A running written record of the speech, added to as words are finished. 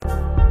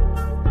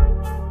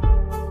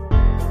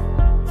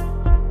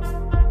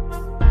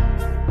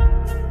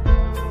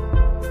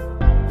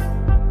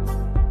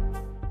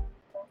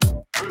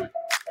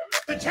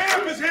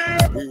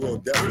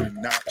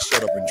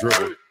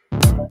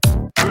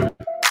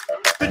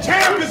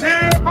champ is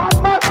here. I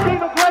must be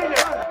the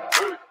greatest.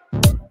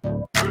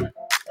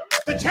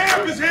 The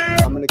champ is here.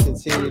 I'm going to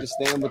continue to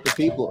stand with the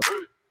people.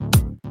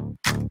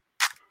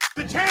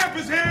 The champ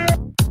is here.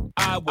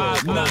 I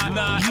will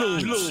not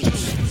lose.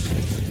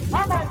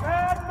 I'm a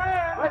bad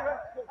man.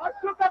 I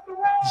took up the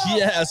world.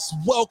 Yes,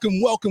 welcome.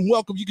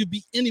 You could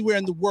be anywhere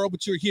in the world,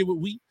 but you're here with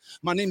we.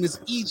 My name is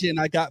EJ, and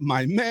I got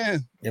my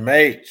man.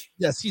 MH.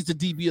 Yes, he's the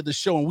DB of the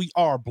show, and we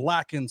are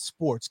Black in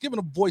Sports, giving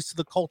a voice to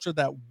the culture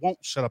that won't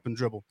shut up and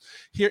dribble.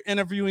 Here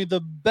interviewing the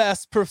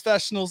best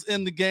professionals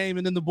in the game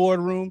and in the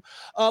boardroom,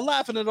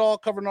 laughing at all,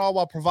 covering all,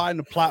 while providing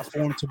a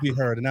platform to be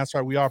heard. And that's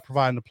right, we are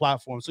providing the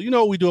platform. So you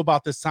know what we do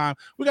about this time.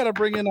 We got to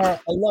bring in our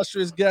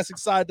illustrious guest.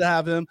 Excited to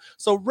have him.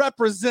 So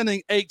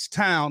representing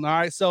H-Town, all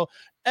right? So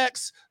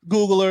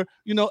ex-Googler,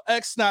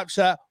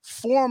 ex-Snapchat,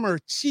 former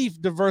chief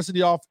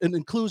diversity and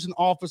inclusion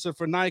officer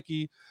for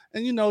Nike,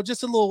 and,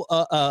 just a little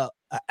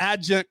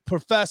adjunct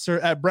professor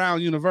at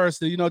Brown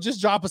University, just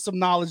dropping some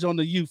knowledge on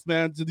the youth,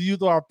 man, to the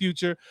youth of our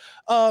future.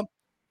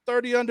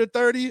 30 under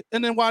 30,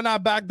 and then why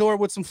not backdoor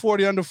with some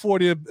 40 under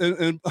 40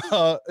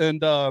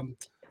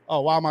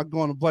 why am I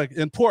going to blank?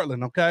 In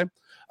Portland, okay?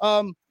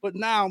 But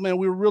now, man,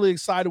 we're really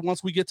excited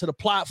once we get to the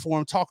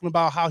platform, talking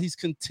about how he's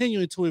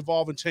continuing to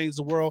evolve and change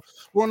the world.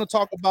 We're going to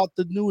talk about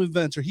the new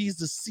adventure. He's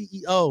the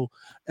CEO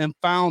and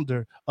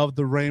founder of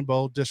the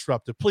Rainbow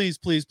Disruptor. Please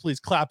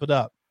clap it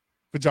up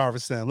for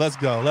Jarvis. Let's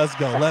go.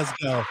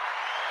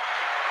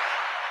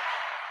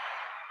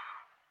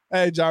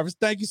 Hey, Jarvis,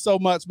 thank you so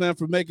much, man,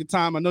 for making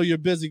time. I know you're a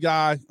busy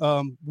guy.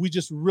 We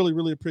just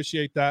really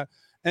appreciate that.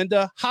 And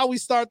how we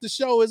start the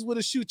show is with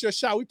a shoot your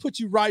shot. We put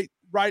you right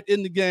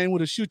in the game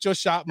with a shoot your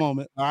shot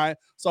moment. All right.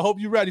 So I hope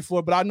you're ready for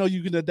it, but I know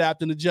you can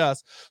adapt and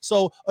adjust.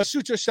 So a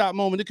shoot your shot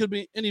moment, it could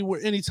be anywhere,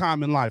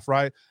 anytime in life,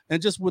 right?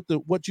 And just with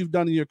what you've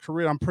done in your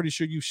career, I'm pretty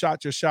sure you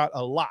shot your shot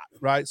a lot,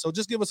 right? So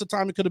just give us a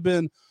time. It could have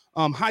been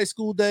high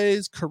school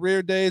days,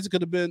 career days. It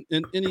could have been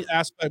in any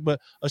aspect, but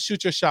a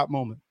shoot your shot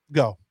moment.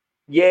 Go.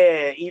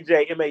 Yeah,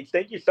 EJ, MH,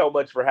 thank you so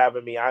much for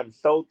having me. I'm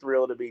so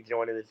thrilled to be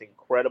joining this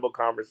incredible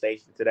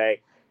conversation today.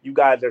 You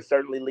guys are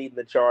certainly leading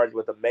the charge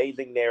with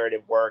amazing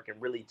narrative work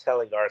and really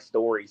telling our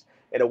stories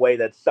in a way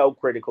that's so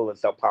critical and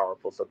so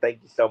powerful. So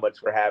thank you so much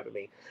for having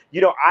me.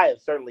 I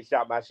have certainly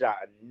shot my shot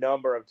a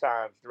number of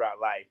times throughout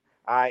life.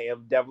 I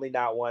am definitely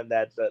not one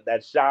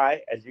that's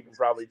shy, as you can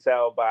probably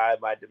tell by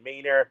my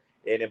demeanor,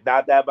 and if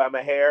not that, by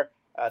my hair.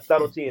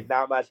 Subtlety is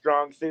not my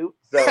strong suit.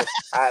 So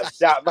I've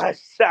shot my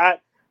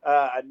shot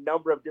a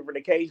number of different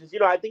occasions.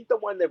 I think the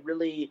one that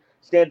really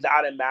stands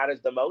out and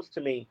matters the most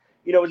to me,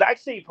 it was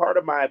actually part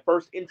of my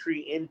first entry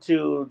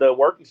into the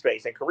working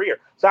space and career.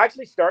 So I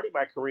actually started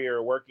my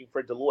career working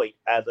for Deloitte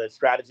as a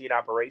strategy and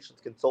operations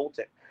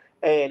consultant.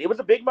 And it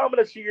was a big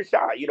moment of shoot your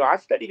shot. I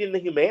studied in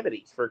the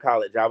humanities for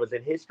college. I was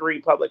in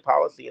history, public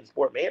policy, and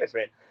sport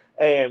management.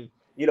 And,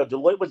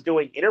 Deloitte was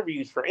doing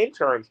interviews for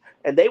interns,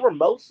 and they were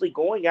mostly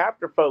going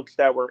after folks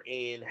that were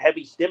in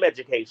heavy STEM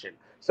education,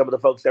 some of the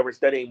folks that were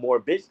studying more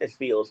business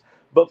fields.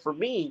 But for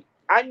me,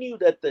 I knew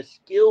that the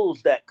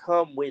skills that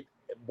come with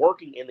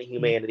working in the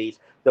humanities,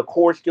 the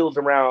core skills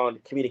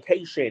around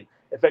communication,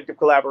 effective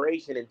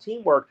collaboration, and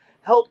teamwork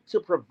help to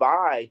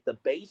provide the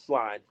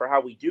baseline for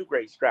how we do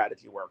great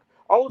strategy work.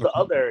 All of the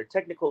other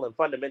technical and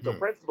fundamental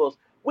principles,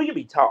 we can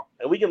be taught,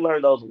 and we can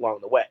learn those along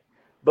the way.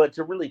 But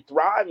to really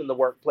thrive in the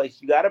workplace,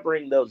 you got to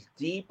bring those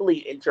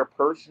deeply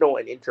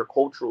interpersonal and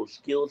intercultural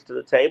skills to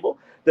the table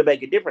to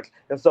make a difference.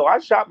 And so I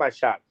shot my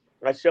shot.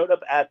 I showed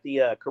up at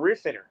the Career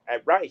Center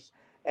at Rice.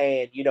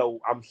 And,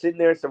 I'm sitting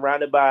there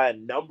surrounded by a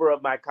number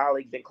of my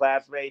colleagues and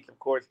classmates. Of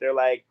course, they're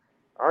like,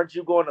 aren't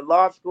you going to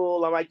law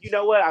school? I'm like, you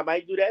know what? I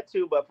might do that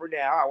too. But for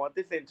now, I want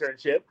this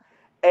internship.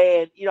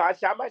 And, I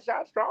shot my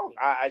shot strong.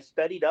 I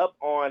studied up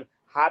on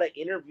how to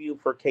interview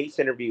for case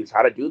interviews,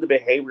 how to do the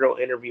behavioral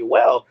interview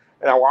well.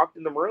 And I walked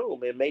in the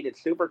room and made it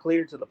super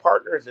clear to the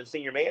partners and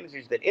senior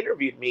managers that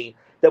interviewed me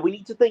that we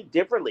need to think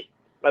differently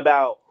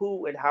about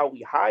who and how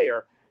we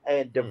hire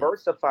and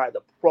diversify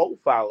the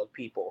profile of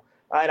people.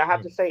 And I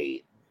have to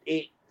say,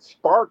 it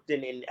sparked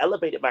and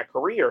elevated my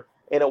career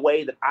in a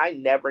way that I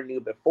never knew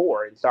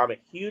before. And so I'm a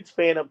huge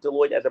fan of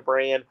Deloitte as a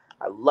brand.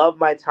 I love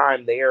my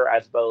time there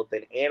as both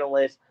an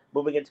analyst,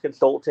 moving into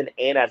consultant,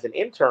 and as an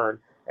intern.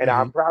 And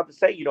I'm proud to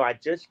say, I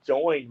just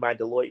joined my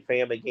Deloitte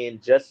fam again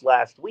just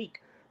last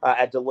week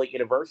at Deloitte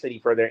University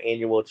for their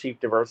annual Chief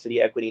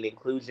Diversity, Equity, and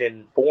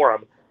Inclusion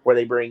Forum, where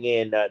they bring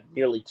in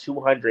nearly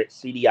 200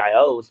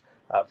 CDIOs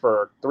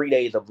for 3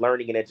 days of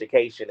learning and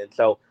education. And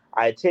so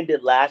I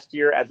attended last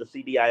year as a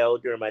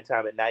CDIO during my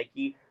time at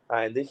Nike,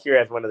 and this year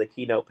as one of the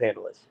keynote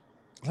panelists.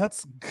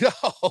 Let's go.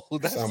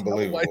 That's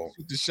unbelievable.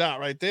 The shot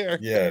right there.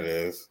 Yeah, it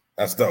is.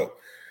 That's dope.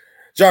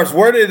 Jarvis,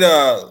 where did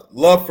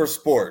love for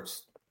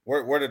sports,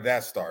 where did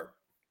that start?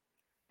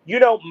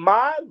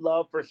 My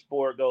love for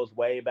sport goes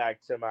way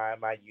back to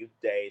my youth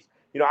days.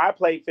 I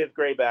played fifth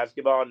grade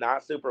basketball,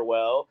 not super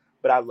well,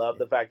 but I love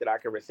the fact that I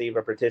could receive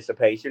a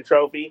participation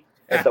trophy.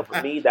 And so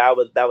for me, that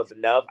was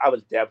enough. I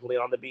was definitely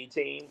on the B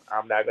team.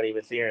 I'm not going to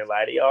even sit here and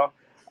lie to y'all.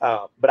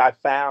 But I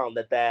found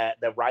that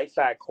the right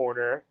side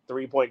corner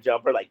 3-point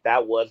jumper, like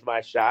that was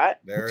my shot.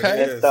 There it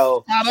Okay. And is.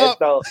 so, Not and up.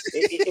 so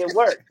it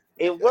worked.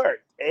 It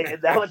worked.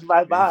 And that was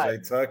my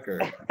vibe. PJ Tucker.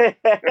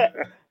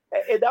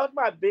 And that was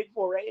my big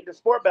foray into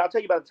sport. But I'll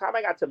tell you, by the time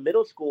I got to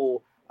middle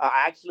school,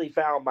 I actually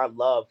found my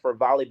love for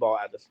volleyball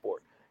as a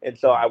sport. And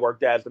so I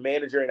worked as a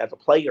manager and as a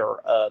player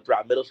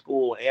throughout middle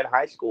school and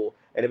high school,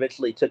 and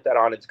eventually took that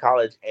on into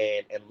college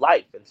and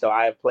life. And so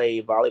I have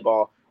played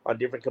volleyball on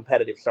different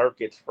competitive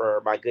circuits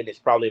for, my goodness,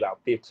 probably about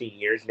 15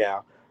 years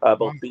now, Wow.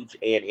 both beach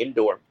and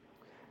indoor.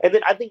 And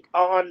then I think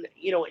on,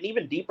 an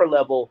even deeper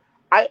level,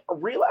 I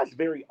realized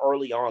very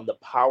early on the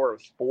power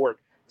of sport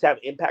to have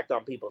impact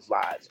on people's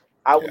lives.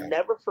 I will Yeah.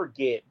 never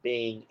forget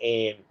being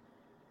in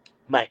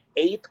my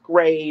eighth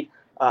grade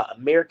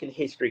American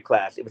history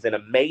class. It was an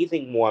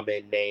amazing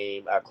woman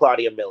named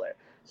Claudia Miller.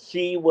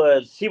 She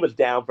was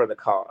down for the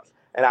cause,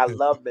 and I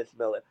love Miss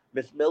Miller.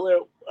 Miss Miller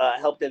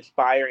helped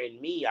inspire in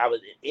me. I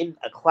was in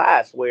a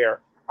class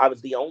where I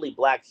was the only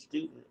black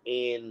student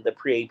in the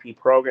pre AP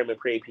program and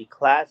pre AP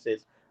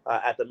classes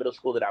at the middle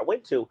school that I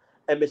went to,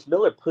 and Miss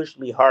Miller pushed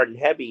me hard and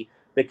heavy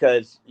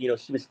because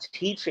she was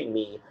teaching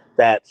me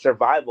that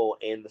survival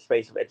in the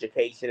space of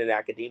education and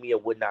academia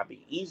would not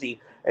be easy,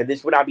 and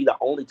this would not be the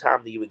only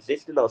time that you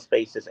exist in those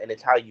spaces. And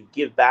it's how you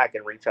give back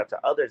and reach out to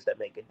others that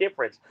make a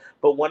difference.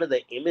 But one of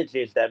the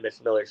images that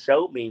Miss Miller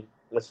showed me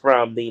was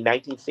from the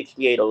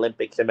 1968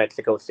 Olympics in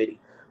Mexico City,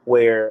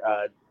 where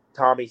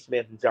Tommy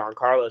Smith and John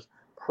Carlos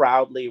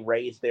proudly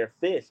raised their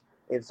fist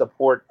in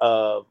support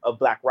of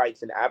Black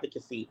rights and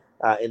advocacy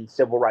in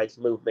civil rights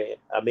movement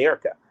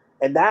America.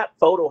 And that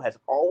photo has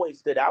always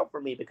stood out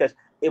for me because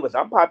it was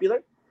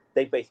unpopular.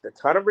 They faced a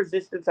ton of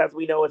resistance, as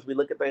we know, as we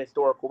look at the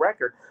historical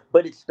record.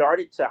 But it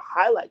started to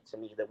highlight to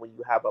me that when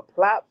you have a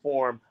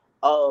platform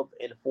of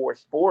and for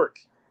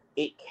sports,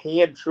 it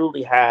can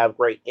truly have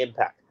great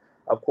impact.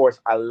 Of course,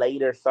 I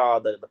later saw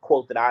the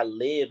quote that I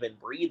live and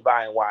breathe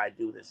by and why I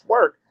do this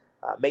work.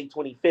 May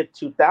 25th,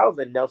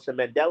 2000, Nelson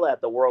Mandela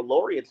at the World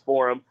Laureates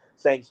Forum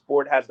saying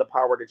sport has the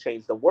power to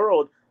change the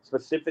world,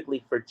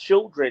 specifically for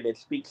children. It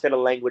speaks in a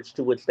language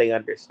to which they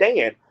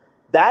understand.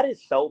 That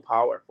is so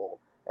powerful.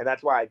 And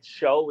that's why I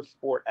chose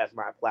sport as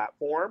my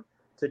platform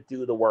to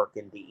do the work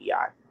in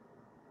DEI.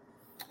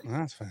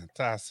 That's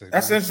fantastic.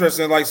 That's man.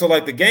 interesting.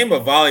 Like the game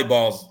of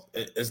volleyball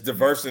is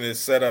diverse in its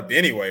setup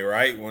anyway,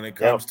 right? When it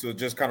comes to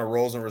just kind of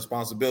roles and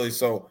responsibilities.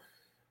 So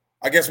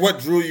I guess what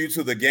drew you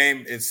to the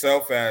game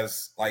itself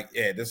as like,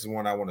 yeah, this is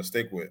one I want to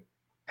stick with.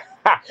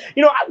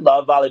 I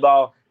love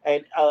volleyball,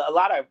 and a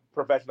lot of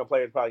professional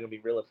players probably gonna be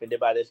real offended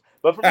by this.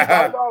 But for me,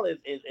 volleyball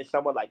is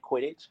somewhat like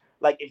Quidditch.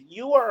 Like if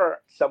you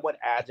are somewhat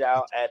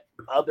agile at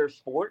other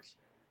sports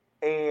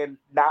and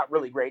not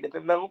really great at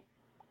them though,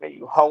 and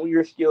you hone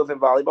your skills in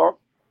volleyball,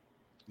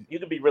 you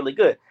can be really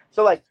good.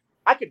 So like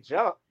I could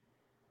jump,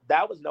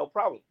 that was no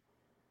problem.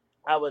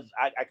 I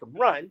could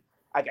run,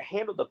 I could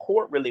handle the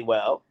court really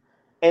well.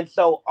 And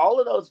so all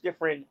of those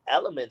different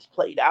elements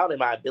played out in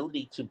my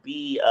ability to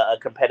be a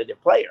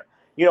competitive player.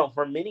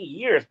 For many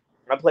years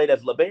I played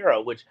as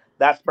libero, which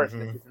that's the person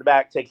that gets in the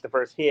back, takes the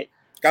first hit.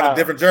 Got a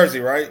different jersey,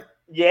 right?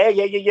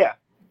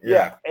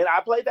 Yeah. And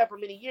I played that for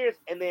many years.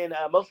 And then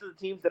most of the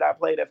teams that I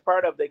played as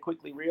part of, they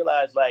quickly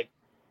realized like,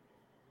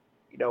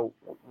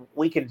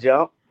 we can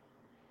jump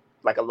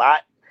like a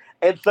lot.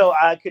 And so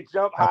I could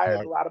jump higher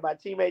than a lot of my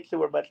teammates who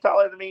were much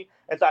taller than me.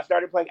 And so I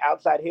started playing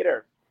outside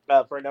hitter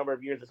for a number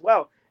of years as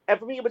well. And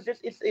for me, it was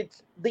just,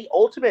 it's the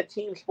ultimate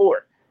team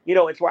sport.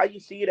 It's why you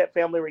see it at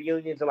family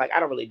reunions. And like, I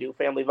don't really do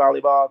family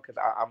volleyball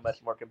because I'm much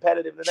more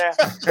competitive than that.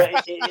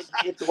 But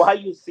it's why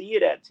you see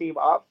it at team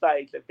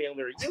offsites and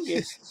family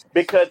reunions,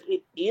 because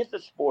it is a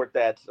sport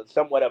that's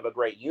somewhat of a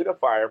great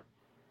unifier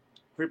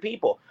for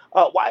people.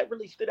 Why it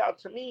really stood out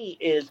to me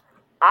is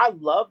I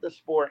love the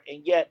sport,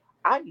 and yet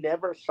I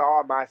never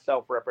saw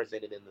myself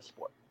represented in the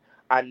sport.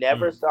 I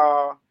never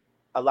saw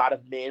a lot of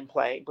men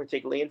playing,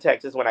 particularly in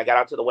Texas. When I got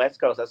out to the West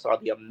Coast, I saw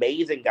the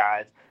amazing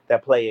guys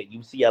that play at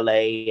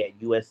UCLA, at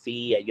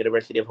USC, at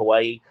University of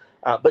Hawaii.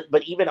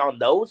 But even on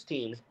those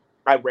teams,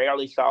 I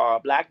rarely saw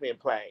black men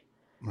playing.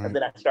 Right. And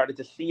then I started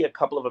to see a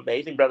couple of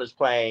amazing brothers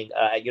playing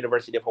at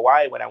University of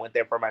Hawaii when I went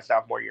there for my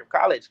sophomore year of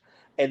college.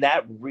 And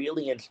that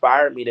really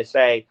inspired me to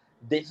say,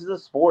 this is a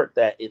sport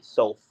that it's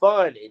so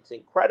fun, it's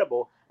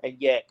incredible, and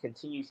yet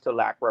continues to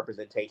lack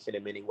representation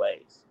in many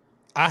ways.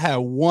 I had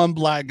one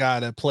black guy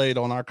that played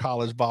on our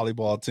college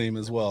volleyball team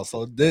as well.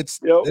 So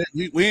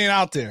we ain't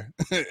out there.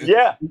 We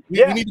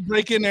need to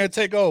break in there and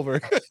take over.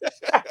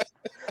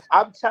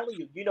 I'm telling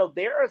you,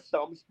 there are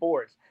some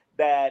sports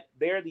that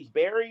there are these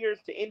barriers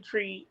to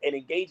entry and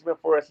engagement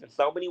for us in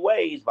so many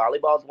ways.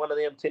 Volleyball is one of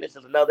them, tennis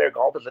is another,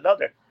 golf is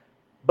another.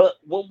 But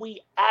when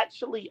we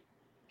actually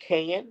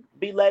can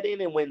be let in,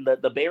 and when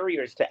the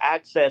barriers to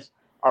access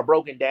are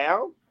broken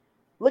down,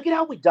 look at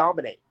how we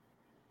dominate.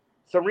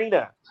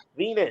 Serena,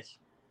 Venus,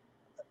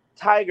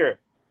 Tiger,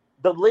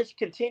 the list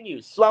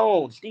continues.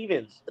 Sloane,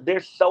 Stevens.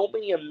 There's so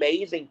many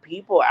amazing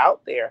people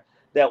out there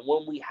that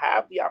when we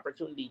have the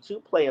opportunity to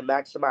play and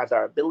maximize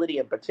our ability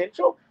and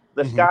potential,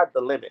 the sky's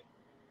the limit.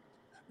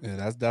 Yeah,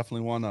 that's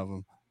definitely one of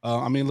them.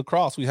 I mean,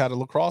 lacrosse, we had a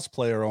lacrosse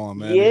player on,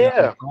 man. And a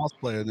Yeah. lacrosse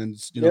player, and then,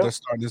 Yep. they're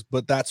starting this,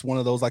 but that's one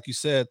of those, like you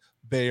said,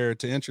 barrier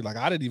to entry. Like,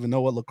 I didn't even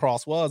know what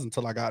lacrosse was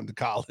until I got into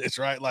college,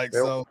 right? Like,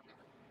 Yep. so,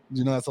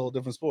 that's a whole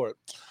different sport.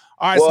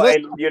 All right, Well, so let's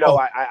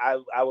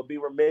and I would be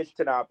remiss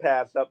to not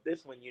pass up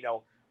this one.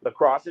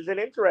 Lacrosse is an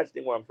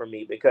interesting one for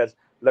me because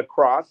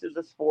lacrosse is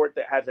a sport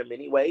that has in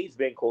many ways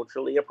been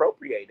culturally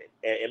appropriated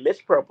and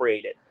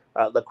misappropriated.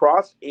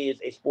 Lacrosse is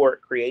a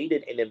sport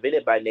created and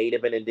invented by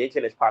native and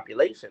indigenous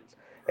populations.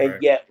 And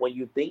Right. yet, when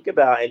you think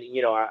about, and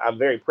I'm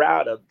very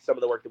proud of some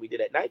of the work that we did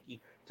at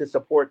Nike to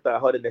support the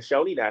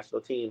Haudenosaunee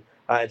national team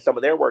and some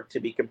of their work to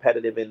be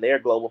competitive in their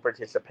global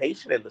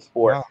participation in the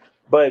sport. wow.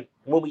 But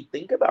when we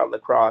think about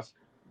lacrosse,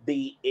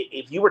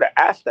 if you were to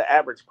ask the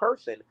average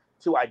person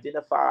to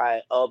identify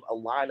of a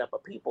lineup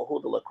of people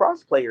who the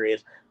lacrosse player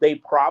is, they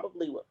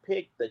probably would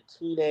pick the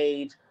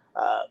teenage,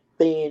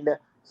 thin,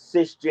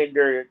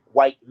 cisgender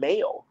white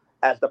male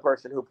as the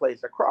person who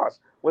plays lacrosse.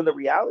 When the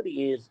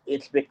reality is,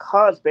 it's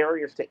because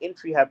barriers to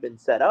entry have been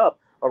set up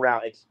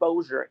around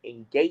exposure,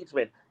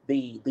 engagement,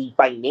 the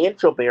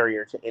financial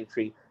barrier to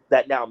entry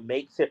that now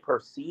makes it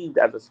perceived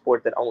as a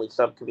sport that only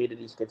some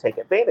communities can take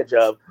advantage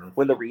of.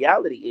 When the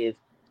reality is,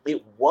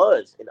 it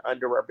was an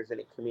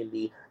underrepresented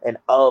community and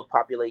of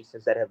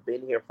populations that have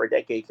been here for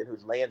decades and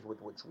whose lands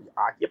with which we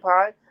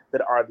occupy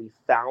that are the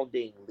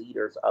founding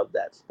leaders of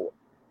that sport.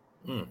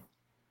 Hmm. And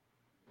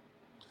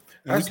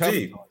we That's covered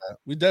deep. some of that.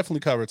 We definitely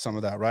covered some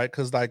of that, right?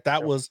 Because like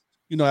that was,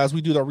 as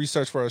we do the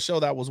research for our show,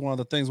 that was one of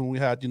the things when we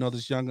had,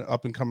 this young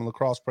up and coming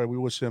lacrosse player. We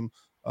wish him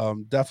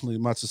definitely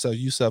much success,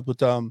 Yusef.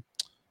 But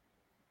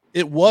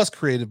it was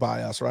created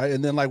by us, right?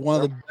 And then like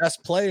one of the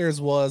best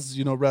players was,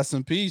 rest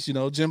in peace,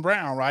 Jim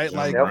Brown, right? Jim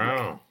like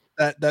Brown.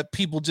 that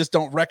people just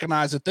don't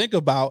recognize or think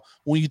about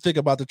when you think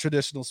about the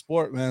traditional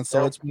sport, man.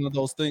 So it's one of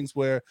those things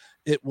where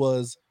it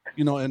was,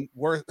 and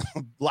we're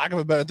lack of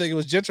a better thing, it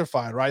was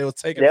gentrified, right? It was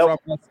taken from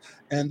us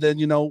and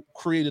then,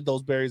 created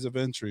those barriers of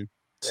entry.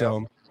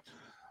 So,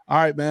 all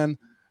right, man.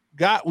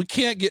 We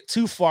can't get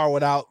too far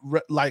without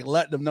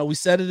letting them know. We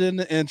said it in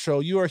the intro.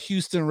 You are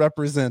Houston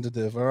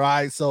representative, all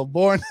right? So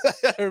born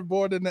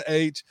in the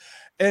H,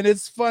 and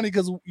it's funny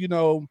because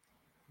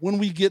when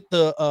we get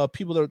the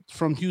people that are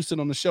from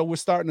Houston on the show, we're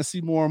starting to see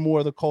more and more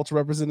of the culture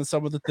represented.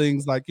 Some of the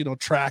things like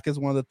track is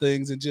one of the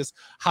things, and just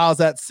how's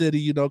that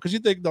city, because you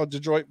think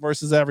Detroit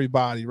versus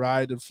everybody,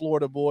 right? And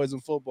Florida boys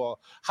and football.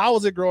 How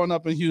was it growing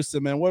up in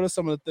Houston, man? What are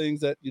some of the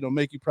things that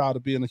make you proud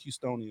of being a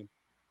Houstonian?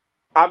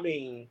 I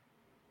mean,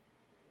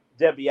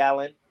 Debbie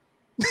Allen,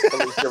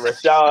 Felicia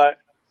Rashad,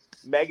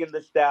 Megan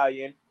Thee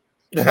Stallion,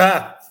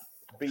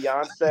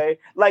 Beyonce.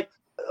 Like,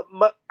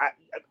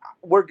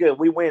 we're good.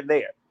 We win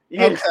there.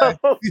 You said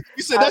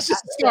that's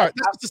just the start.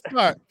 That's just the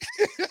start.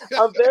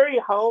 I'm very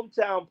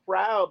hometown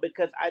proud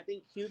because I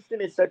think Houston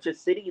is such a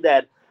city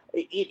that it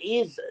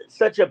is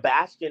such a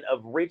bastion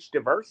of rich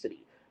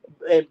diversity.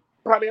 And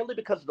primarily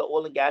because of the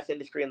oil and gas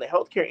industry and the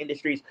healthcare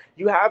industries,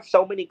 you have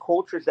so many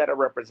cultures that are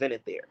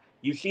represented there.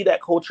 You see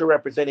that culture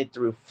represented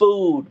through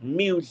food,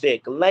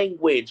 music,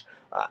 language,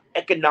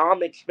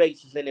 economic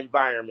spaces and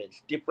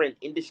environments, different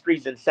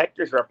industries and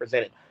sectors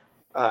represented.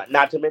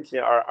 Not to mention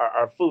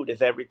our food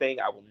is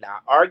everything. I will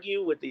not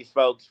argue with these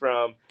folks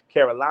from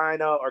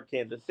Carolina or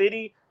Kansas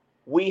City.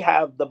 We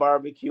have the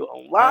barbecue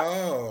on lock.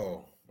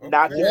 Oh,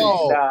 not to be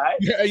denied.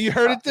 Yeah, you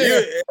heard it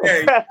there.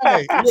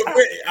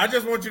 I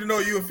just want you to know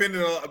you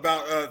offended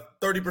about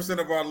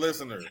 30% of our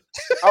listeners.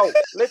 Oh,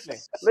 listen.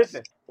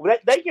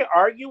 They can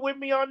argue with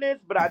me on this,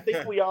 but I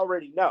think we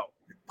already know.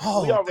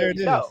 We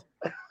already know.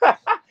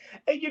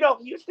 And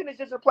Houston is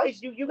just a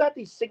place you got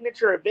these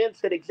signature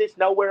events that exist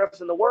nowhere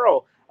else in the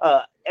world.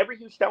 Every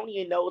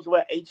Houstonian knows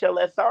what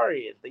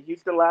HLSR is, the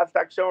Houston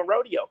Livestock Show and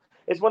Rodeo.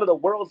 It's one of the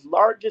world's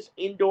largest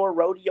indoor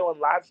rodeo and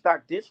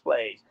livestock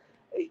displays.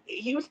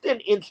 Houston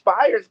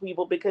inspires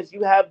people because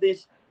you have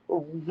this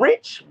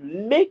rich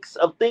mix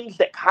of things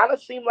that kind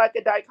of seem like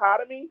a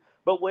dichotomy,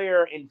 but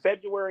where in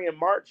February and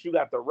March you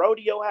got the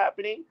rodeo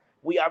happening.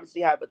 We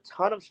obviously have a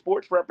ton of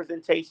sports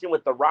representation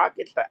with the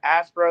Rockets, the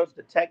Astros,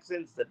 the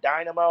Texans, the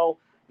Dynamo,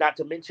 not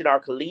to mention our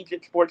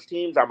collegiate sports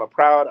teams. I'm a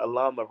proud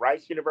alum of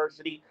Rice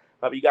University.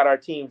 You got our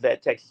teams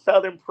at Texas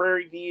Southern,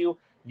 Prairie View,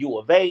 U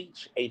of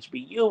H,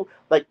 HBU.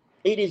 Like,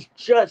 it is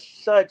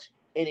just such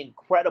an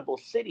incredible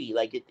city.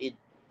 Like, it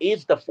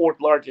is the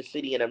fourth largest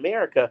city in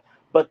America,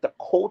 but the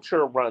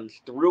culture runs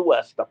through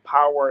us. The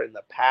power and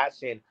the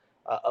passion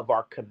of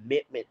our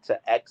commitment to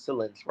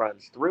excellence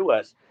runs through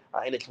us.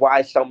 And it's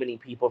why so many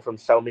people from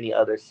so many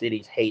other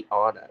cities hate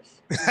on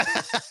us.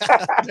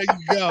 There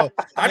you go.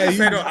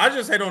 I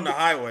just hate on the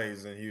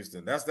highways in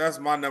Houston. That's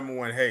my number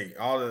one hate.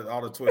 All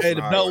the twists. Hey,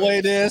 the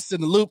beltway this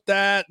and the loop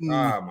that. And...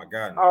 Oh my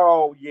God.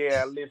 Oh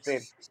yeah,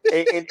 listen.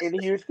 In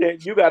Houston,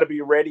 you got to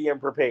be ready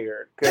and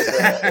prepared because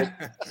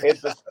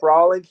it's a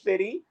sprawling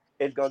city.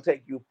 It's gonna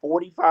take you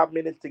 45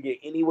 minutes to get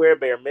anywhere,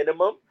 bare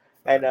minimum.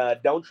 And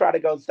don't try to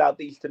go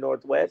southeast to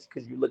northwest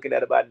because you're looking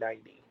at about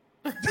 90.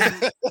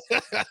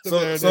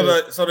 So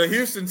the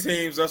Houston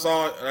teams,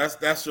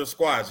 that's your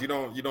squads. You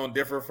don't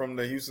differ from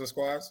the Houston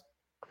squads?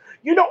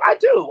 I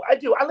do. I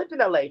do. I lived in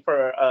LA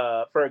for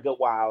a good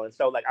while, and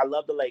so like I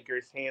love the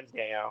Lakers hands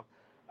down.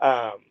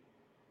 Um,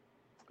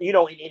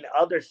 in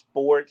other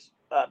sports,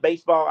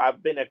 baseball,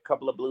 I've been at a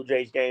couple of Blue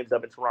Jays games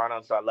up in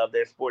Toronto, so I love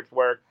their sports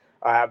work.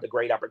 I have the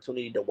great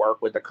opportunity to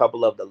work with a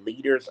couple of the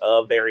leaders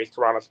of various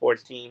Toronto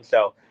sports teams.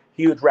 So,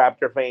 huge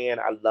Raptor fan.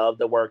 I love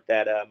the work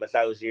that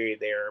Masai Ujiri,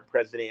 their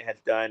president, has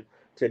done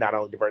to not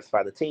only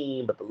diversify the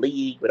team, but the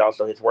league, but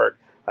also his work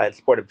in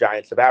support of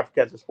Giants of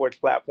Africa as a sports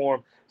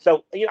platform.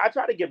 So, I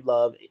try to give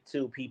love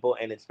to people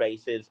and in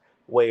spaces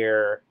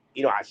where,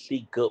 I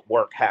see good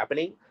work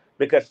happening.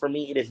 Because for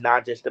me, it is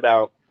not just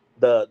about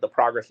the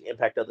progress and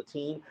impact of the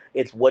team.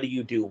 It's what do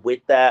you do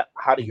with that?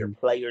 How do your Mhm.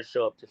 players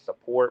show up to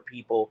support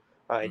people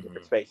in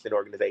different Mhm. spaces and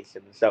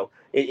organizations? So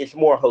it's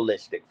more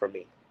holistic for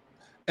me.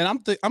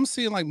 And I'm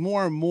seeing like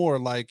more and more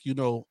like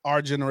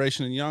our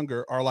generation and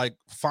younger are like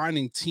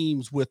finding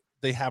teams with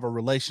they have a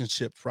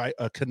relationship, right,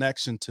 a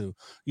connection to.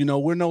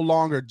 We're no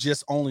longer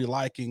just only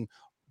liking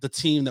the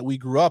team that we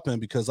grew up in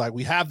because like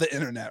we have the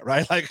internet,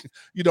 right? Like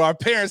our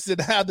parents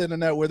didn't have the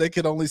internet where they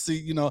could only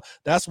see.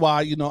 That's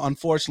why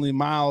unfortunately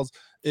Miles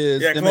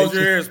is Yeah, close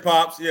your ears,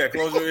 pops. Yeah,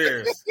 close your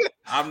ears.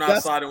 I'm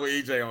not siding with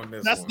EJ on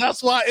this one.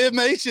 That's why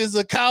MH is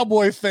a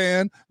Cowboy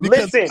fan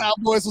because the Listen,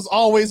 Cowboys was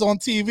always on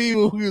TV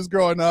when he was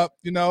growing up,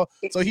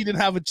 so he didn't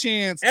have a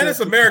chance. And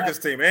it's America's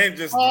team. It ain't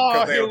just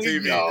because they Here on we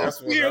TV. go.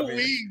 That's what Here I mean.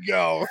 we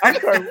go. I'm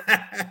sorry.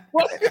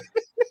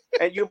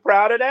 And you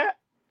proud of that?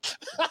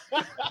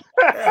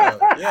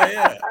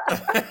 Yeah.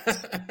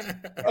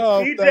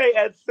 Oh, EJ,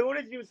 as soon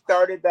as you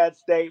started that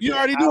statement, you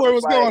already I knew where it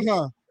was like, going,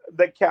 huh?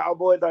 The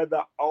Cowboys are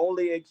the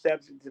only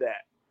exception to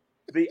that.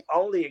 The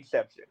only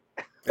exception.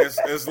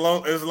 It's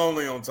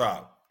lonely on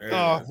top.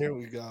 Oh, here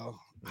we go.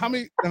 How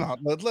many? No,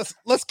 let's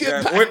get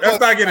Yeah, back. let's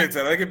not get into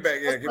that. Let's get back.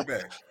 Yeah, get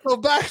back. So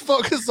back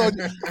focus on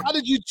how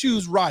did you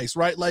choose Rice,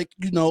 right? Like,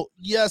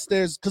 yes,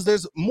 there's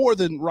more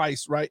than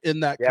Rice, right,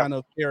 in that Yep. kind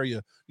of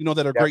area, that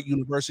are Yep. great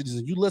universities,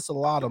 and you list a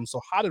lot of them. So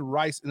how did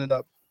Rice ended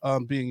up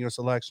being your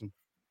selection?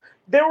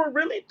 There were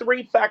really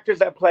three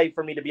factors at play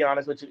for me, to be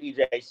honest with you,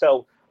 EJ.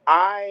 So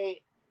I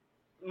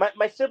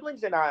my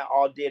siblings and I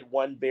all did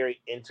one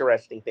very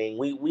interesting thing.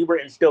 We were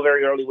instilled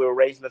very early. We were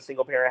raised in a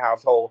single parent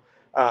household.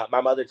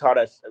 My mother taught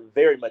us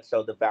very much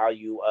so the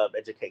value of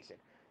education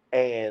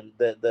and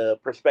the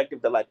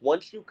perspective that like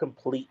once you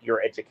complete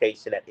your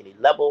education at any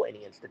level,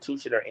 any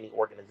institution or any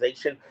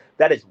organization,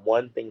 that is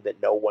one thing that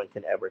no one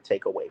can ever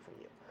take away from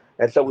you.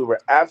 And so we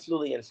were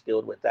absolutely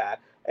instilled with that.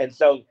 And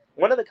so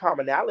one of the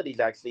commonalities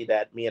actually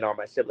that me and all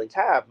my siblings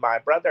have, my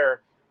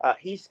brother,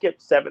 he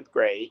skipped seventh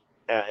grade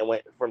and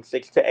went from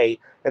 6 to 8.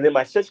 And then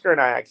my sister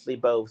and I actually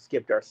both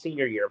skipped our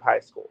senior year of high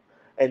school.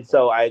 And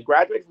so I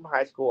graduated from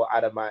high school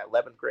out of my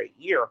 11th grade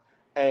year.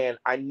 And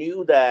I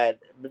knew that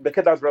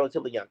because I was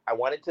relatively young, I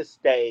wanted to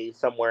stay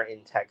somewhere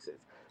in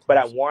Texas. But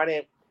I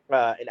wanted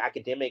an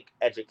academic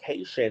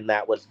education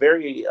that was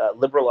very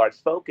liberal arts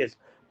focused,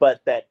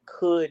 but that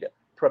could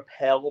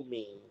propel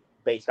me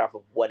based off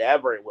of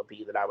whatever it would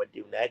be that I would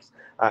do next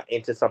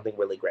into something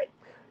really great.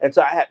 And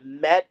so I had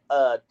met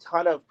a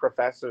ton of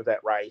professors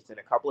at Rice in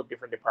a couple of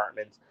different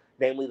departments,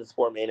 namely the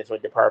sport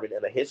management department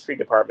and the history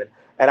department.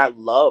 And I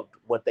loved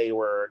what they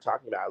were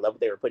talking about. I loved what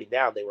they were putting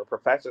down. They were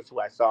professors who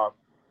I saw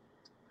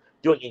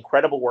doing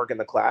incredible work in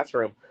the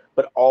classroom,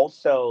 but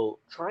also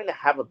trying to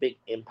have a big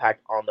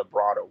impact on the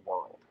broader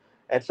world.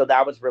 And so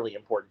that was really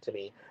important to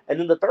me. And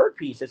then the third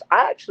piece is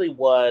I actually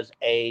was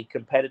a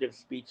competitive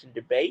speech and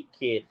debate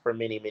kid for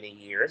many, many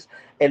years.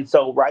 And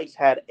so Rice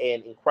had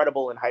an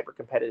incredible and hyper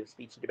competitive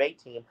speech and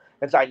debate team.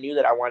 And so I knew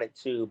that I wanted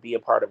to be a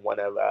part of one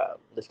of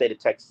the state of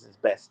Texas's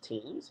best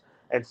teams.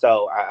 And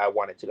so I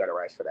wanted to go to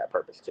Rice for that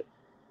purpose too.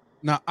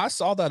 Now, I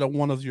saw that in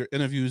one of your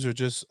interviews or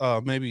just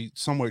maybe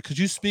somewhere because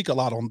you speak a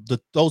lot on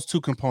those two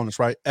components,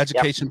 right?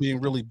 Education being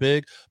really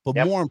big, but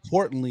more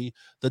importantly,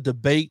 the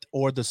debate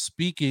or the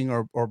speaking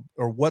or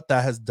what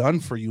that has done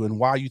for you and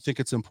why you think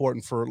it's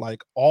important for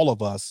like all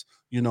of us,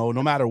 no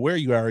matter where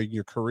you are in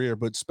your career,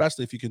 but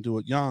especially if you can do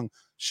it young,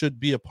 should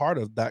be a part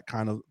of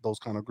those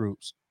kind of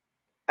groups.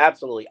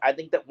 Absolutely. I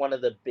think that one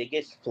of the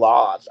biggest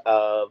flaws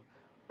of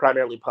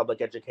primarily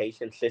public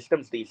education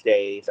systems these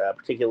days,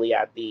 particularly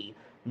at the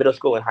middle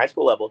school and high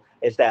school level,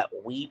 is that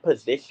we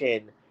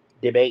position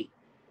debate,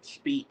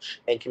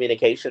 speech, and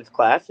communications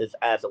classes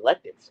as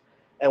electives.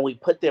 And we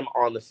put them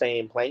on the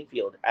same playing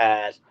field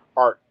as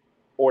art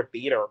or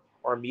theater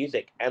or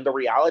music. And the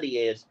reality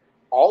is,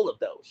 all of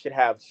those should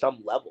have some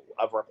level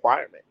of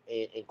requirement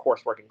in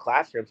coursework in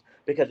classrooms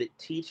because it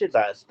teaches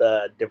us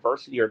the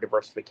diversity or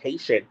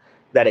diversification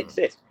that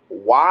exist.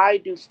 Why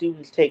do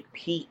students take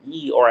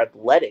PE or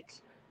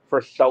athletics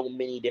for so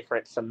many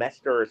different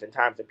semesters and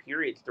times and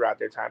periods throughout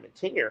their time and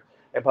tenure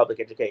in public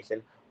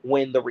education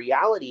when the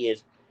reality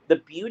is the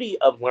beauty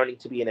of learning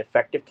to be an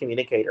effective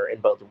communicator in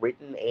both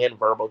written and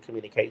verbal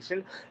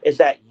communication is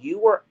that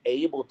you are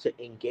able to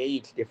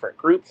engage different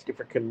groups,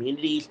 different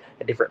communities,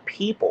 and different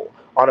people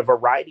on a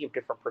variety of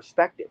different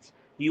perspectives.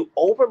 You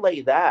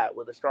overlay that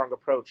with a strong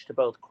approach to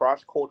both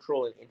cross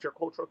cultural and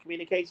intercultural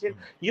communication,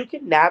 you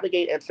can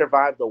navigate and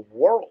survive the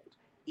world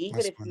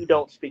even if you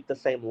don't speak the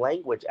same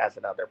language as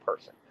another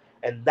person.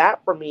 And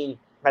that for me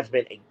has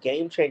been a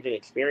game-changing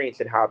experience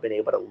in how I've been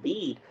able to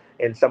lead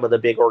in some of the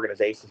big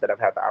organizations that I've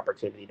had the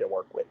opportunity to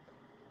work with.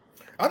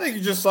 I think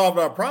you just solved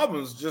our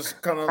problems,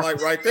 just kind of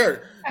like right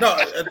there. No,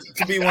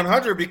 to be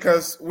 100,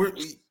 because we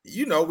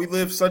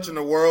live such in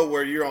a world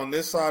where you're on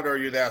this side or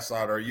you're that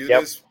side, or you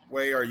Yep. this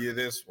way or you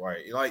this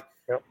way. Like,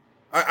 Yep.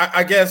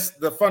 I guess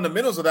the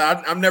fundamentals of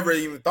that, I've never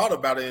even thought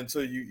about it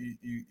until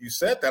you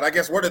said that. I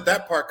guess where did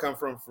that part come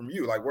from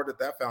you? Like, where did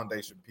that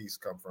foundation piece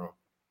come from?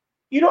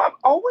 I've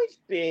always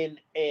been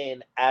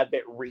an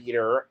avid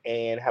reader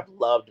and have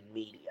loved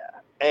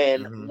media.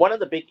 And one of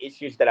the big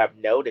issues that I've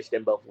noticed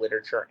in both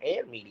literature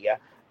and media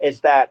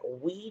is that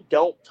we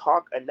don't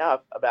talk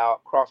enough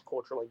about cross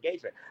cultural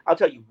engagement. I'll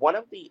tell you, one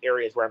of the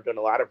areas where I'm doing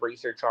a lot of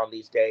research on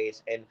these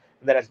days, and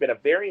that has been a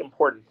very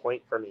important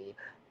point for me,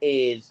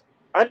 is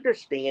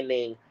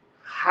understanding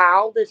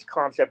how this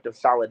concept of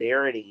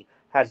solidarity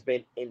has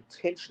been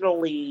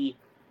intentionally,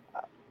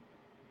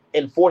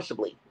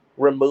 enforceably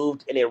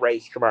removed and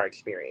erased from our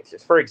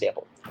experiences. For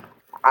example,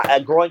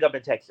 growing up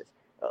in Texas,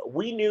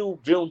 we knew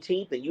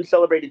Juneteenth, and you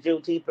celebrated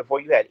Juneteenth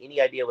before you had any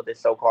idea what this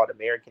so-called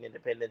American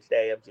Independence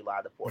Day of July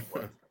the 4th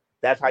was.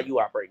 That's how you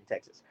operate in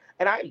Texas.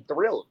 And I am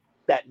thrilled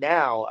that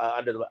now,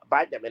 under the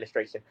Biden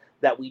administration,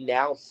 that we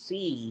now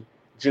see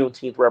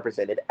Juneteenth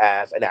represented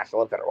as a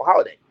national and federal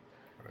holiday.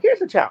 Here's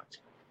the challenge.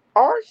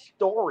 Our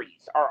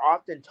stories are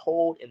often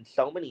told in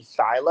so many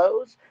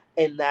silos,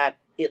 and that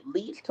it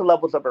leads to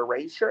levels of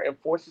erasure and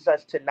forces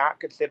us to not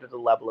consider the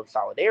level of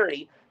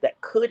solidarity that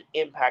could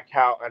impact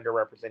how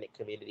underrepresented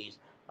communities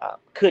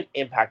could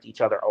impact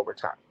each other over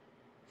time.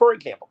 For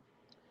example,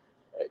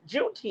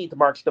 Juneteenth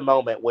marks the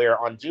moment where,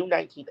 on June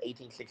 19th,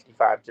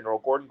 1865, General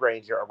Gordon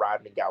Granger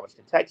arrived in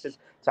Galveston, Texas,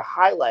 to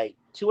highlight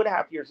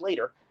 2.5 years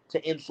later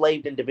to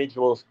enslaved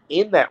individuals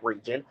in that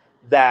region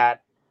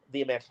that the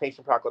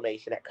Emancipation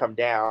Proclamation had come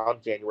down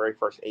January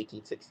 1st,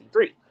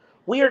 1863.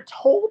 We are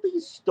told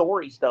these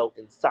stories, though,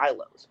 in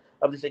silos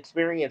of this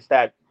experience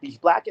that these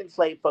Black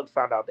enslaved folks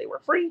found out they were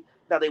free.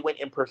 Now they went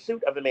in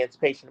pursuit of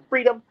emancipation and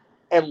freedom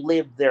and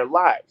lived their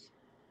lives.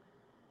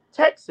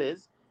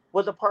 Texas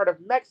was a part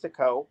of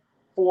Mexico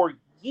for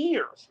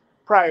years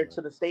prior to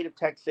the state of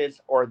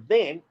Texas, or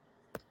then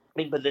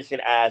being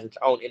positioned as its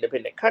own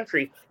independent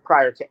country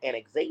prior to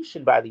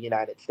annexation by the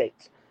United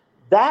States.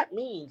 That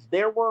means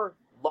there were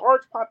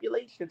large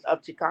populations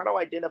of Chicano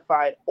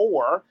identified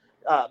or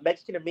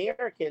Mexican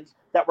Americans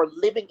that were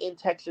living in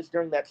Texas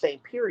during that same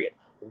period.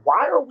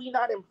 Why are we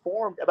not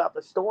informed about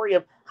the story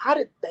of how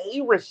did they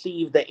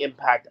receive the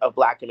impact of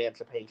Black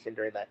emancipation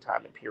during that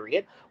time and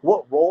period?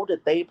 What role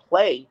did they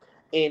play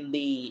in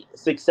the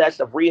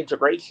success of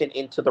reintegration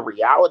into the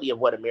reality of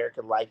what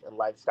American life and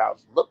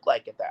lifestyles look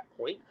like at that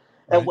point?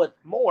 And what's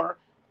more,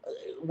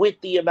 with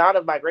the amount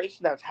of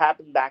migration that's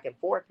happened back and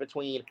forth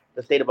between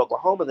the state of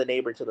Oklahoma, the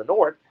neighbor to the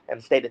north, and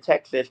the state of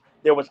Texas,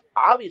 there was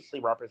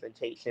obviously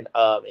representation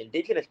of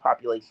indigenous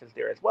populations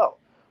there as well.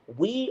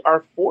 We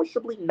are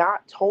forcibly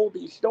not told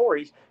these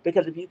stories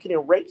because if you can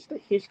erase the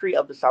history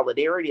of the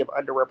solidarity of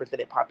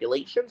underrepresented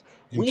populations,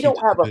 we don't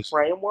have a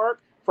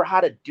framework for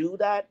how to do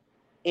that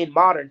in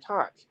modern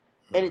times.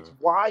 And it's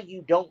why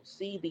you don't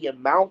see the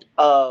amount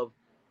of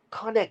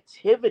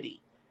connectivity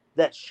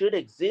that should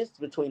exist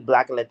between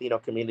Black and Latino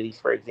communities,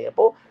 for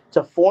example,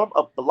 to form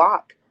a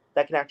block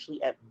that can actually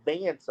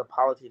advance the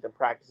policies and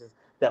practices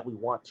that we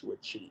want to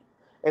achieve.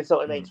 And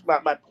so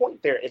my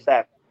point there is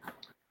that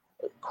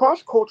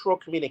cross-cultural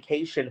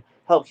communication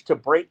helps to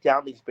break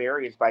down these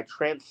barriers by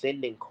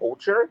transcending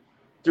culture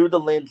through the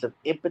lens of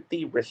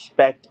empathy,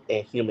 respect,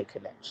 and human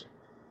connection.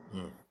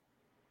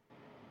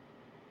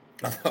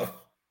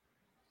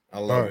 I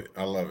love it.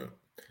 I love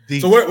it.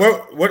 So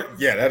what?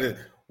 Yeah, that is.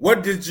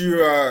 What did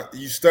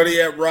you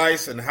study at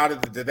Rice, and how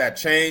did that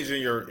change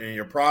in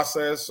your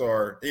process,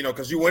 or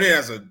because you went in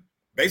as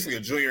basically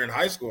a junior in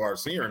high school or a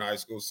senior in high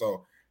school,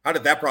 so how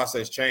did that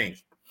process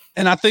change?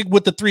 And I think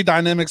with the three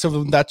dynamics of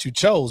them that you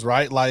chose,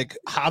 right? Like,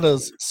 how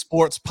does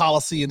sports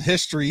policy and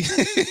history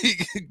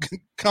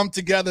come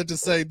together to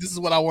say this is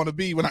what I want to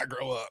be when I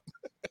grow up?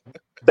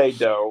 They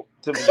don't,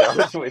 to be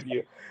honest with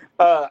you.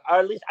 Or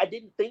at least I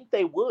didn't think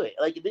they would.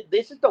 Like,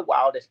 this is the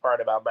wildest part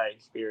about my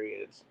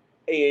experience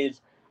is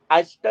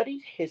I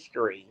studied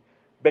history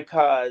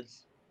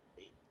because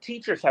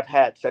teachers have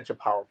had such a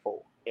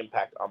powerful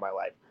impact on my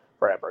life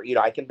forever.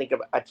 I can think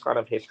of a ton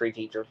of history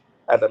teachers,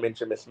 as I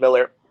mentioned, Miss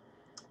Miller,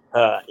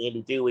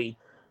 Andy Dewey,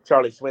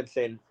 Charlie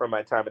Swinson from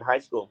my time in high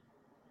school,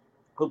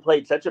 who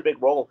played such a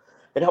big role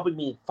in helping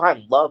me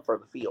find love for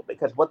the field.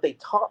 Because what they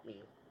taught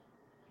me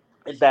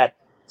is that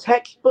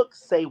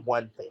textbooks say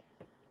one thing,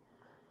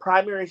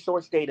 primary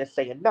source data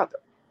say another.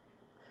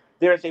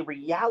 There is a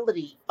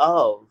reality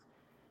of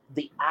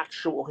the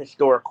actual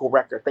historical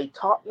record. They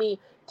taught me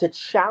to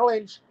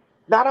challenge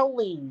not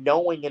only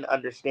knowing and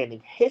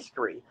understanding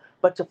history,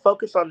 but to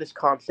focus on this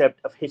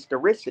concept of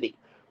historicity,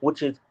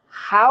 which is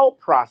how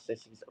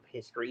processes of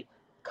history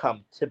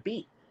come to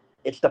be.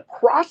 It's the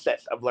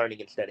process of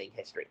learning and studying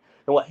history.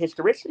 And what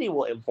historicity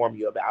will inform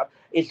you about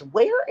is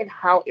where and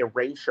how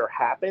erasure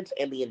happens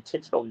and the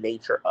intentional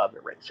nature of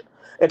erasure.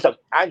 And so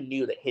I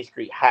knew that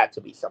history had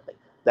to be something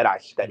that I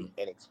studied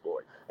and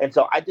explored. And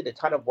so I did a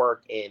ton of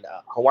work in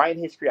Hawaiian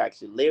history. I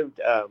actually lived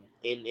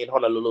in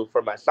Honolulu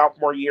for my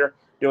sophomore year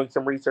doing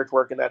some research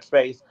work in that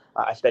space.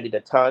 I studied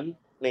a ton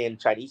in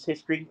Chinese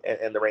history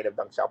and the reign of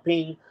Deng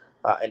Xiaoping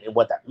and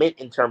what that meant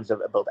in terms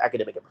of both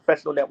academic and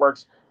professional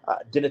networks.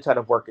 Did a ton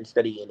of work and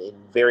study in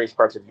various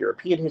parts of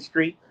European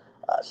history.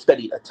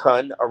 Studied a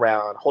ton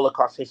around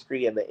Holocaust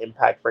history and the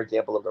impact, for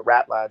example, of the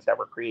rat lines that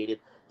were created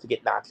to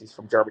get Nazis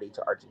from Germany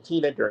to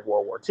Argentina during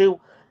World War II.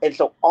 And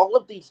so all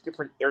of these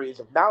different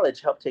areas of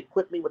knowledge helped to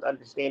equip me with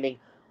understanding,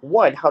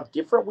 one, how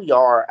different we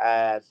are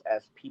as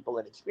people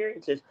and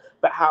experiences,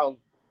 but how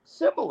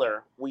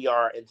similar we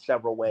are in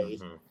several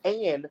ways.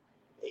 And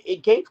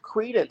it gave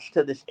credence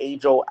to this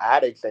age-old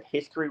adage that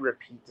history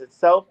repeats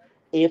itself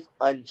if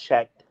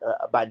unchecked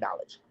by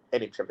knowledge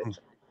and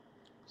intervention.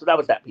 So that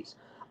was that piece.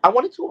 I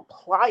wanted to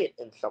apply it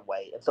in some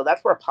way. And so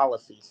that's where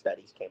policy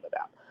studies came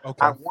about.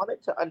 Okay. I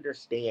wanted to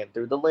understand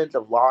through the lens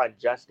of law and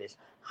justice,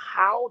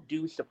 how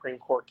do Supreme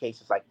Court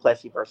cases like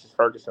Plessy versus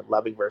Ferguson,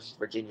 Loving versus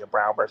Virginia,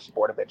 Brown versus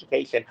Board of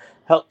Education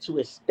help to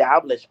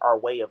establish our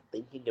way of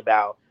thinking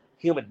about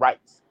human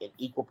rights and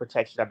equal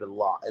protection under the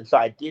law. And so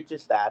I did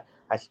just that.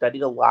 I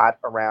studied a lot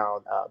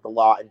around the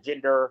law and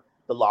gender,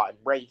 the law and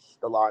race,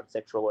 the law and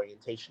sexual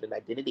orientation and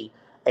identity,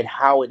 and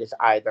how it is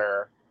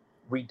either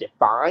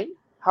redefined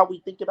how we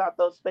think about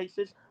those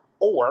spaces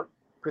or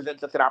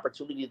presents us an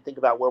opportunity to think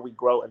about where we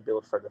grow and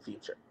build for the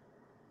future.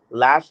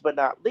 Last but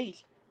not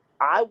least,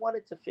 I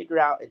wanted to figure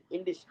out an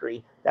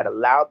industry that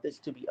allowed this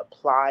to be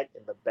applied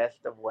in the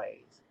best of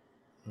ways.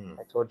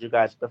 I told you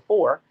guys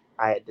before,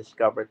 I had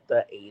discovered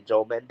the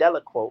age-old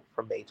Mandela quote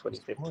from May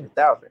 25th,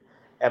 2000.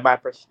 And my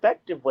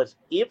perspective was,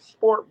 if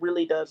sport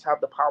really does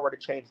have the power to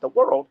change the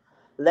world,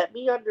 let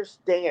me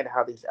understand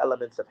how these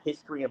elements of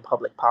history and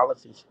public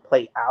policies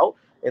play out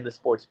in the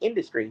sports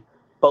industry,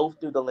 both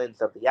through the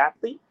lens of the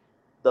athlete,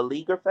 the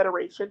league or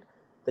federation,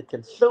 the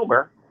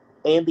consumer,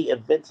 and the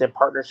events and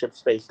partnership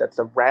space that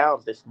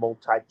surrounds this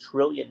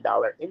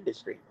multi-trillion-dollar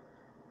industry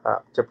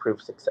to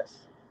prove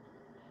success.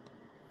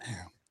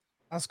 Man,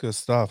 that's good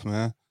stuff,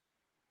 man.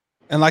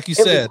 And like you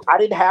said, I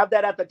didn't have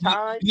that at the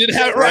time. You didn't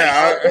have it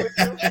right.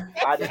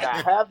 I did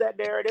not have that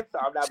narrative, so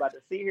I'm not about to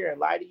sit here and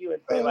lie to you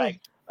and say like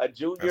a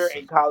junior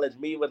in college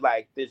me was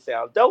like, this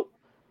sounds dope.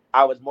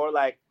 I was more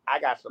like, I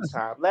got some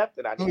time left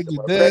and I need some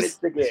more credits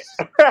to get.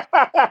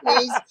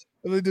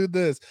 Let me do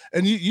this.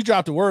 And you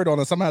dropped a word on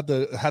us. I'm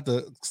gonna have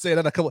to say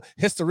that a couple.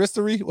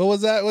 Historicity. What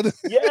was that?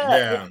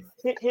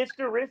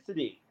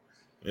 Historicity.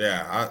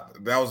 Yeah,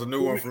 that was a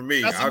new one for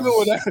me. That's a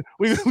new one.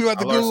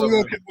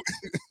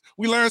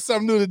 We learned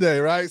something new today,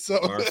 right?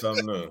 So learned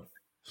something new.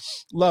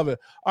 Love it.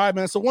 All right,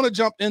 man. So want to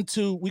jump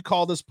into, we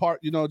call this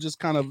part, just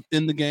kind of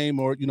in the game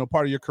or,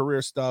 part of your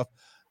career stuff.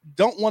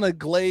 Don't want to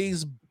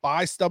glaze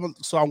by stuff.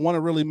 So I want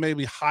to really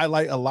maybe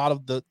highlight a lot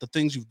of the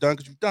things you've done,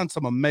 because you've done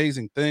some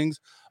amazing things.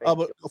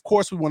 But of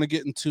course, we want to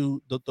get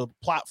into the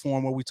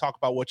platform where we talk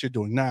about what you're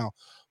doing now.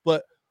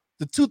 But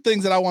the two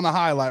things that I want to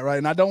highlight, right?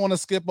 And I don't want to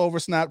skip over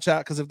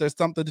Snapchat, because if there's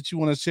something that you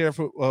want to share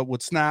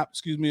with Snap,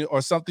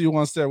 or something you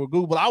want to share with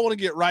Google, but I want to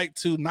get right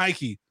to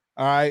Nike.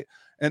 All right.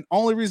 And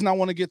only reason I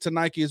want to get to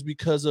Nike is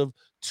because of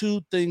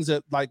two things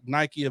that like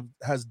Nike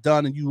has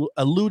done, and you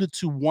alluded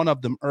to one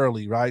of them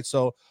early, right?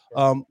 So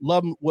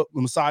love what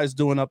Masai is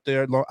doing up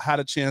there. Had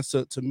a chance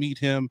to meet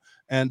him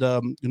and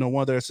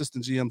one of their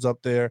assistant GMs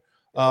up there.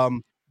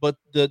 But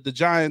the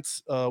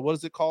Giants, what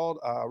is it called?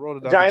 I wrote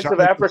it down. Giants of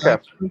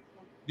Africa.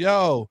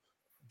 Yo,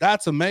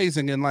 that's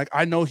amazing. And like,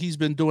 I know he's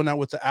been doing that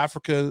with the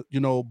Africa,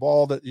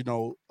 ball that,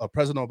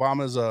 President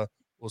Obama is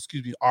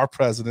our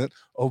president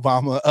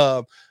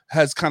Obama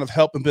has kind of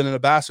helped and been an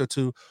ambassador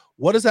to.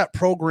 What is that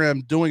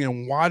program doing,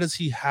 and why does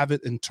he have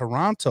it in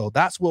Toronto?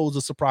 That's what was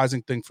a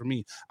surprising thing for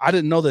me. I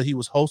didn't know that he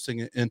was hosting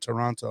it in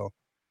Toronto.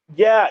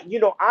 Yeah,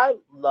 I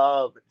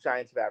love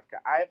Giants of Africa.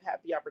 I've had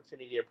the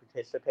opportunity to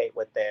participate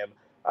with them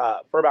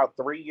for about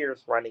 3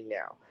 years running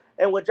now.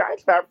 And what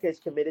Giants of Africa is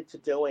committed to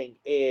doing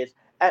is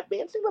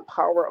advancing the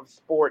power of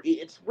sport.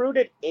 It's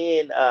rooted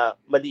in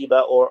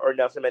Madiba or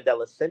Nelson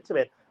Mandela's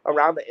sentiment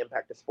around the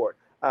impact of sport.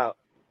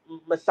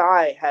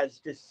 Masai has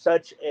just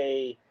such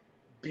a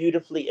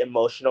beautifully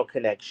emotional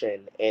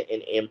connection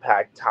and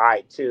impact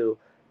tied to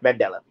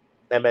Mandela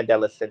and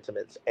Mandela's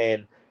sentiments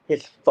and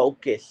his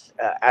focus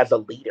as a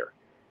leader.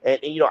 And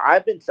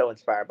I've been so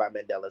inspired by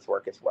Mandela's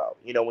work as well.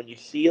 When you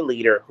see a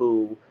leader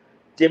who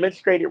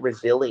demonstrated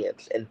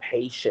resilience and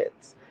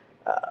patience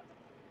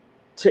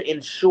to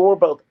ensure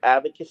both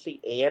advocacy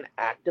and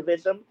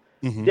activism,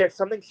 there's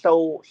something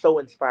so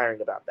inspiring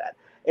about that.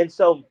 And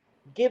so,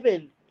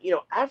 given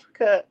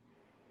Africa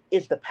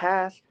is the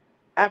past,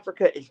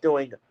 Africa is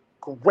doing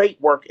great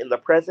work in the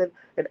present,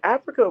 and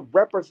Africa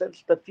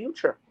represents the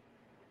future.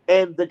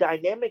 And the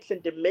dynamics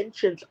and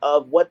dimensions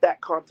of what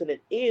that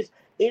continent is,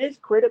 it is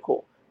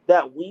critical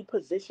that we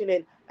position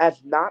it as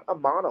not a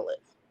monolith,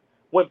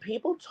 when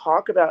people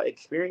talk about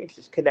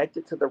experiences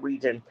connected to the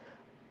region,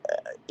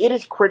 it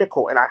is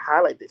critical, and I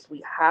highlight this.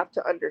 We have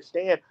to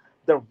understand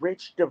the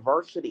rich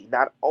diversity,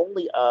 not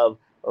only of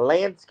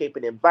landscape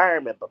and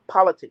environment, but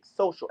politics,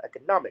 social,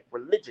 economic,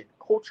 religion,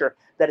 culture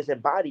that is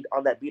embodied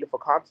on that beautiful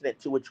continent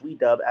to which we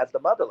dub as the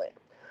motherland.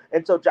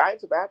 And so,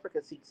 Giants of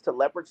Africa seeks to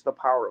leverage the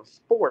power of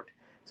sport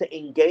to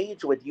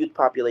engage with youth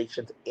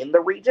populations in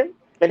the region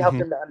and help Mhm.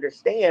 them to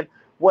understand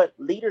what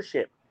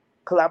leadership,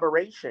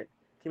 collaboration,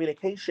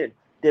 communication,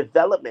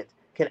 development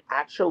can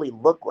actually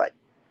look like.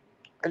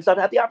 And so I've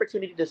had the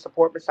opportunity to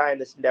support Messiah in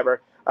this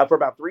endeavor for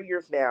about 3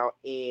 years now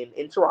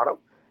in Toronto.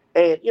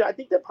 And, I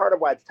think that part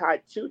of why it's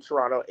tied to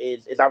Toronto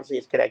is obviously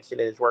his connection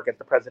and his work as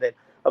the president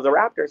of the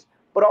Raptors.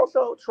 But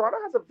also, Toronto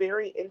has a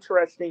very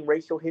interesting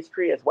racial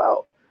history as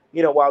well.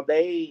 While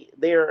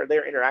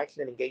their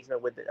interaction and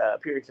engagement with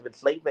periods of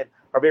enslavement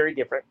are very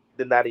different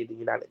than that of the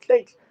United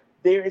States,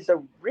 there is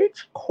a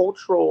rich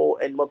cultural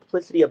and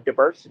multiplicity of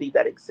diversity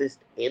that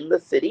exists in the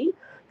city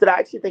that I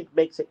actually think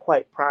makes it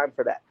quite prime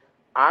for that.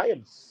 I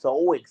am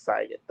so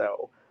excited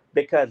though,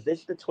 because this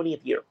is the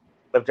 20th year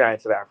of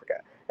Giants of Africa.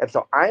 And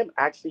so I am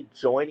actually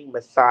joining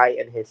Masai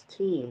and his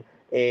team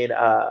in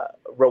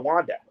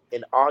Rwanda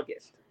in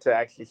August to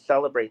actually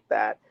celebrate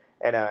that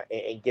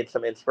and get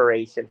some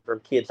inspiration from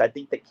kids. I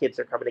think the kids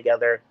are coming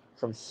together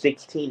from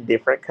 16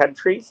 different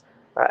countries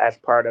as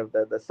part of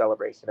the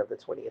celebration of the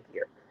 20th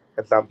year.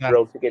 And so I'm That-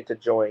 thrilled to get to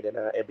join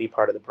and be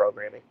part of the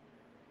programming.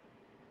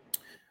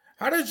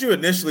 How did you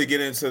initially get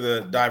into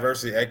the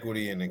diversity,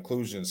 equity, and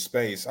inclusion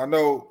space? I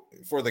know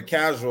for the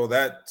casual,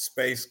 that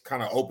space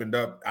kind of opened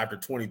up after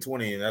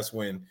 2020, and that's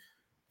when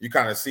you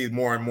kind of see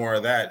more and more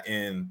of that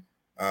in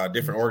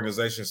different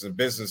organizations and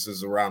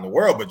businesses around the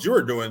world. But you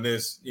were doing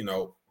this,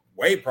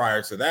 way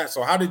prior to that.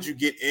 So how did you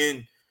get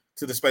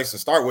into the space to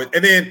start with?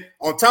 And then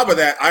on top of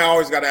that, I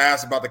always got to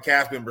ask about the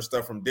cast member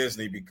stuff from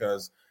Disney,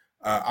 because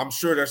I'm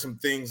sure there's some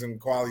things and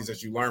qualities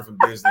that you learned from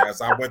Disney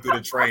as I went through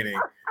the training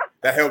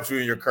that helped you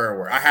in your current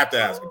work. I have to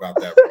ask about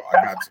that, bro.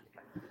 I got to.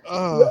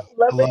 I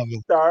Let me love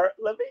it. start.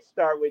 Let me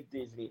start with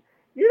Disney.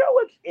 You know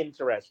what's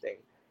interesting?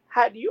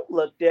 Had you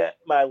looked at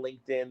my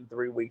LinkedIn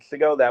 3 weeks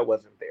ago, that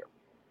wasn't there.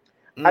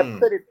 I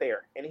put it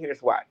there, and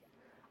here's why.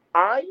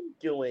 I'm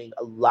doing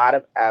a lot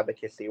of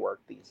advocacy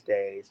work these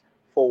days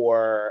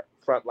for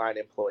frontline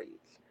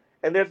employees.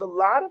 And there's a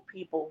lot of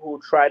people who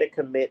try to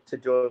commit to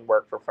doing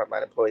work for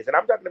frontline employees. And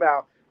I'm talking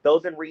about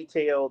those in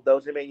retail,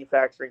 those in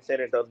manufacturing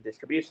centers, those in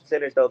distribution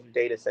centers, those in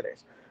data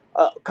centers.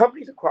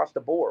 Companies across the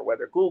board,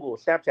 whether Google,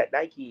 Snapchat,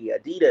 Nike,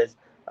 Adidas,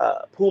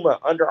 Puma,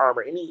 Under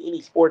Armour,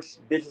 any sports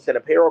business and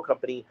apparel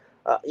company,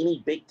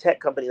 any big tech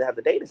company that has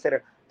a data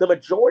center, the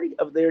majority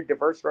of their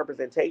diverse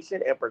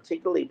representation, and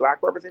particularly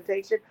Black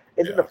representation,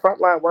 is in the Yeah,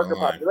 frontline worker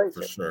online for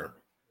population. sure.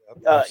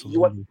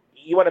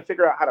 You want to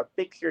figure out how to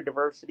fix your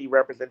diversity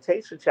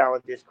representation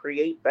challenges,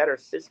 create better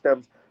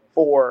systems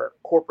for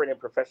corporate and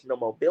professional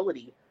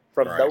mobility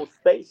from Right. those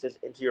spaces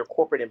into your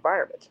corporate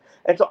environments.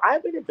 And so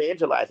I've been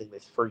evangelizing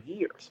this for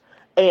years.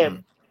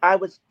 And I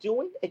was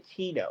doing a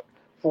keynote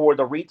for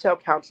the Retail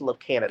Council of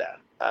Canada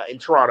in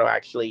Toronto,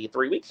 actually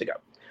 3 weeks ago.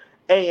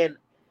 And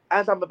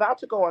as I'm about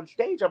to go on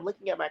stage, I'm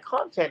looking at my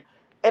content,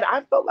 and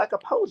I felt like a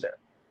poser.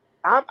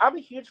 I'm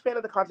a huge fan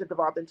of the concept of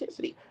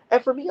authenticity.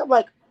 And for me, I'm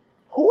like,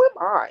 who am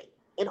I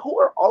and who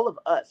are all of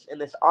us in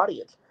this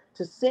audience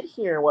to sit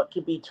here in what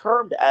could be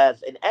termed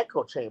as an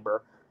echo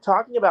chamber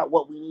talking about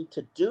what we need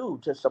to do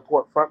to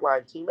support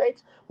frontline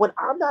teammates when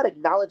I'm not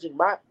acknowledging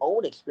my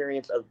own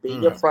experience of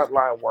being a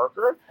frontline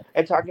worker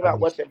and talking about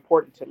what's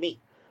important to me.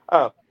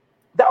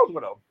 That was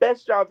one of the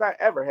best jobs I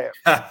ever had.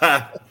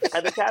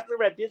 As a cast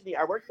member at Disney,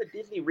 I worked at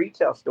Disney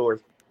retail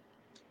stores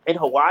in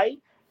Hawaii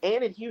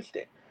and in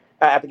Houston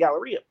at the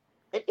Galleria.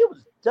 And it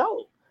was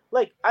dope.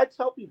 Like, I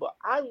tell people,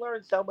 I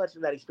learned so much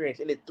from that experience.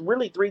 And it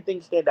really, three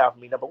things stand out for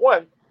me. Number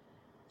one,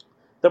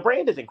 the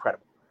brand is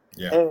incredible.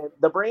 Yeah. And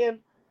the brand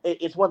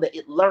is one that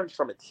it learns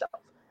from itself.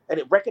 And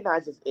it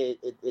recognizes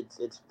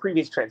its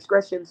previous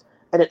transgressions.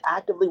 And it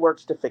actively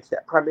works to fix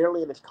that,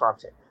 primarily in its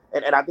content.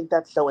 And I think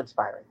that's so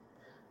inspiring.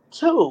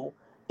 Two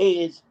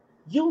is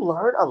you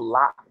learn a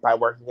lot by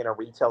working in a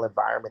retail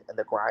environment and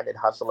the grind and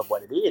hustle of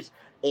what it is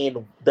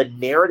and the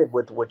narrative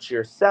with which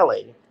you're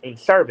selling and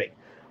serving.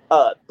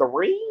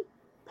 Three,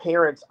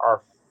 parents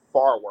are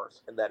far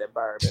worse in that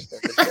environment than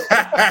the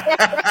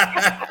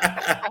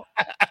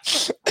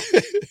children.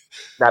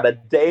 Not a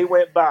day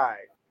went by.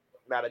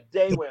 Not a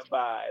day went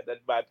by that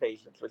my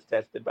patience was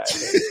tested by a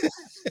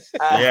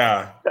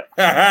parent.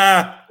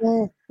 Yeah.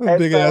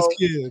 Big ass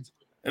kids.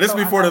 And this is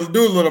before the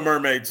new Little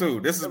Mermaid too.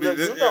 This is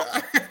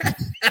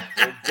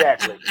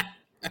exactly.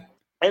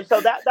 And so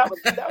that was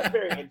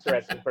very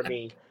interesting for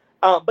me.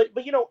 But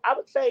I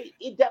would say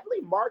it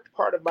definitely marked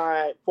part of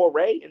my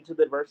foray into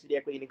the diversity,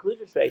 equity, and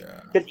inclusion space.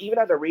 Because even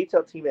as a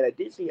retail team at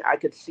Disney, I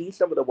could see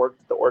some of the work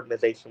that the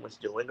organization was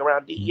doing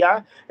around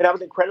DEI, and I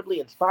was incredibly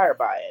inspired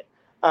by it.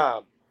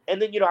 And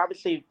then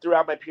obviously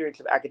throughout my periods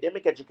of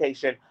academic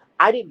education,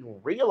 I didn't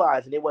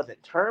realize, and it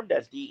wasn't termed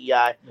as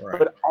DEI,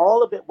 but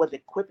all of it was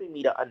equipping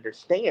me to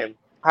understand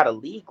how to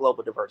lead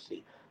global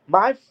diversity.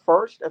 My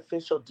first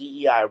official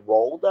DEI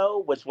role, though,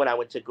 was when I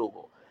went to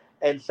Google.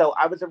 And so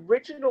I was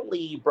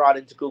originally brought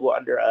into Google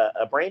under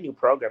a brand new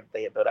program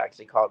they had built,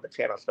 actually called the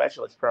Channel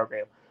Specialist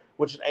Program,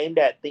 which is aimed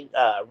at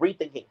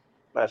rethinking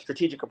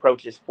strategic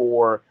approaches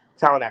for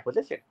talent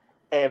acquisition.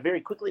 And very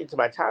quickly into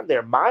my time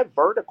there, my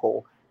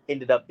vertical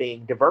ended up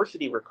being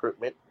diversity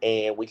recruitment.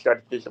 And we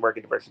started to do some work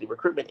in diversity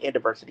recruitment and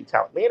diversity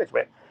talent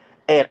management.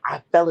 And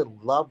I fell in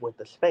love with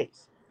the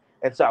space.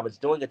 And so I was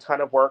doing a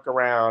ton of work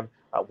around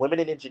women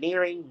in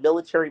engineering,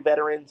 military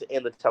veterans,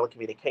 and the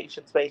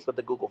telecommunication space with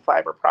the Google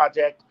Fiber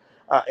project,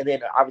 and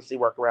then obviously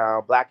work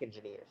around Black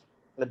engineers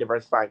and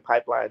diversifying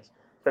pipelines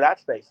for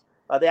that space.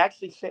 They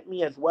actually sent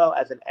me as well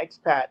as an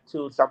expat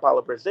to Sao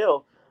Paulo,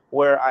 Brazil,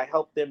 where I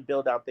helped them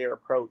build out their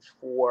approach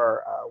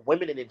for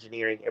women in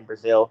engineering in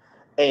Brazil,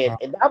 and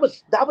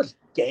that was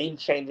game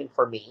changing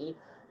for me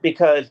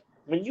because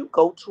when you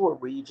go to a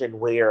region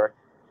where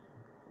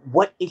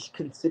what is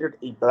considered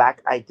a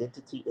black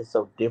identity is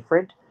so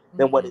different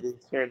than what it is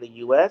here in the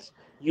U.S.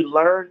 You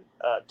learn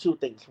two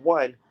things.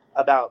 One,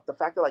 about the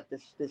fact that like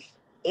this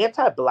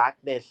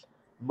anti-blackness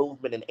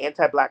movement and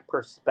anti-black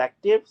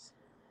perspectives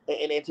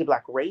and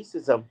anti-black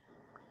racism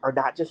are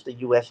not just a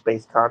U.S.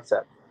 based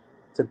concept.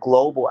 It's a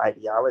global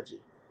ideology,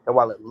 and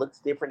while it looks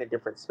different in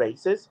different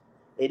spaces,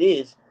 it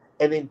is.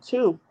 And then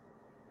two,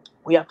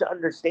 we have to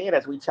understand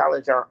as we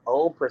challenge our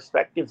own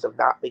perspectives of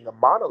not being a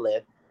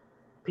monolith,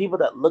 people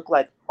that look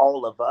like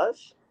all of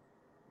us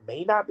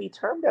may not be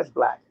termed as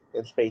black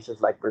in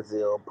spaces like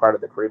Brazil, part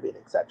of the Caribbean,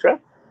 etc.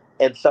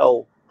 And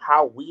so,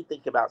 how we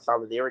think about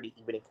solidarity,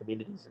 even in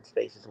communities and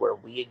spaces where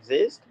we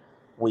exist,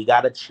 we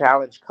got to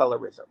challenge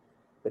colorism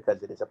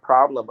because it is a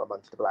problem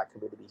amongst the black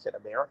communities in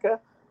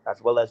America,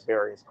 as well as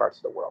various parts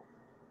of the world.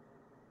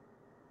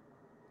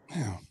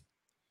 Yeah,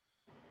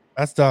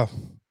 that's tough.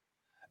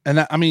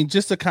 And I mean,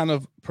 just to kind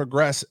of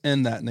progress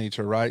in that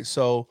nature, right?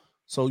 So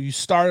you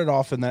started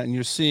off in that, and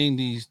you're seeing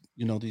these,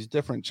 these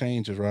different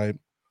changes, right?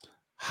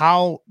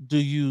 How do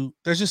you?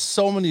 There's just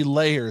so many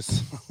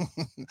layers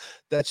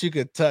that you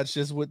could touch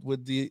just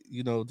with the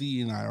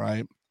D and I,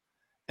 right?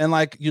 And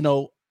like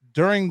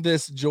during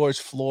this George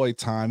Floyd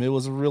time, it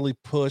was really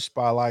pushed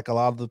by like a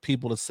lot of the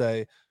people to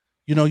say,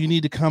 you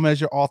need to come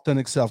as your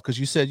authentic self because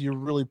you said you're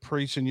really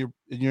preaching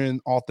you're in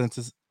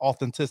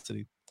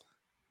authenticity.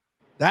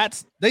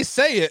 That's they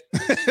say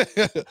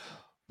it,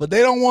 but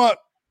they don't want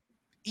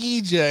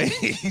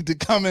EJ to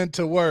come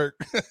into work.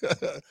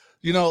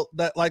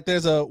 That like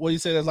there's a what do you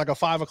say? There's like a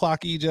 5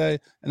 o'clock EJ and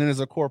then there's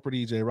a corporate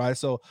EJ, right?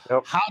 So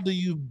Yep. how do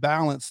you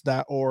balance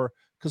that? Or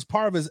because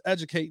part of it is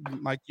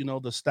educating, like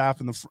the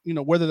staff and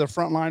whether they're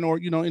frontline or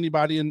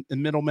anybody in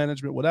middle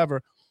management,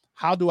 whatever.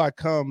 How do I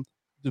come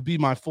to be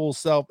my full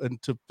self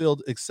and to feel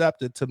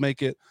accepted to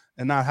make it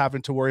and not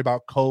having to worry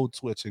about code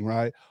switching,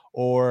 right?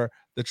 Or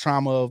the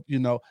trauma of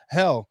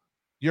hell,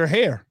 your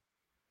hair,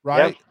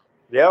 right?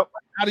 Yep. Yep.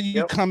 How do you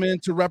Yep. come in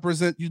to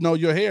represent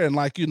your hair? And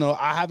like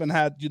I haven't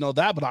had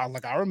that,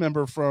 but I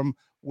remember from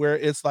where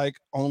it's like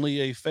only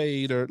a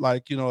fade or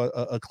like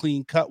a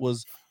clean cut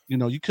was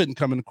you couldn't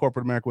come into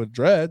corporate America with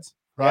dreads,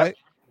 Yep. right?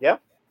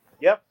 Yep.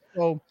 Yep.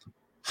 So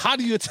how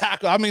do you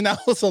tackle? I mean, that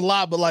was a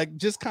lot, but like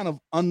just kind of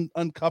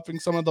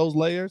uncuffing some of those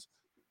layers,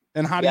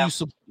 and how do Yeah.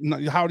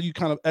 you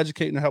kind of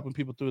educate and helping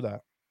people through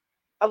that?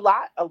 A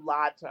lot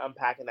to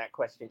unpack in that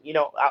question.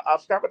 I'll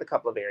start with a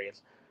couple of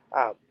areas.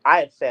 I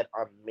have said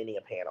on many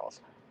panels,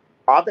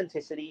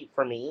 authenticity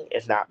for me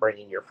is not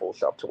bringing your full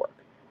self to work.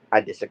 I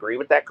disagree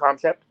with that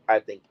concept. I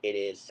think it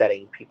is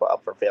setting people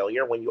up for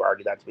failure when you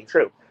argue that to be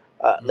true.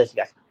 Listen,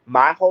 guys,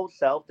 my whole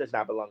self does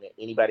not belong in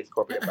anybody's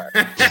corporate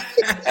environment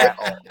at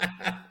all.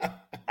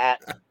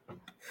 At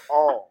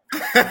all.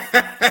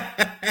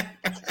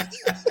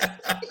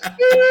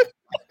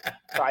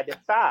 So I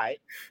decide,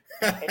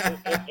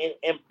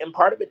 and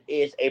part of it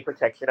is a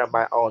protection of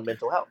my own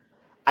mental health.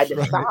 I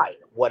decide Right.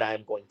 what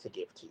I'm going to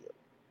give to you.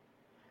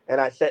 And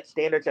I set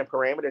standards and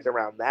parameters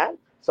around that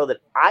so that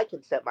I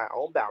can set my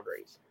own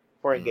boundaries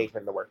for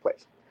engagement in the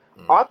workplace.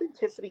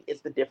 Authenticity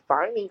is the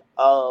defining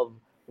of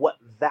what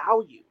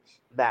values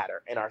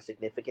matter and are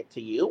significant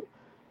to you,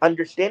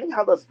 understanding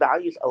how those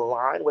values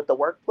align with the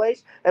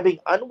workplace, and being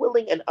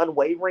unwilling and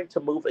unwavering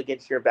to move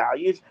against your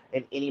values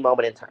in any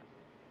moment in time.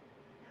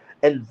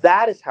 And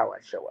that is how I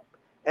show up.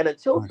 And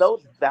until Nice.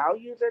 those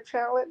values are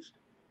challenged,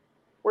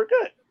 we're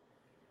good.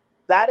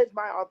 That is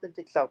my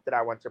authentic self that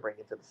I want to bring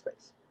into the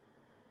space.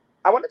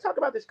 I want to talk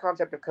about this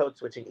concept of code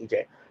switching,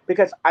 EJ,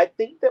 because I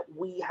think that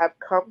we have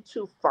come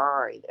to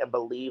find and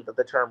believe that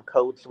the term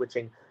code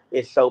switching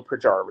is so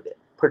pejorative.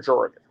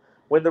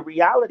 When the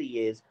reality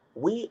is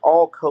we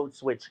all code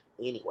switch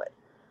anyway.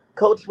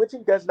 Code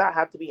switching does not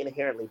have to be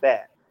inherently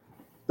bad.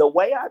 The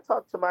way I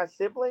talk to my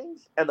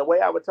siblings and the way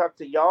I would talk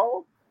to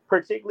y'all,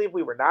 particularly if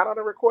we were not on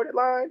a recorded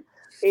line,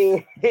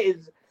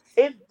 is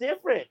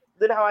different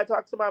than how I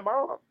talk to my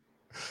mom.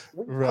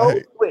 We code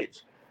Right.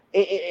 switch.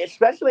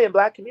 Especially in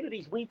black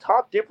communities, we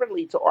talk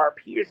differently to our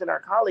peers and our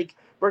colleagues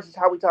versus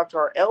how we talk to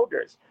our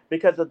elders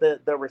because of the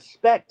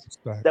respect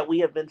Respect. that we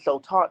have been so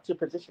taught to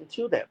position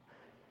to them.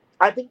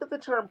 I think that the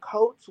term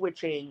code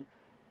switching,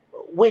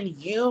 when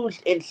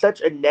used in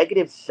such a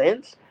negative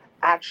sense,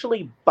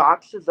 actually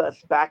boxes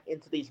us back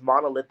into these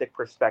monolithic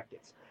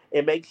perspectives.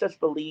 It makes us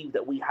believe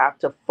that we have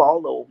to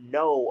follow,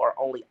 know, or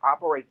only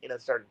operate in a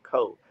certain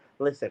code.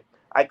 Listen,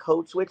 I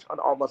code switch on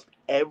almost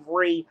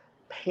every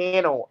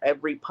panel,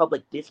 every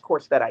public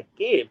discourse that I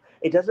give.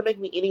 It doesn't make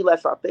me any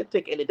less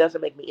authentic and it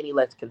doesn't make me any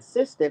less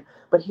consistent.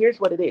 But here's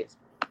what it is: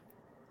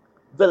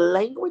 the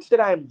language that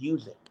I am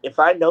using, if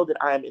I know that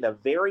I am in a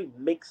very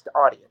mixed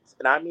audience,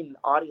 and I'm in an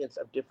audience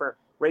of different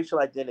racial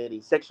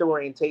identities, sexual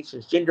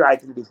orientations, gender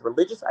identities,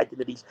 religious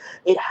identities,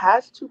 it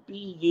has to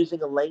be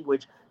using a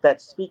language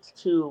that speaks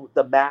to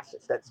the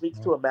masses, that speaks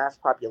to a mass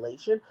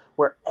population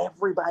where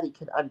everybody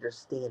can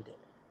understand it.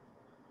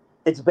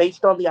 It's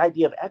based on the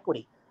idea of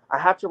equity. I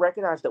have to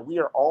recognize that we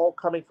are all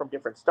coming from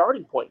different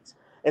starting points.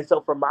 And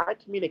so for my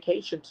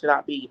communication to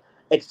not be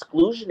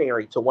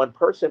exclusionary to one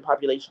person,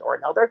 population, or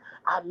another,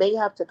 I may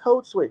have to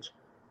code switch.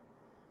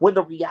 When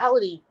the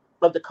reality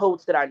of the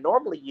codes that I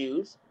normally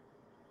use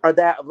are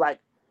that of like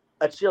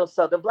a chill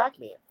Southern black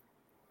man.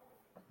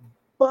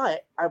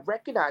 But I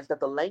recognize that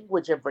the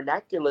language and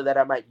vernacular that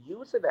I might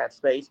use in that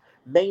space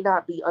may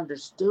not be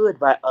understood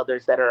by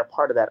others that are a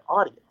part of that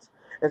audience.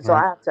 And so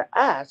I Right. have to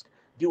ask,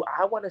 do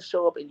I want to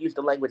show up and use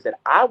the language that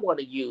I want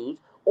to use,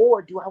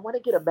 or do I want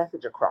to get a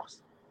message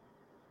across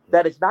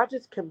that is not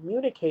just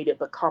communicated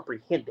but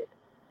comprehended?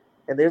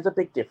 And there's a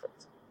big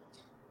difference.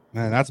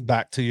 Man, that's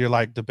back to your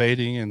like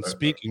debating and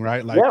speaking,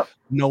 right? Like Yeah.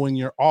 knowing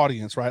your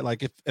audience, right?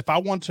 Like if I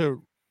want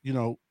to,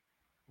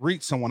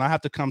 reach someone, I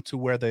have to come to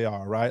where they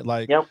are, right?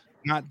 Like Yep.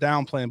 not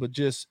downplaying, but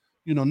just,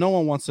 no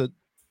one wants to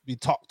be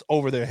talked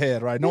over their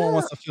head, right? No one Yeah.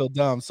 wants to feel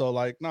dumb. So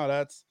like, no,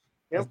 that's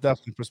Yep.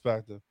 definitely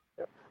perspective.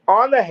 Yep.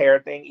 On the hair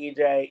thing,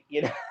 EJ,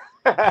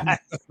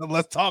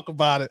 Let's talk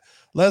about it.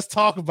 Let's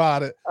talk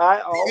about it.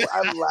 I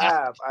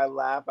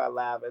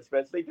laugh,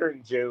 especially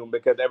during June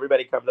because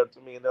everybody comes up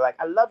to me and they're like,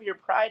 "I love your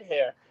pride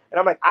hair," and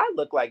I'm like, "I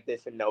look like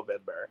this in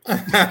November."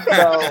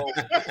 So,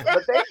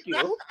 but thank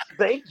you,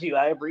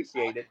 I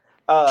appreciate it.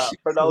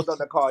 For those on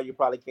the call, you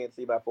probably can't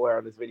see my full hair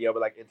on this video,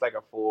 but like it's like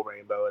a full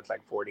rainbow. It's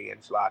like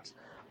 40-inch locks.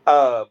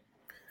 Um,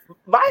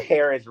 my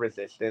hair is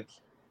resistance.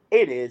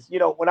 It is.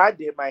 When I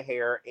did my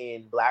hair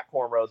in black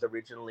cornrows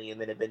originally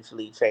and then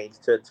eventually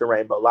changed to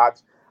rainbow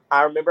locks,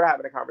 I remember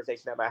having a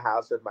conversation at my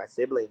house with my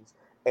siblings.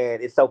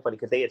 And it's so funny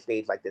because they had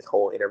staged like this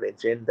whole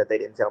intervention that they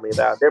didn't tell me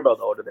about. They're both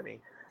older than me.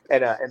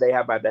 And they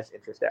have my best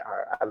interest at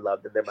heart. I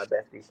love them. They're my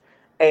besties.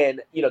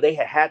 And, they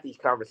had these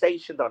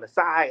conversations on the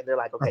side. And they're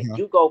like, okay, Uh-huh.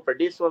 you go for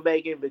this one,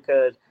 Megan,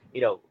 because,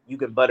 you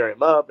can butter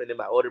him up. And then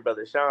my older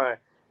brother, Sean,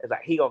 is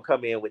like, he going to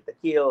come in with the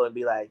kill and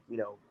be like,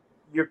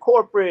 you're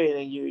corporate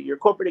and you're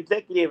corporate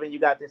executive and you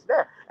got this and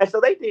that. And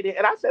so they did it.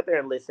 And I sat there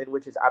and listened,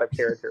 which is out of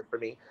character for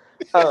me.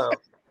 Um,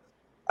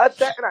 I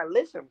sat and I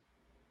listened.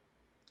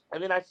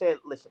 And then I said,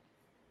 listen,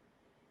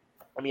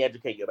 let me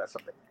educate you about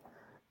something.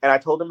 And I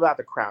told them about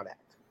the Crown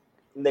Act.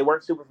 And they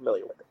weren't super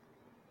familiar with it.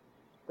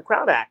 The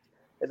Crown Act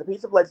is a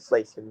piece of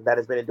legislation that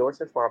has been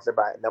endorsed and sponsored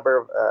by a number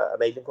of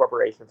amazing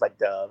corporations like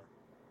Dove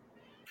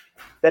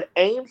that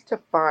aims to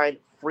find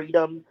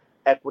freedom,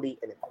 equity,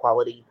 and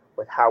equality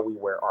with how we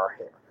wear our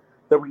hair.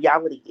 The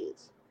reality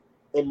is,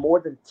 in more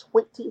than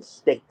 20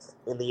 states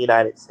in the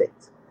United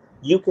States,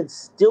 you can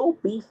still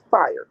be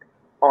fired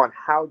on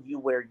how you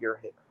wear your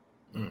hair.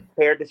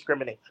 Hair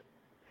discrimination.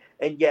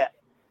 And yet,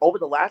 over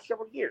the last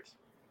several years,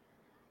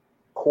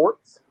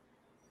 courts,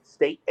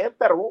 state and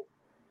federal,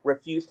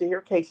 refuse to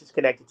hear cases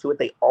connected to it.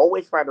 They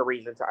always find a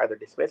reason to either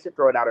dismiss it,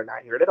 throw it out, or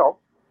not hear it at all.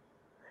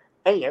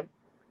 And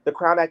the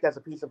Crown Act as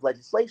a piece of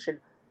legislation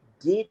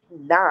did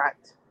not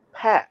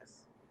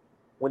pass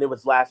when it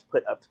was last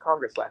put up to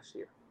Congress last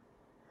year.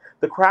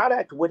 The Crown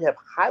Act would have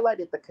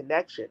highlighted the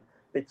connection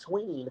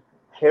between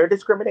hair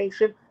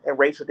discrimination and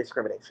racial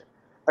discrimination.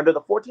 Under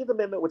the 14th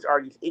Amendment, which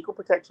argues equal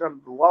protection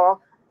under the law,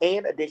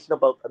 and additional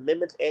both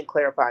amendments and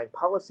clarifying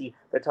policy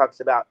that talks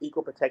about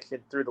equal protection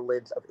through the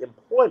lens of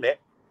employment,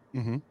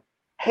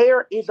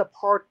 hair is a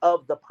part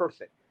of the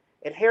person.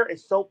 And hair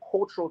is so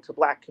cultural to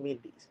Black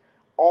communities.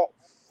 All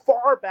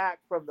far back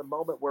from the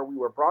moment where we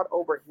were brought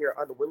over here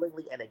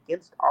unwillingly and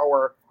against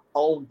our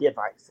own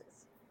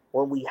devices,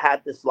 when we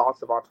had this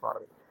loss of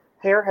autonomy.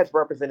 Hair has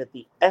represented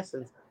the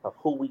essence of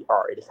who we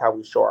are. It is how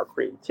we show our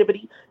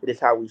creativity. It is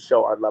how we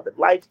show our love and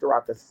life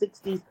throughout the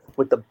 60s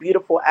with the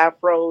beautiful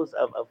afros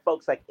of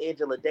folks like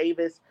Angela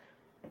Davis.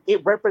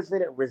 It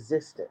represented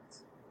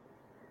resistance.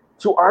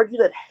 To argue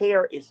that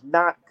hair is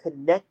not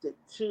connected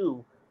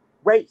to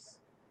race,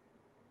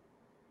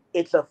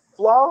 it's a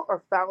flaw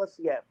or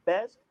fallacy at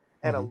best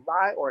and a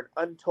lie or an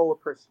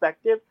untold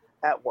perspective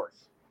at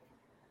worst.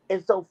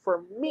 And so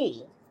for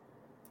me,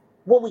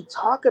 when we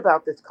talk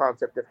about this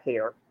concept of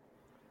hair,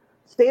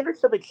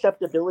 standards of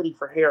acceptability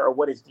for hair are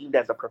what is deemed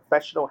as a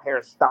professional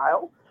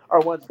hairstyle,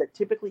 are ones that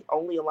typically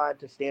only align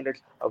to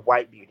standards of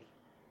white beauty.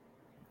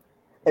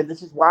 And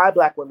this is why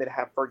Black women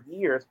have for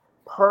years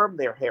permed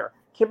their hair,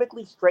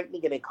 chemically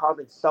straightening it and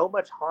causing so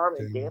much harm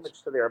and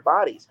damage to their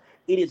bodies.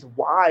 It is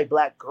why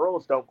Black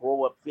girls don't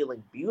grow up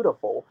feeling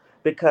beautiful,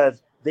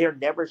 because they're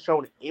never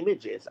shown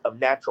images of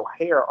natural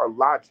hair or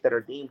locks that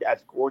are deemed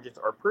as gorgeous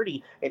or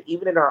pretty. And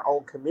even in our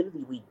own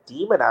community, we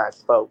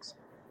demonize folks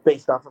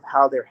based off of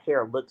how their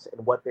hair looks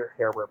and what their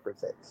hair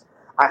represents.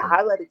 I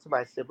highlighted to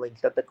my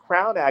siblings that the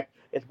Crown Act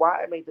is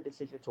why I made the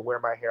decision to wear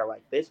my hair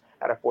like this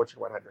at a Fortune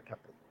 100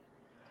 company.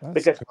 That's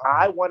Because good.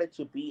 I wanted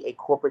to be a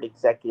corporate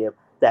executive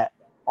that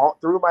all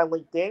through my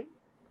LinkedIn,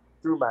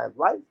 through my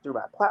life, through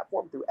my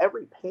platform, through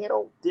every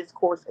panel,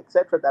 discourse,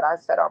 etc., that I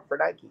set on for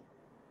Nike.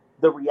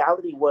 The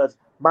reality was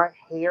my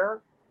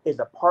hair is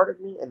a part of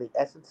me and the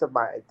essence of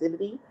my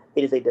identity.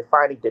 It is a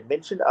defining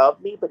dimension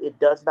of me, but it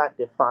does not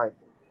define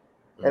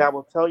me. And I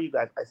will tell you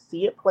guys, I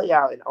see it play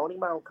out in owning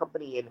my own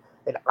company,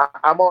 and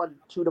I'm on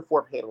 2 to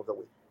 4 panels a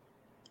week.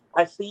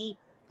 I see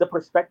the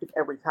perspective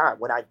every time.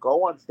 When I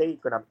go on stage,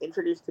 when I'm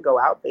introduced to go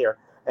out there,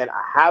 and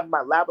I have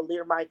my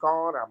lavalier mic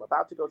on, or I'm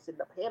about to go sit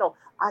in a panel,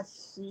 I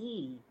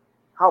see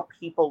how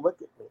people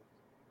look at me.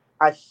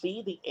 I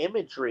see the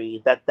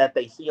imagery that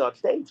they see on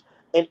stage.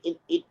 And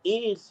it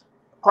is,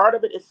 part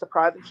of it is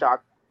surprise and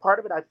shock. Part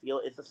of it, I feel,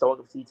 is the sowing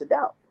of seeds of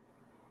doubt.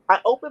 I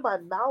open my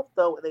mouth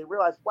though, and they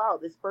realize, wow,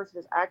 this person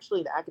is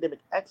actually an academic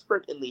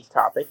expert in these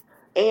topics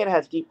and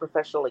has deep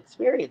professional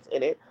experience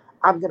in it.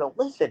 I'm going to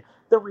listen.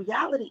 The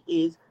reality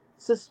is,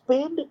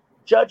 suspend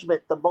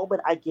judgment the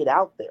moment I get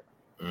out there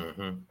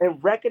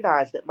and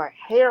recognize that my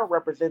hair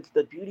represents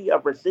the beauty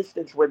of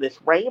resistance, where this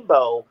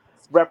rainbow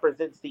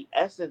represents the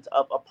essence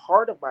of a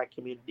part of my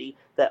community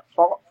that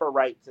fought for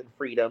rights and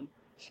freedom,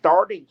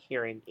 starting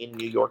here in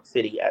New York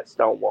City at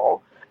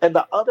Stonewall. And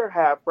the other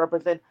half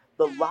represent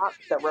the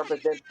locks that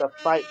represent the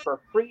fight for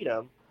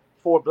freedom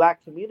for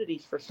Black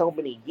communities for so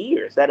many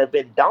years that have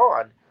been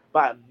donned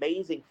by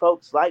amazing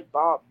folks like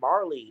Bob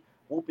Marley,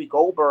 Whoopi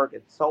Goldberg,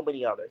 and so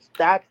many others.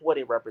 That's what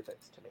it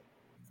represents to me.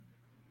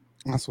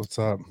 That's what's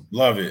up.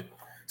 Love it.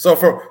 So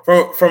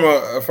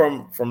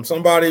from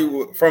somebody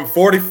from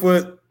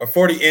 40-foot or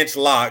 40-inch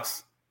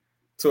locks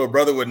to a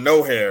brother with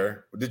no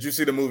hair, did you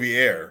see the movie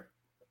Air?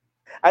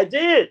 I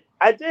did.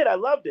 I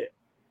loved it.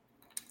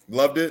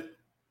 Loved it.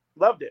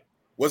 Loved it.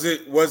 Was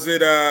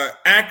it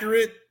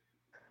accurate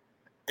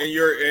in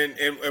your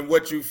in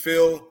what you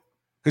feel?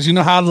 Because you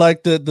know how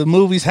like the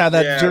movies have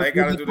that they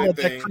gotta do their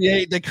thing.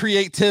 The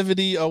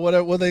creativity or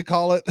whatever what they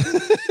call it.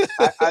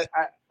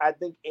 I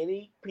think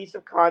any piece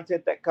of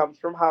content that comes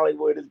from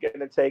Hollywood is going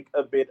to take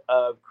a bit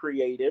of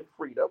creative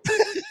freedom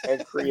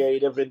and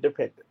creative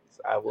independence.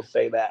 I will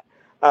say that.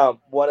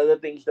 One of the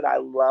things that I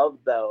love,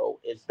 though,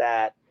 is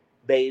that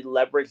they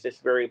leverage this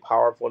very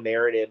powerful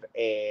narrative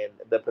and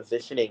the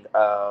positioning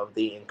of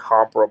the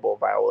incomparable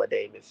Viola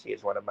Davis. She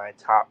is one of my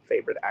top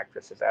favorite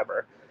actresses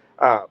ever.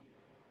 Um,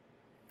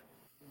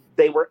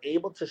 they were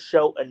able to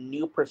show a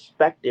new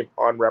perspective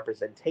on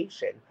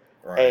representation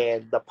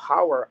and the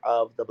power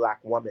of the Black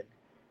woman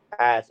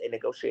as a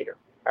negotiator,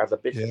 as a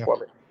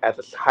businesswoman, as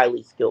a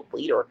highly skilled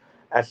leader,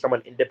 as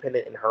someone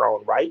independent in her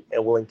own right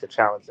and willing to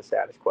challenge the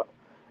status quo.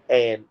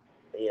 And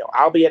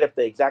albeit if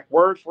the exact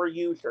words were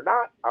used or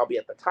not,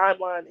 albeit the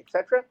timeline,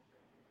 etc.,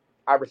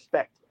 I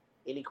respect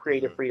any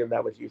creative freedom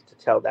that was used to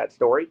tell that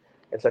story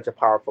in such a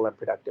powerful and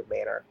productive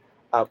manner.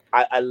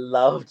 I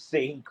loved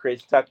seeing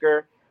Chris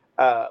Tucker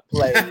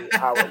play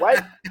Howard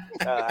White.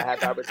 I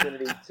had the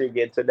opportunity to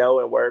get to know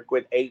and work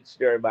with H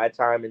during my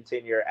time and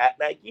tenure at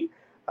Nike.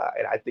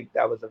 And I think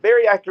that was a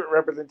very accurate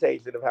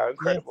representation of how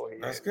incredible he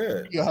is. That's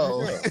good.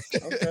 Yo.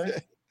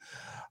 Okay.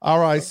 All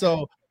right.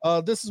 So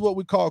this is what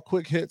we call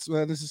quick hits,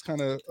 man. This is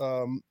kind of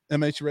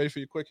MH, you ready for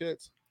your quick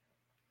hits?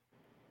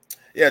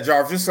 Yeah,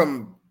 Jarvis, just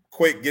some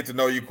quick get to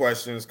know you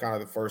questions, kind of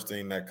the first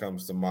thing that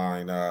comes to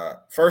mind.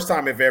 First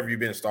time, if ever,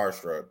 you've been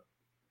starstruck.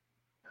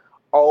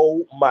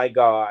 Oh my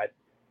God.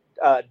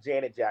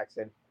 Janet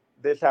Jackson.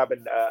 This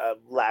happened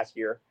last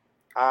year.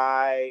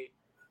 I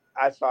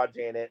saw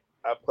Janet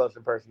up close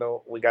and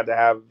personal. We got to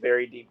have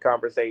very deep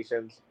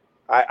conversations.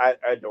 I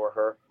adore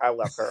her. I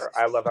love her.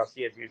 I love how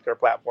she has used her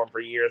platform for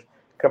years.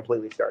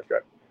 Completely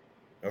starstruck.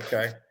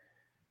 Okay.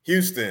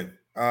 Houston.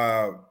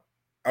 Well,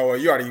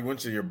 you already went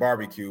to your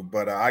barbecue,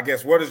 but I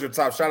guess what is your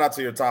top? Shout out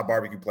to your top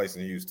barbecue place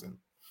in Houston.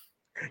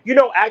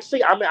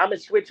 Actually, I'm gonna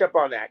switch up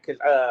on that because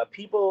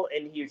people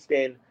in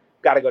Houston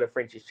got to go to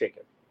French's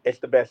Chicken. It's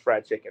the best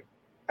fried chicken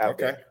out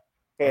there,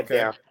 hands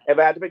down. If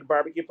I had to pick a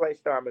barbecue place,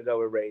 though, I'm gonna go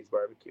with Ray's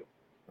Barbecue.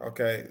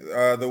 Okay,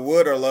 the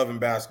Wood or Love and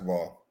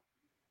Basketball?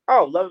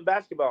 Oh, Love and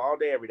Basketball all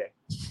day, every day.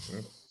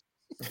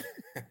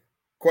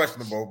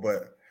 Questionable,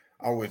 but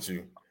I'm with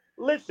you.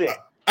 Listen.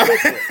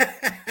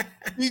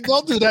 You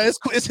don't do that.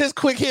 It's his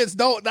quick hits.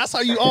 Don't. That's how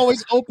you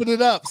always open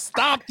it up.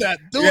 Stop that.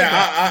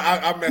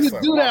 I messed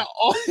up. Do that.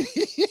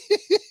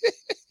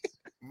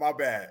 My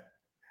bad.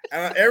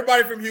 And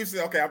everybody from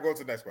Houston. Okay, I'm going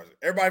to the next question.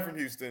 Everybody from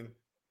Houston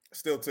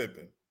still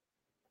tipping.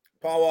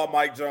 Paul Wall,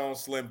 Mike Jones,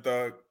 Slim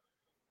Thug.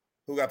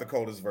 Who got the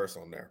coldest verse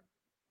on there?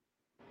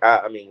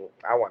 I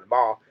want them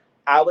all.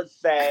 I would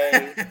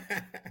say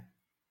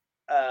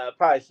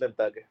probably Slim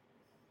Thug.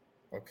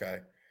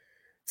 Okay.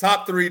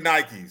 Top 3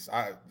 Nikes.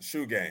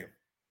 Shoe game.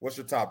 What's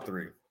your top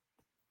 3?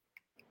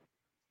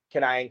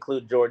 Can I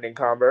include Jordan and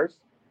Converse?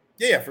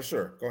 Yeah, for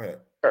sure. Go ahead.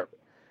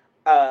 Perfect.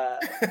 Uh,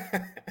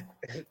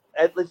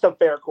 it's a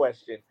fair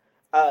question.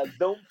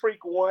 Zoom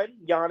Freak won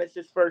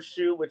Giannis's first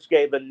shoe, which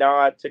gave a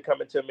nod to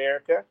Coming to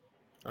America.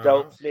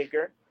 Dope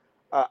sneaker.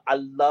 I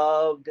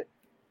loved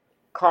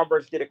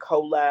Converse did a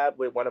collab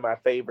with one of my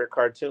favorite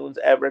cartoons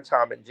ever,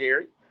 Tom and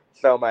Jerry.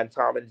 So my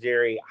Tom and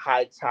Jerry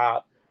high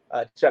top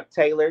Chuck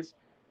Taylors.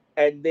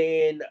 And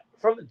then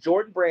from the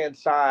Jordan brand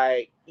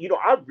side,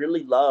 I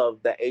really love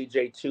the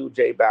AJ2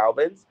 J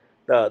Balvin's,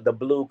 the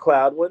blue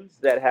cloud ones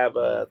that have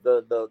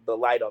the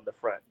light on the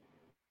front.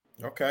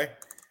 Okay.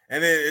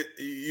 And then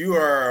you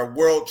are a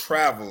world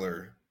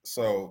traveler.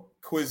 So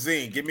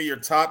cuisine, give me your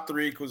top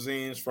 3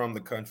 cuisines from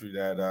the country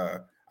that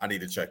I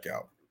need to check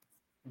out.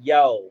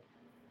 Yo,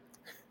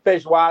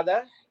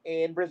 feijoada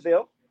in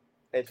Brazil.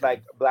 It's Okay.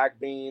 like black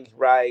beans,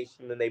 rice,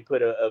 and then they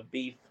put a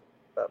beef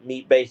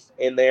meat base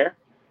in there.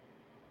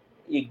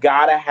 You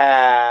gotta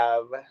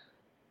have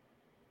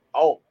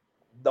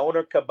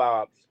doner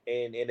kebabs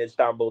in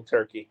Istanbul,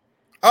 Turkey.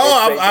 It's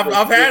Oh, basically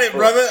I've had it, beautiful.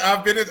 brother.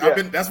 I've Yeah,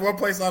 been. That's one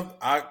place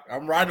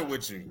I'm riding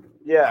with you.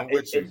 yeah. I'm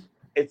with you.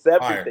 It's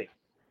Fire. everything.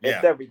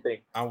 It's Yeah, everything.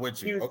 I'm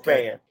with you. Huge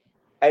Okay. fan.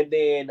 And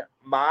then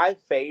my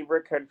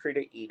favorite country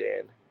to eat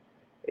in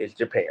is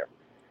Japan.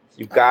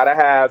 You gotta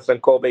have some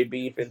Kobe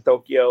beef in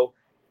Tokyo.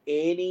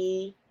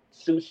 Any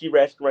sushi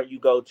restaurant you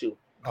go to,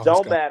 Oh, it's don't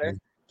got to matter. be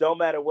Don't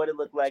matter what it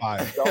looked like.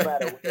 fire. Don't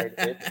matter where it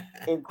is.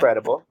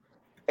 Incredible.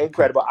 Okay.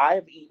 Incredible. I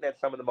have eaten at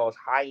some of the most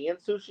high-end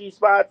sushi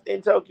spots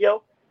in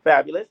Tokyo.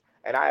 Fabulous.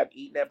 And I have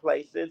eaten at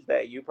places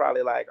that you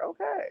probably like,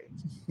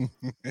 okay.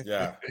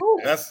 Yeah,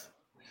 Ooh. that's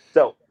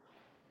So,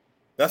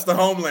 the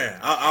homeland.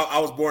 I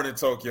was born in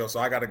Tokyo, so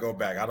I got to go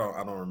back. I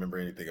don't remember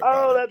anything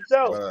about it. that's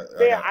dope. But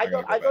Man, I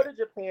got to I go go back.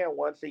 to Japan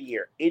once a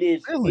year. It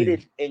Really?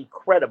 is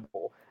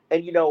incredible.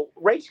 And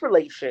race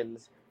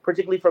relations,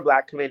 particularly for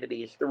Black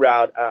communities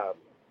throughout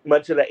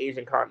much of the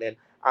Asian continent,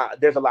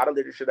 there's a lot of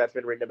literature that's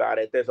been written about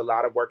it. There's a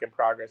lot of work in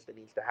progress that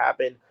needs to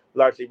happen,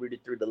 largely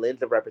rooted through the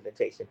lens of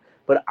representation.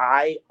 But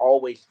I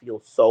always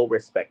feel so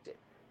respected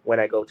when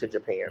I go to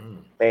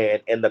Japan.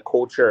 And the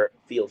culture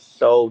feels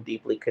so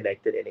deeply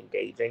connected and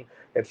engaging.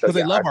 And so Because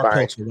they yeah, I love our find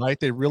culture, right?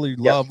 They really yep,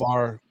 love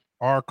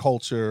our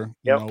culture,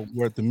 yep.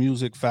 with the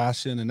music,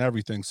 fashion, and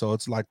everything. So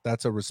it's like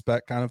that's a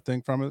respect kind of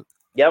thing from it.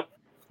 Yep.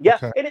 Yeah,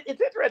 Okay. and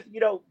it's interesting.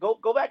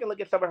 Go back and look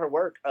at some of her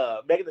work.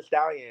 Megan Thee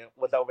Stallion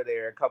was over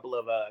there a couple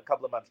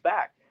of months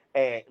back,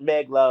 and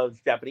Meg loves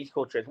Japanese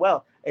culture as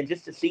well. And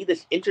just to see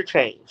this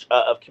interchange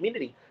of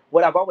community,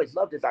 what I've always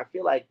loved is I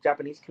feel like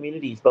Japanese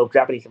communities, both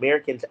Japanese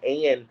Americans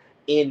and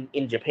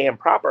in Japan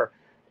proper,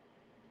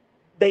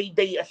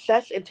 they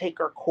assess and take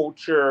our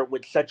culture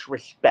with such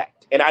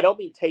respect. And I don't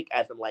mean take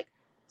as in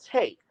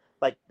take,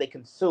 like they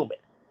consume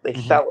it, they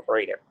Mhm.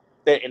 celebrate it,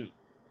 and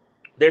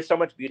there's so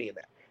much beauty in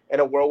that. In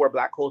a world where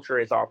Black culture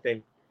is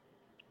often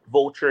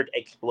vultured,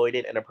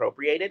 exploited, and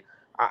appropriated,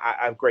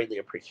 I've greatly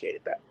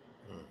appreciated that.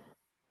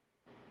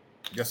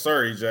 Yes,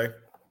 sir, EJ.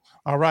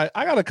 All right,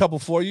 I got a couple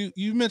for you.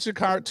 You mentioned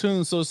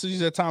cartoons, so since you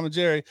said Tom and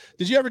Jerry,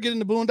 did you ever get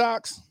into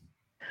Boondocks?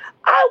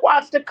 I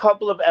watched a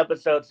couple of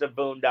episodes of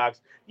Boondocks.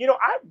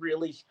 I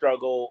really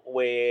struggle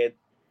with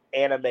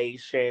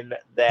animation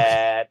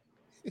that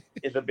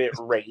is a bit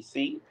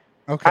racy.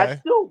 I Okay.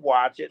 still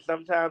watch it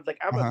sometimes. Like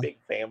I'm a Uh-huh. big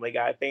Family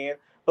Guy fan,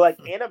 but like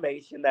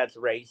animation that's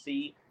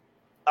racy.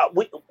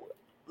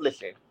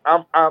 Listen.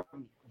 I'm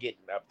getting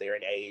up there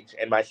in age,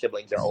 and my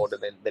siblings are older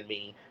than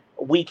me.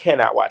 We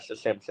cannot watch The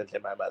Simpsons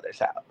in my mother's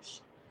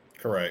house.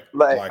 Correct.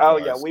 Like, oh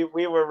yeah, Likewise.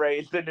 we were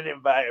raised in an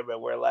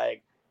environment where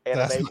like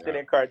That's animation and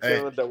Hey.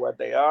 cartoons are what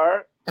they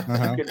are. You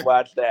uh-huh. can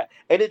watch that,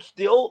 and it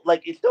still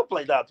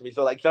plays out to me.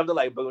 So like something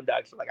like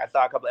Boondocks, like I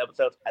saw a couple of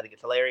episodes. I think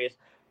it's hilarious.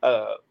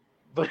 But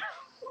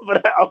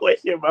but I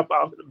always hear my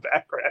mom in the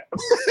background.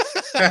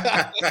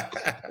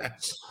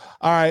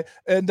 All right.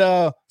 And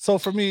so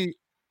for me,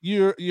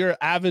 you're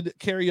avid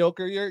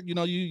karaoke.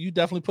 You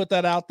definitely put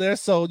that out there.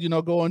 So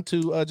going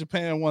to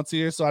Japan once a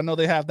year. So I know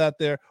they have that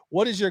there.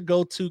 What is your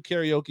go-to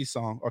karaoke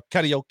song or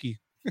karaoke?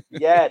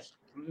 Yes.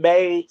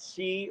 May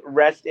she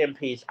rest in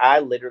peace. I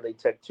literally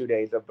took 2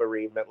 days of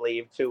bereavement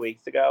leave 2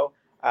 weeks ago.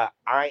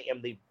 I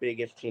am the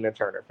biggest Tina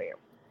Turner fan.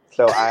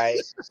 So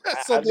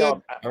So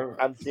then,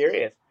 I'm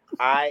serious.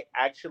 I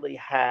actually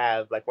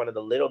have like one of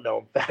the little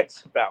known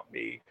facts about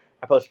me.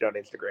 I posted it on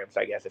Instagram,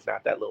 so I guess it's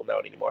not that little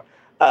known anymore.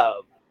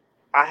 Um,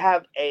 I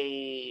have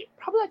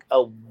probably like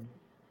a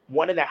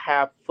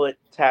 1.5 foot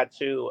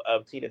tattoo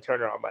of Tina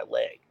Turner on my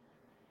leg.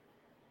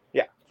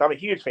 Yeah, so I'm a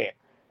huge fan.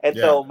 And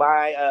Yeah. so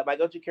my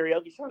go-to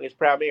karaoke song is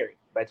 "Proud Mary"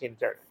 by Tina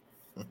Turner.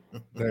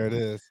 there it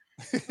is.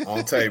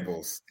 On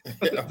tables.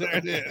 There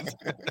it is.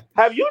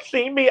 Have you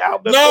seen me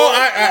out before? No,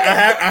 I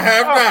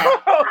have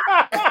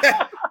not.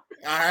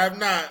 I have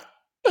not.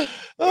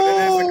 But it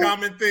is a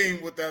common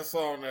theme with that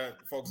song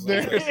that folks There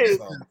are it listening. is.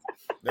 So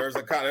there's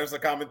a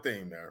common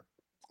theme there.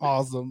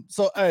 Awesome.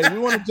 So, hey, we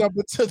want to jump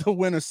into the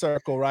winner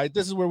circle, right?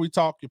 This is where we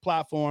talk your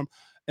platform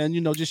and,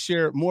 just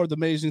share more of the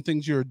amazing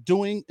things you're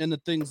doing and the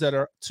things that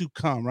are to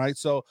come, right?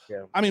 So,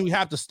 Yeah. I mean, we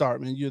have to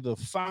start, man. You're the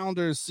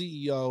founder,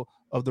 CEO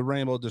of the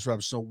rainbow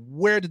disruption. So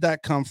where did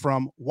that come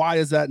from? Why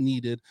is that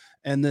needed?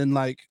 And then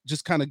like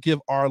just kind of give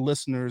our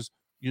listeners,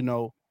 you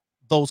know,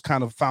 those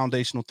kind of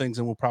foundational things,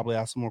 and we'll probably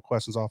ask some more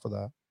questions off of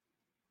that.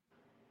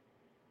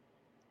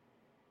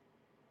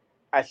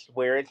 I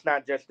swear it's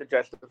not just a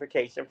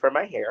justification for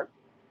my hair,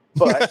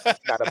 but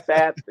it's not a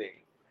bad thing.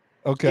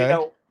 You Okay.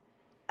 know,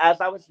 as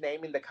I was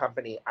naming the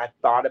company, I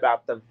thought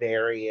about the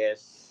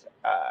various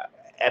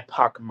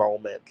epoch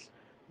moments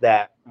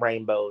that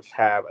rainbows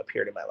have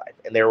appeared in my life,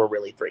 and there were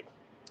really three.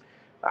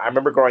 I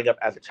remember growing up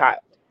as a child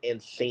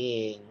and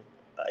seeing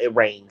it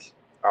rains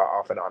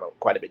off and on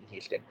quite a bit in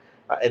Houston,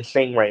 and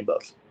seeing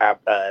rainbows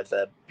as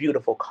a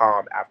beautiful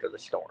calm after the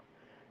storm.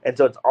 And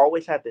so it's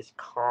always had this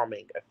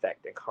calming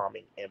effect and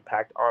calming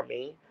impact on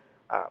me.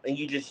 And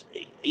you just,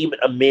 even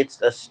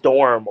amidst a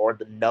storm or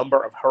the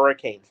number of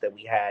hurricanes that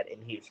we had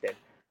in Houston,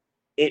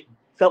 it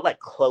felt like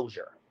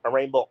closure. A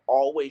rainbow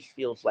always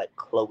feels like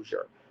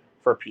closure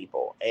for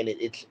people, and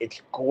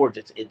it's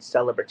gorgeous. It's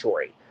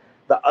celebratory.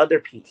 The other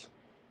piece,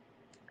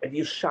 if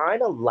you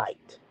shine a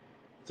light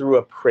through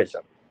a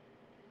prism,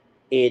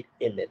 it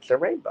emits a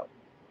rainbow.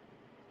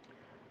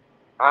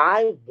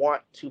 I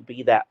want to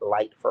be that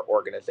light for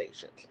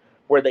organizations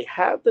where they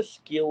have the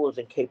skills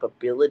and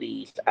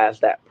capabilities as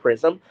that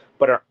prism,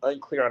 but are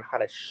unclear on how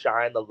to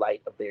shine the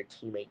light of their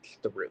teammates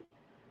through.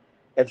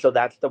 And so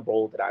that's the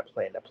role that I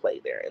plan to play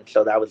there. And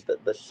so that was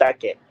the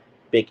second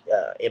big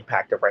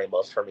impact of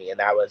rainbows for me. And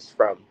that was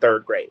from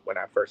third grade when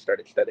I first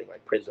started studying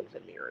like prisms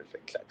and mirrors,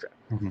 etc.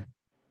 Mhm.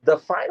 The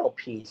final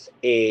piece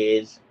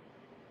is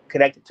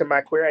connected to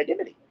my queer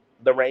identity.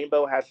 The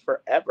rainbow has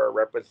forever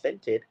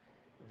represented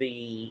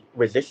the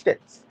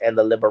resistance and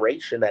the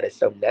liberation that is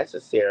so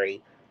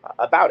necessary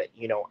about it.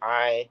 You know,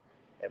 I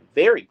am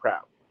very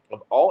proud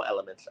of all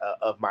elements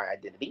of my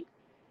identity.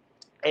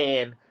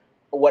 And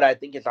what I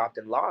think is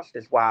often lost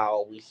is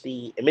while we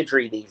see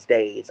imagery these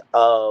days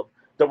of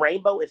the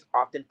rainbow is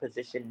often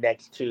positioned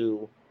next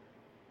to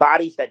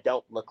bodies that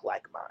don't look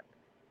like mine.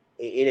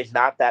 It is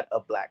not that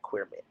of Black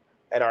queer men.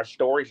 And our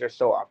stories are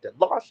so often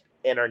lost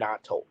and are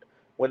not told.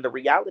 When the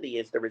reality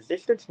is the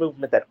resistance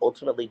movement that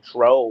ultimately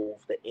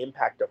drove the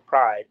impact of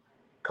Pride,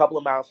 a couple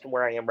of miles from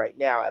where I am right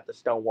now at the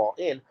Stonewall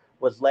Inn,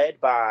 was led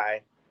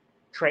by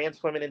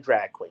trans women and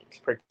drag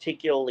queens,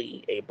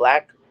 particularly a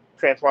Black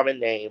trans woman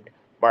named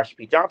Marsha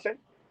P. Johnson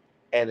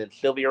and then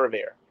Sylvia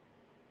Rivera.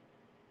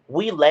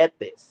 We led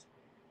this.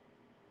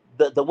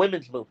 The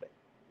women's movement,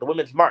 the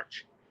women's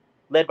march,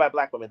 led by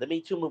Black women, the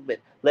Me Too movement,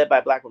 led by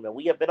Black women.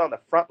 We have been on the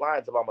front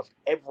lines of almost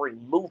every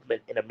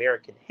movement in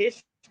American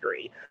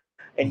history,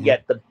 and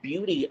yet Mhm. the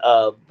beauty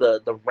of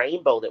the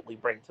rainbow that we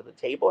bring to the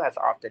table has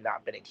often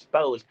not been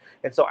exposed.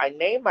 And so I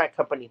named my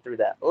company through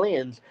that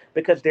lens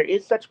because there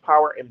is such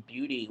power and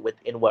beauty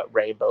within what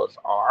rainbows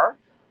are.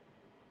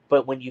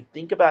 But when you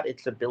think about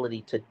its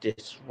ability to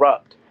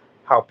disrupt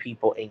how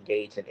people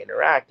engage and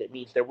interact, it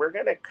means that we're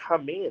going to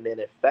come in and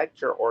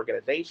affect your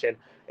organization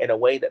in a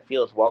way that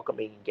feels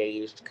welcoming,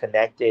 engaged,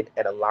 connected,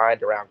 and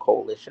aligned around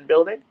coalition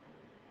building.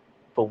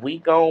 But we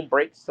going to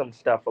break some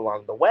stuff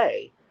along the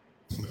way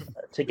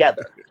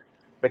together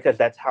because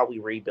that's how we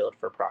rebuild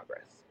for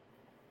progress.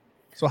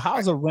 So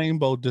how's a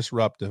rainbow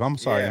disruptive? I'm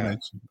sorry, Yeah.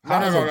 MH. No,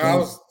 How's no, a no.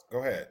 rain- Go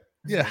ahead.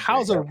 yeah,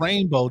 how's a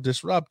rainbow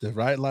disruptive,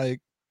 right? Like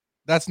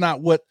that's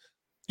not what,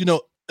 you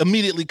know,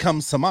 immediately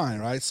comes to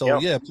mind, right? So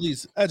Yep. yeah,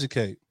 please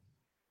educate.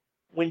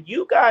 When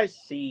you guys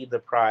see the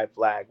pride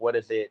flag, what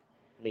does it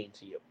mean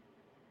to you?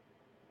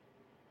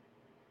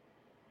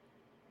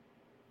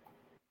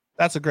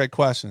 That's a great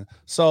question.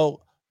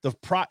 So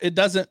it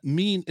doesn't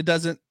mean it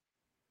doesn't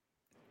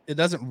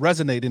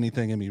resonate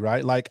anything in me,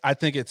 right? Like I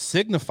think it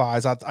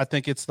signifies. I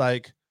think it's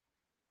like,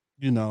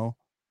 you know,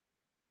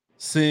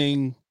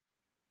 seeing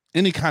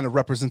any kind of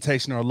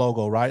representation or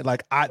logo, right?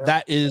 Like Yep.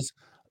 that is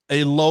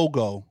a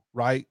logo,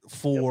 right?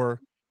 Yep.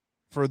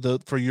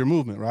 For your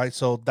movement, right?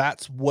 So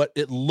that's what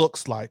it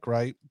looks like,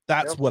 right?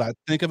 That's Yep. what I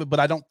think of it, but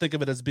I don't think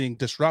of it as being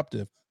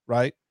disruptive,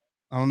 right?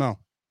 I don't know.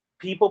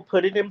 People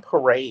put it in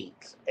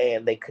parades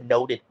and they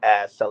connote it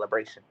as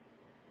celebration.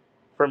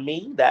 For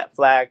me, that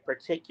flag,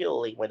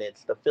 particularly when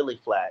it's the Philly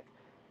flag,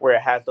 where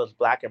it has those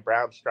black and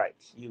brown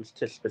stripes used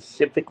to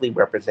specifically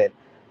represent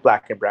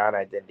black and brown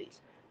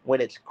identities,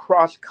 when it's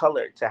cross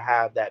colored to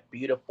have that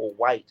beautiful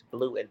white,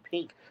 blue, and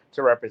pink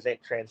to represent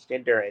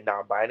transgender and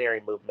non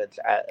binary movements,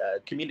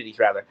 communities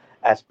rather,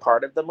 as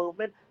part of the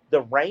movement,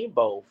 the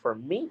rainbow for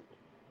me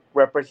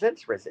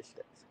represents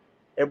resistance.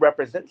 It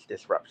represents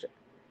disruption.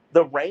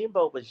 The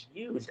rainbow was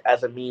used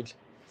as a means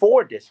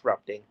for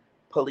disrupting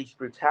police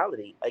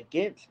brutality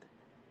against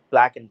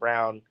black and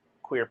brown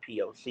queer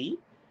POC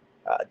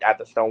at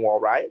the Stonewall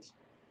riots.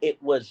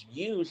 It was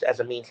used as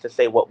a means to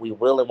say what we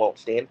will and won't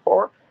stand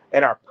for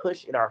and our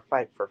push in our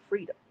fight for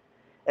freedom.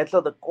 And so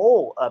the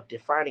goal of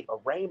defining a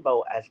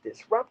rainbow as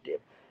disruptive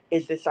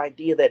is this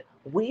idea that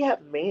we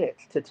have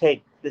managed to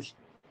take this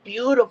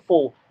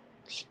beautiful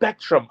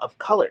spectrum of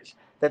colors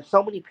that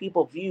so many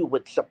people view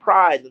with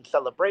surprise and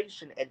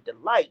celebration and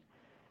delight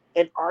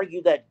and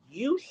argue that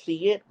you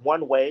see it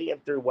one way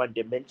and through one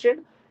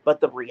dimension, But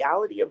the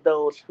reality of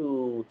those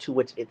who to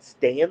which it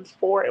stands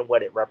for and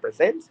what it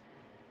represents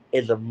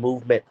is a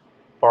movement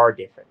far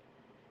different.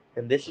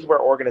 And this is where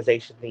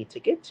organizations need to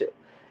get to, Mm.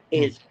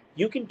 is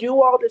you can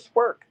do all this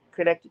work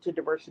connected to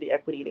diversity,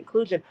 equity, and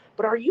inclusion,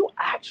 but are you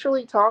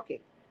actually talking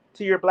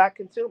to your black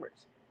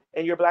consumers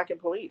and your black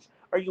employees?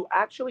 Are you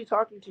actually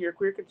talking to your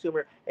queer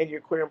consumer and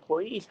your queer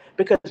employees?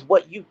 Because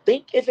what you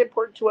think is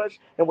important to us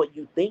and what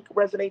you think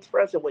resonates for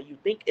us and what you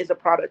think is a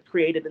product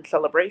created in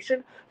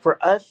celebration for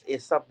us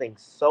is something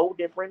so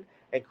different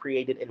and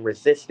created in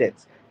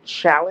resistance,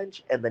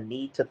 challenge, and the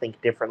need to think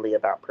differently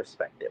about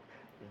perspective.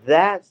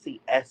 That's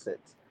the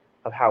essence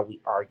of how we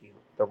argue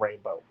the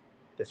rainbow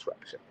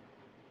disruption.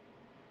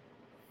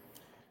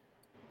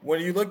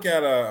 When you look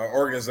at an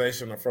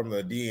organization from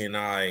the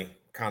D&I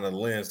kind of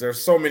lens,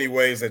 there's so many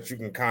ways that you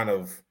can kind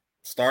of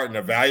start and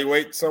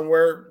evaluate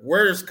somewhere.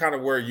 Where's kind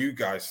of where you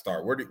guys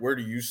start? Where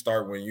do you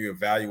start when you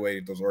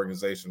evaluate those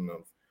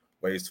organizational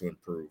ways to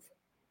improve?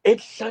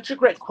 It's such a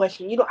great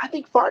question. I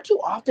think far too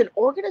often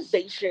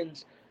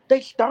organizations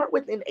they start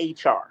within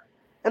HR,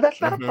 and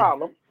that's not a Mm-hmm.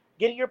 problem.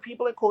 Getting your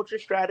people and culture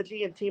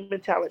strategy and team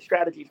and talent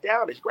strategies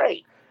down is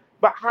great.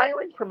 But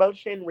hiring,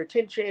 promotion,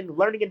 retention,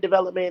 learning and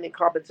development, and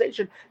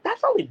compensation,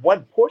 that's only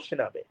one portion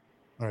of it.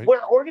 Right.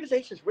 Where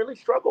organizations really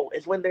struggle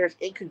is when there's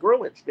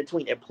incongruence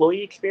between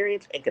employee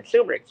experience and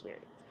consumer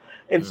experience.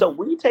 And so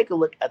we take a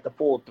look at the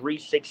full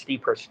 360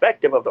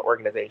 perspective of the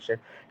organization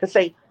to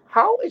say,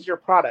 how is your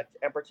product,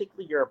 and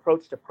particularly your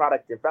approach to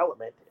product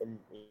development and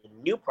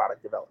new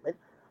product development,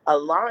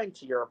 aligned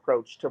to your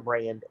approach to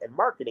brand and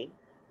marketing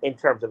in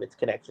terms of its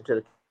connection to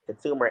the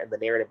consumer and the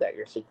narrative that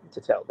you're seeking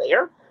to tell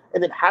there?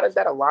 And then how does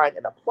that align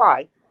and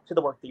apply to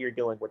the work that you're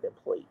doing with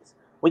employees?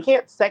 We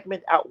can't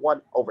segment out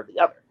one over the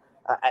other.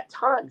 At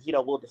times,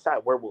 we'll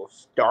decide where we'll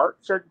start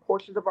certain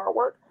portions of our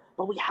work,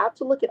 but we have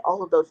to look at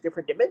all of those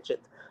different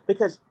dimensions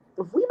because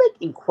if we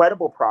make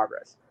incredible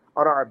progress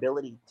on our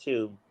ability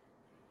to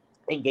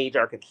engage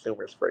our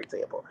consumers, for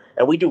example,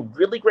 and we do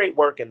really great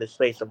work in the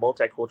space of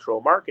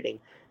multicultural marketing,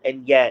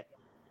 and yet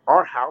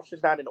our house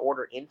is not in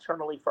order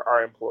internally for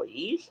our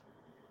employees,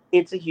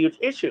 it's a huge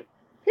issue.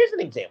 Here's an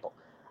example.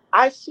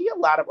 I see a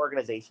lot of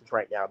organizations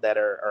right now that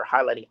are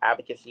highlighting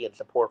advocacy and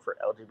support for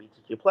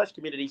LGBTQ plus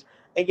communities,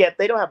 and yet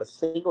they don't have a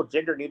single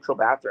gender neutral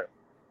bathroom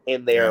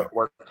in their Yeah.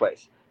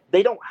 workplace.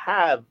 They don't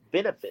have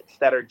benefits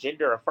that are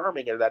gender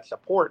affirming or that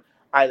support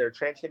either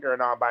transgender or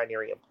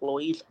non-binary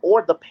employees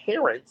or the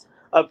parents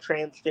of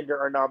transgender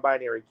or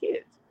non-binary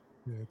kids.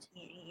 Good.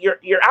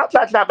 Your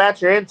outside's not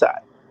matching your inside.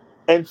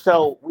 And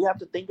so we have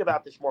to think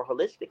about this more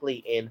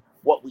holistically in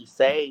what we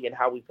say and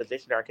how we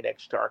position our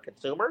connection to our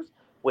consumers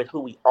with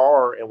who we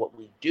are and what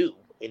we do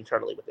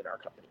internally within our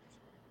companies.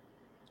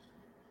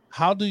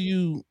 How do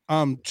you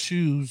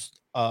choose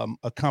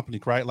a company,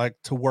 right? Like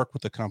to work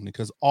with a company?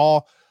 Because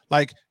all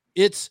like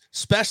it's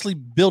especially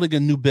building a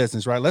new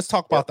business, right? Let's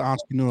talk about the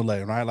entrepreneur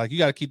layer, right? Like you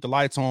got to keep the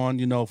lights on,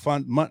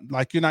 fun,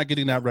 like you're not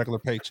getting that regular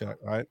paycheck,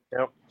 right?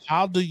 Yep.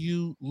 How do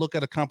you look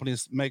at a company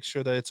to make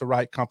sure that it's a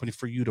right company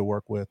for you to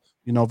work with,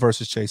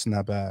 versus chasing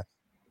that bag?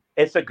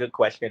 It's a good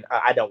question.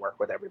 I don't work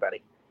with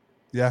everybody.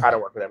 Yeah. I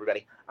don't work with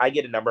everybody. I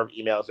get a number of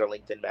emails or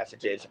LinkedIn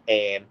messages,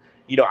 and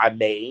I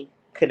may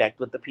connect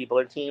with the people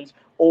or teams,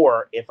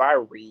 or if I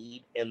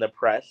read in the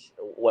press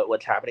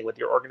what's happening with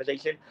your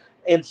organization,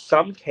 in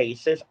some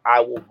cases I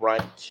will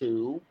run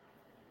to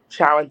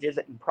challenges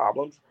and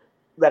problems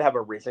that have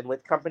arisen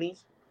with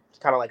companies. It's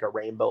kind of like a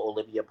rainbow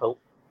Olivia Pope.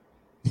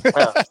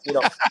 You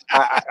know,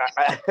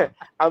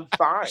 I'm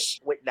fine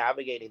with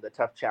navigating the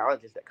tough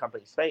challenges that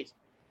companies face,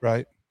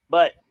 Right.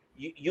 but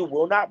you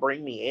will not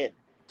bring me in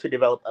to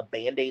develop a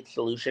band-aid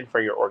solution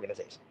for your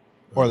organization.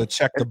 Or the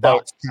check the And so,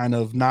 box kind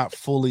of not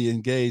fully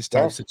engaged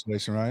type yeah.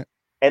 situation, right?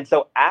 And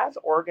so as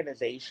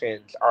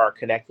organizations are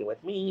connecting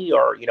with me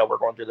or, we're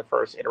going through the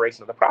first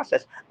iteration of the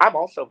process, I'm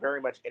also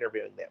very much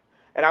interviewing them.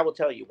 And I will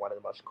tell you, one of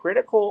the most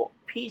critical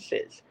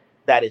pieces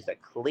that is a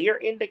clear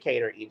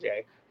indicator,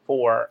 EJ,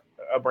 for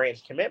a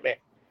brand's commitment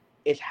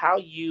is how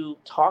you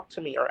talk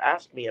to me or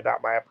ask me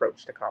about my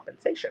approach to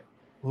compensation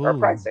or Ooh,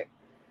 pricing.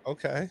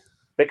 okay.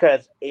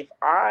 Because if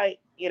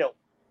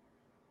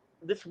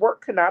this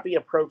work cannot be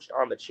approached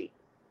on the cheap.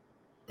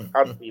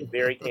 I'll just be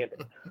very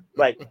candid.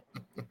 Like,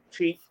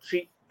 cheap.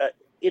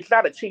 It's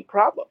not a cheap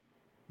problem.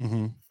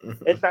 Mm-hmm.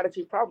 It's not a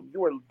cheap problem.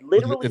 You are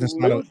literally And it's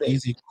not an losing.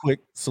 easy, quick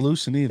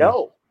solution either.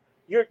 No,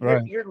 you're you're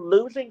Right. you're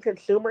losing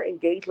consumer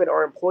engagement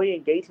or employee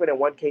engagement in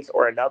one case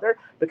or another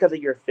because of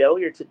your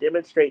failure to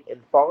demonstrate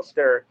and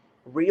foster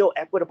real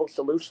equitable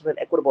solutions and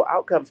equitable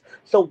outcomes.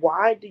 So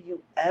why do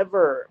you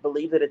ever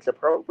believe that it's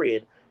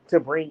appropriate to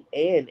bring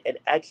in an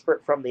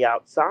expert from the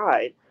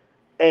outside?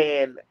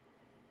 And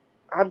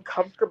I'm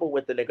comfortable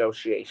with the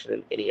negotiation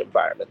in any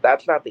environment.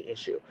 That's not the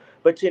issue.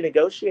 But to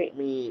negotiate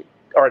me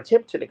or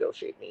attempt to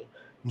negotiate me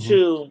Mm-hmm.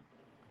 to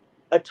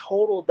a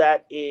total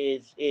that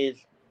is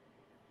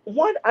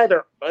one,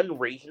 either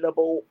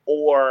unreasonable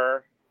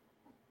or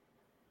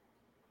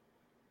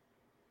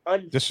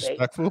unfair.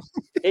 Disrespectful.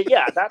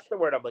 Yeah, that's the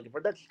word I'm looking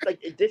for. That's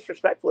like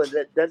disrespectful, and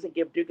that doesn't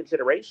give due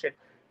consideration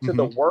to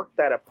the work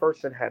that a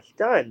person has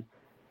done.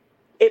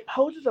 It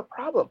poses a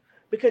problem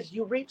because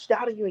you reached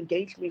out and you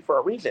engaged me for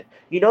a reason.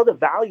 You know the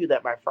value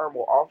that my firm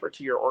will offer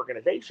to your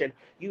organization.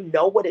 You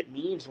know what it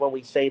means when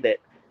we say that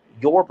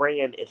your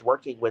brand is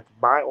working with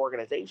my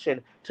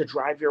organization to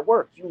drive your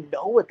work. You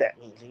know what that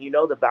means, and you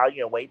know the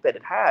value and weight that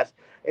it has.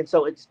 And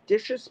so it's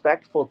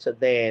disrespectful to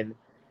then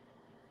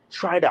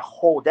try to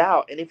hold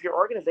out. And if your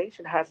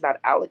organization has not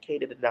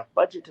allocated enough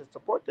budget to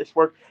support this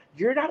work,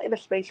 you're not in a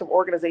space of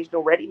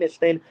organizational readiness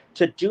then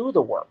to do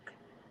the work.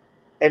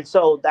 And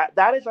so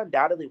that is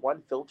undoubtedly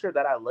one filter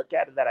that I look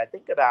at and that I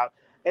think about.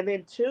 And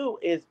then two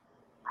is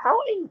how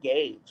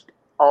engaged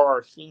are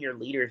our senior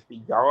leaders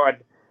beyond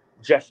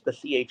just the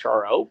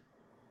CHRO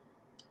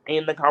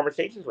in the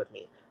conversations with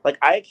me? Like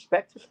I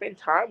expect to spend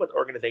time with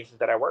organizations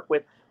that I work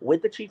with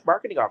the chief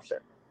marketing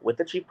officer, with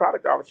the chief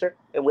product officer,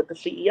 and with the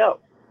CEO.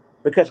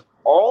 Because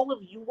all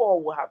of you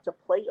all will have to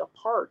play a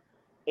part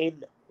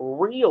in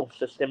real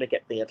systemic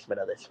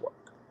advancement of this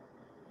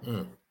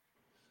work.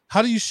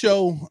 How do you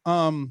show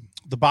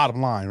the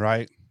bottom line,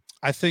 right?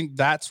 I think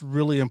that's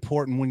really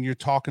important when you're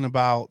talking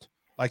about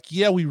like,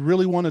 yeah, we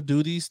really want to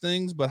do these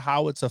things, but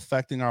how it's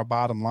affecting our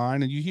bottom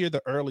line. And you hear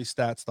the early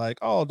stats like,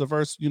 oh,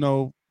 diverse,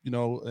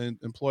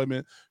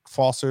 employment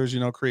fosters,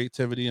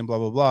 creativity and blah,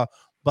 blah, blah.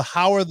 But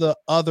how are the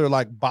other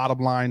like bottom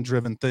line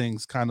driven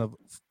things kind of,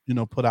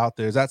 put out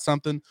there? Is that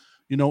something,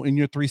 in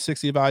your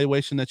 360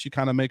 evaluation that you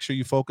kind of make sure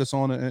you focus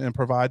on and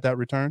provide that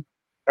return?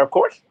 Of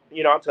course,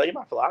 I'll tell you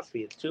my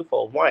philosophy. It's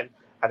twofold. One,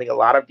 I think a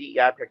lot of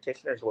DEI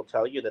practitioners will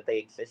tell you that they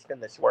exist in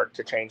this work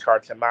to change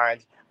hearts and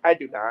minds. I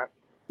do not.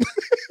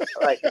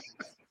 Like,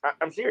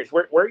 I'm serious.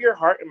 Where your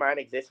heart and mind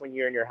exist when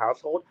you're in your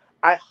household,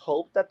 I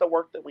hope that the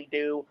work that we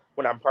do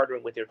when I'm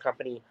partnering with your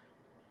company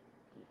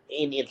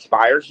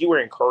inspires you or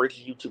encourages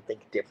you to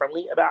think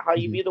differently about how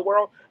you view the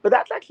world. But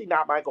that's actually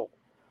not my goal.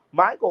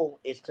 My goal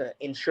is to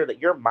ensure that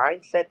your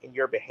mindset and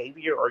your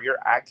behavior or your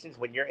actions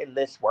when you're in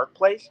this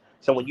workplace,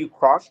 so when you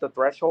cross the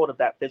threshold of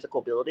that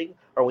physical building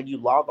or when you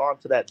log on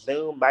to that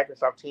Zoom,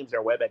 Microsoft Teams,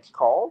 or WebEx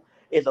call,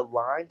 is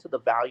aligned to the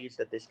values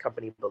that this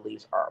company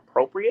believes are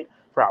appropriate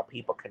for how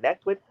people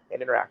connect with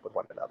and interact with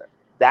one another.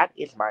 That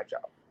is my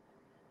job.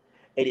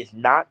 It is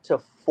not to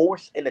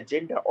force an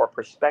agenda or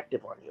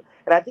perspective on you.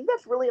 And I think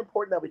that's really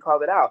important that we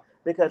call it out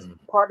because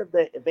part of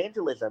the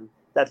evangelism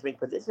that's being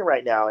positioned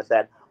right now is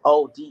that,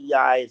 oh,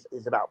 DEI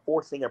is about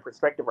forcing a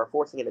perspective or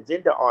forcing an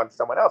agenda on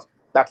someone else.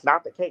 That's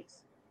not the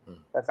case.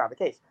 That's not the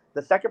case.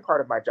 The second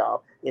part of my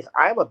job is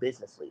I'm a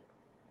business leader.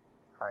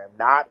 I am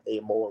not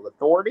a moral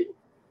authority.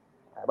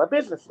 I'm a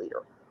business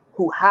leader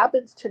who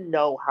happens to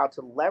know how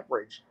to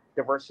leverage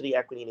diversity,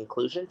 equity, and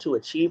inclusion to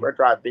achieve or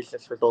drive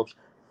business results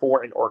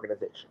for an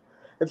organization.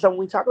 And so when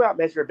we talk about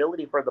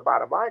measurability for the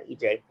bottom line,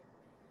 EJ,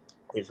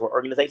 is where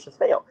organizations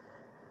fail.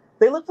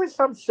 They look for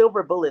some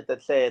silver bullet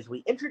that says,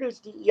 we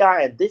introduced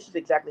DEI and this is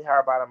exactly how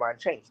our bottom line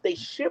changed. They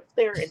shift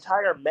their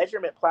entire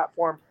measurement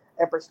platform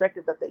and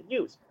perspective that they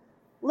use.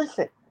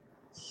 Listen,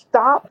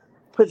 stop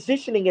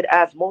positioning it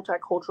as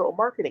multicultural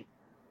marketing.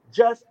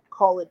 Just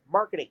call it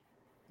marketing.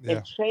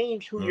 And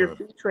change who you're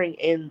featuring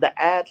in the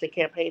ads and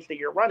campaigns that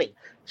you're running.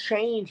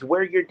 Change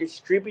where you're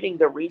distributing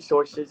the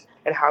resources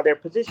and how they're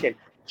positioned.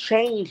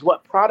 Change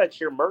what products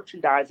you're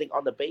merchandising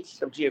on the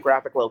basis of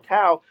geographic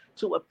locale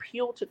to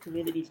appeal to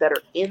communities that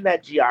are in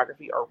that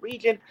geography or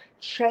region.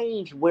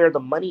 Change where the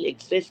money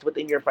exists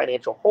within your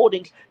financial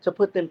holdings to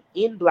put them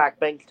in Black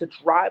banks to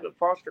drive and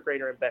foster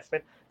greater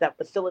investment that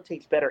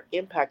facilitates better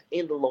impact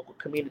in the local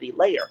community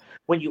layer.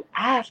 When you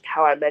ask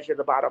how I measure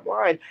the bottom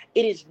line,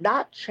 it is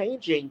not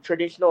changing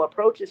traditional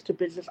approaches to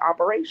business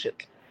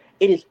operations.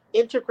 It is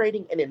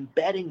integrating and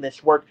embedding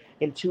this work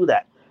into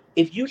that.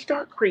 If you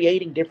start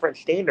creating different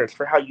standards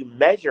for how you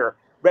measure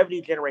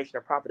revenue generation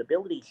or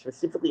profitability,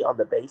 specifically on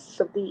the basis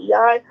of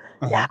DEI,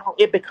 now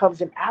it becomes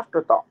an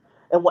afterthought.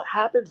 And what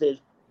happens is,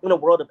 in a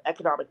world of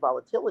economic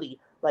volatility,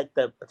 like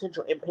the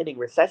potential impending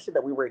recession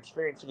that we were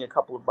experiencing a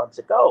couple of months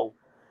ago,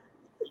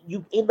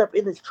 you end up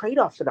in this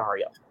trade-off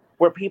scenario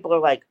where people are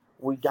like,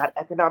 we got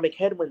economic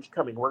headwinds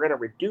coming. We're going to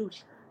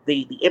reduce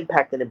the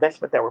impact and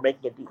investment that we're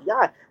making in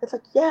DEI. It's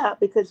like, yeah,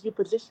 because you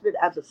positioned it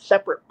as a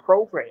separate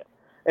program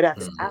and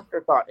as an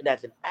afterthought and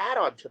as an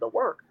add-on to the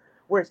work.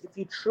 Whereas if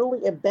you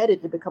truly embed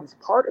it, it becomes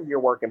part of your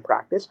work and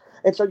practice.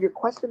 And so your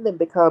question then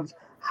becomes,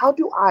 how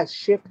do I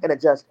shift and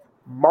adjust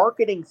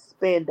marketing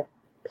spend,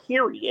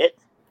 period,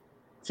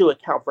 to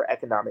account for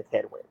economic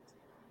headwinds?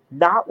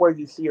 Not where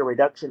you see a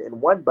reduction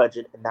in one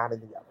budget and not in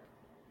the other.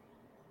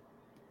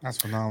 That's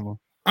phenomenal.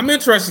 I'm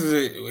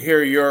interested to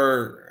hear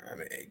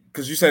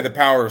because you said the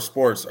power of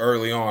sports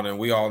early on, and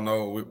we all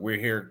know we're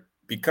here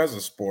because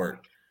of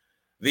sport.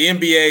 The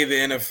NBA,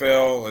 the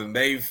NFL, and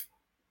they've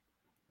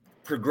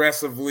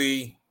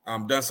progressively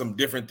done some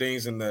different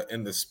things in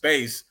the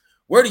space.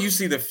 Where do you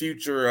see the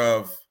future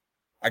of?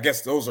 I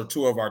guess those are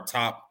two of our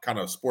top kind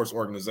of sports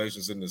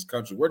organizations in this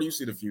country. Where do you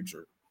see the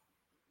future?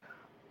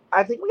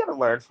 I think we got to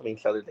learn from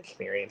each other's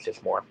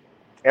experiences more.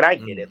 And I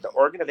get it. The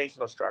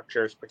organizational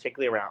structures,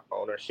 particularly around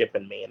ownership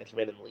and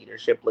management and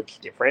leadership, looks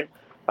different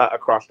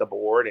across the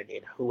board, and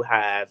who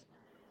has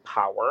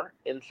power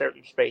in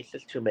certain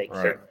spaces to make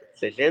Right. certain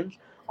decisions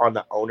on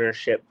the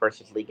ownership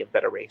versus league and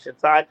federation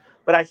side.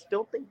 But I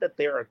still think that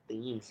there are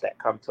themes that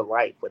come to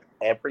life with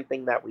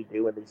everything that we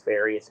do in these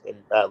various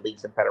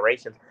leagues and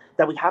federations,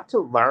 that we have to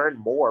learn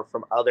more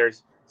from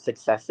others'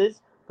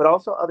 successes, but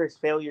also others'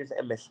 failures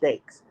and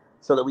mistakes,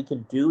 so that we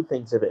can do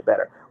things a bit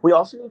better. We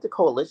also need to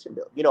coalition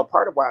build.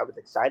 Part of why I was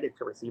excited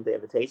to receive the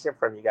invitation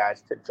from you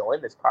guys to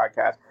join this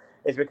podcast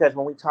is because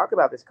when we talk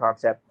about this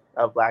concept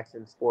of Blacks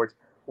in sports,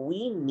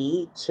 we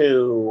need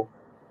to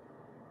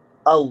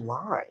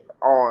align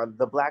on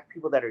the Black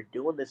people that are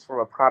doing this from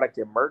a product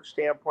and merch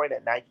standpoint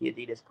at Nike,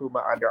 Adidas,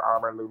 Puma, Under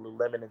Armour,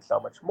 Lululemon, and so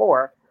much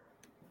more,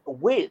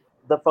 with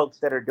the folks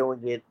that are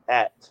doing it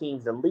at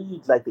teams and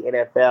leagues like the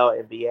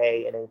NFL,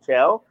 NBA,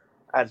 NHL,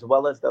 as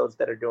well as those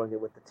that are doing it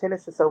with the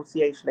Tennis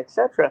Association,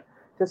 etc.,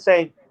 to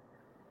say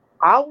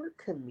our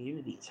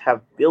communities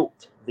have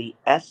built the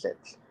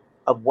essence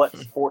of what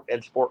sport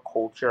and sport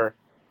culture,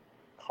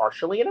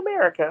 partially in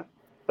America,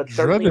 but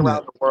certainly Driven it.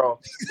 around the world,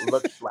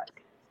 looks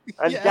like. Yes.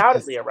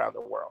 Undoubtedly around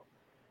the world.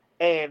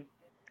 And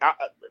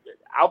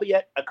I'll be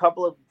at a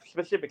couple of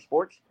specific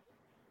sports.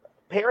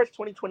 Paris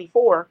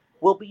 2024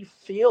 will be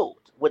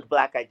filled with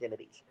Black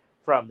identities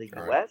from the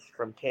All right. US,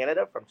 from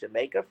Canada, from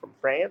Jamaica, from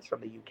France,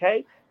 from the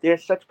UK.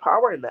 There's such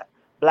power in that.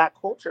 Black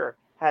culture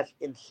has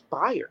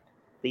inspired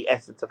the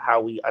essence of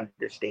how we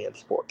understand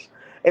sports.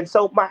 And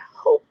so my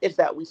hope is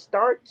that we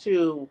start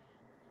to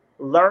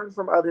learn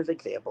from others'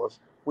 examples.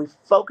 We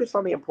focus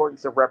on the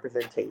importance of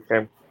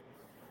representation,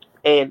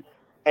 and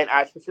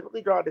I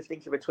specifically draw a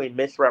distinction between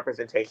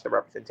misrepresentation and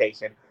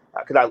representation,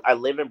 because I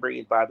live and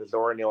breathe by the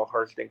Zora Neale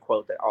Hurston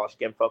quote that all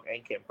skin folk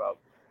ain't kinfolk.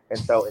 And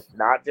so it's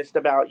not just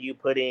about you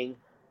putting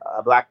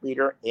a Black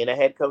leader in a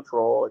head coach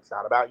role. It's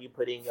not about you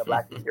putting a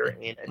Black leader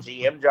in a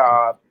GM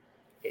job.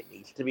 It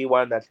needs to be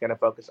one that's going to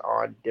focus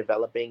on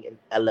developing and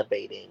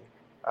elevating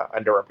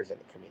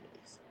underrepresented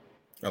communities.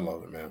 I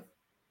love it, man.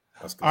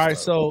 That's good All right,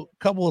 stuff. so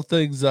a couple of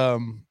things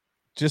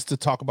just to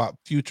talk about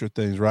future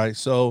things, right?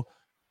 So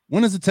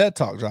when is the TED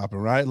Talk dropping,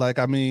 right? Like,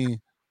 I mean,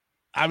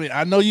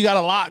 I know you got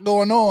a lot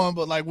going on,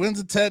 but like, when's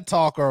a TED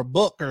Talk or a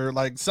book or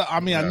like, so,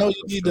 I mean, I know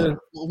you need to.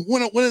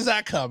 When is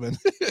that coming?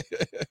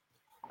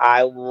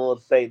 I will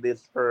say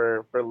this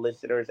for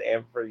listeners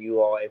and for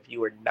you all. If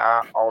you are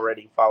not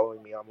already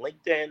following me on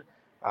LinkedIn,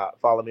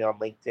 follow me on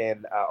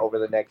LinkedIn. Over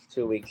the next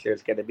 2 weeks,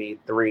 there's going to be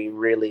 3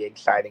 really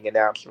exciting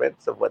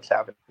announcements of what's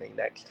happening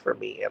next for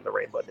me and the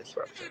Rainbow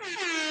Disruption.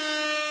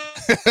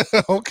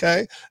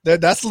 Okay,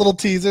 that's a little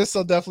teaser,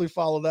 so definitely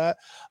follow that.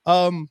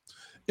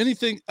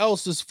 Anything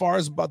else as far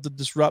as about the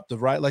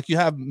disruptive, right? Like, you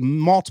have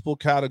multiple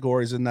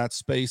categories in that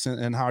space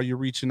and how you're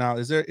reaching out.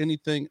 Is there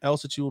anything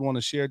else that you would want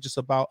to share just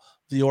about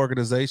the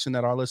organization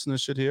that our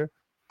listeners should hear?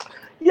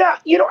 Yeah,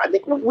 I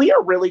think we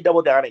are really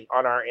double downing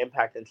on our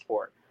impact in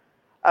sport.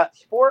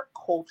 Sport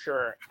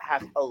culture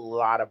has a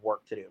lot of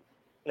work to do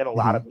and a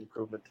lot of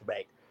improvement to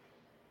make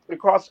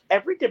across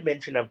every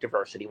dimension of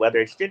diversity, whether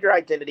it's gender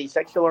identity,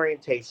 sexual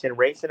orientation,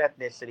 race and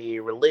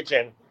ethnicity,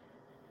 religion.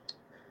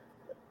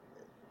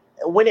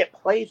 When it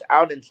plays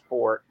out in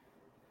sport,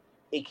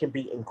 it can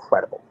be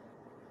incredible.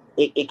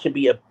 It can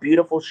be a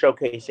beautiful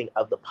showcasing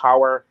of the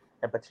power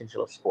and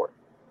potential of sport.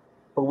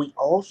 But we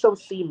also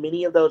see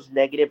many of those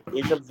negative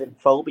isms and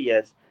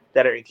phobias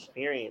that are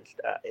experienced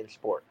in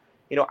sport.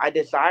 I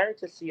desire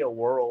to see a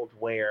world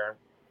where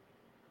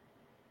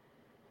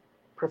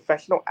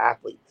professional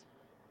athletes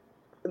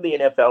in the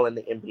NFL and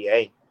the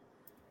NBA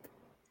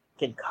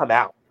can come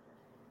out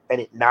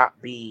and it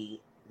not be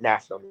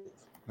national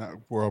news.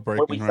 World When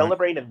we breaking, right?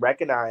 celebrate and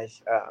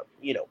recognize,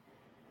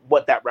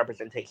 what that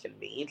representation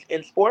means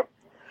in sport,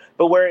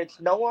 but where it's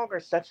no longer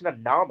such an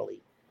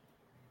anomaly.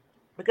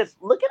 Because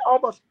look at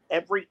almost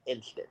every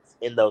instance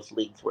in those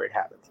leagues where it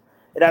happens.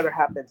 It either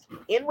happens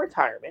in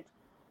retirement,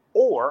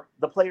 or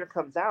the player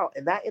comes out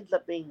and that ends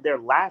up being their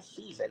last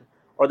season,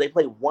 or they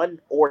play 1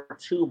 or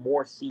 2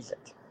 more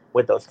seasons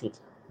with those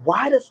teams.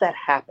 Why does that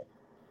happen?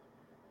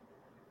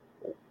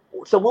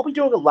 So we'll be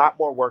doing a lot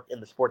more work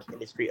in the sports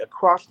industry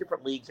across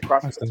different leagues,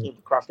 across different teams,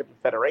 across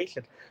different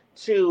federations,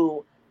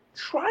 to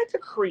try to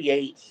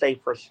create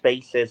safer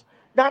spaces,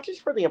 not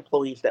just for the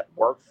employees that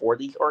work for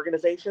these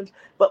organizations,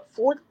 but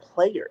for the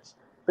players,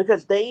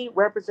 because they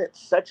represent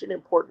such an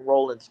important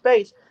role in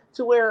space,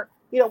 to where,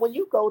 when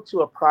you go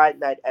to a Pride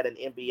Night at an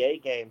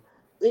NBA game,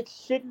 it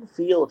shouldn't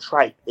feel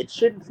trite. It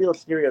shouldn't feel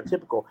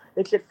stereotypical.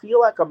 It should feel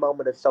like a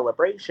moment of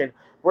celebration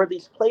where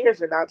these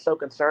players are not so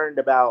concerned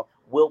about,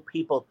 will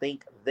people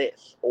think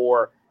this,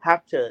 or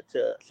have to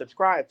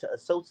subscribe to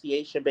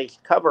association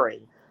based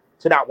covering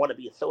to not want to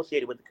be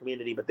associated with the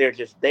community, but they're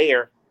just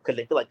there because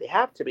they feel like they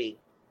have to be,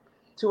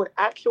 to an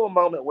actual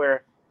moment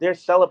where they're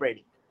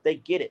celebrating. They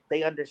get it.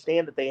 They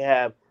understand that they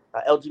have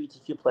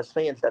LGBTQ plus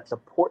fans that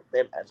support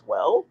them as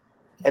well,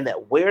 and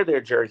that wear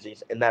their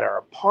jerseys and that are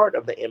a part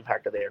of the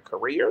impact of their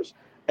careers,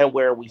 and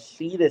where we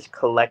see this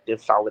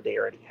collective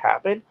solidarity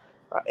happen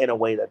in a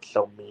way that's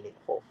so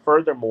meaningful.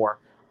 Furthermore,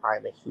 I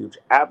am a huge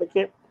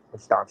advocate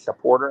and staunch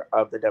supporter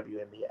of the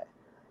WNBA.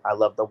 I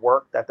love the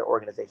work that the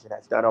organization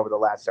has done over the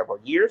last several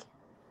years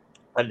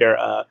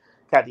under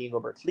Kathy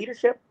Engelbert's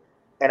leadership,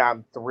 and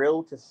I'm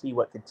thrilled to see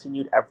what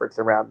continued efforts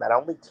around not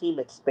only team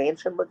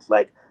expansion looks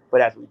like,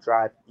 but as we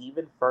drive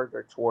even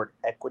further toward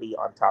equity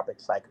on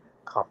topics like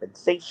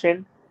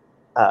compensation,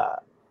 uh,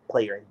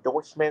 player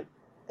endorsement,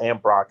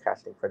 and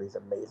broadcasting for these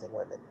amazing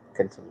women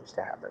continues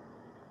to happen.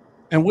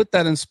 And with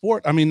that in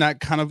sport, I mean, that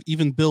kind of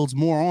even builds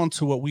more on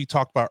to what we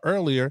talked about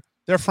earlier.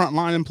 They're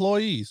frontline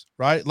employees,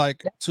 right?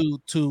 Like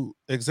to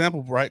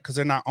example, right? Because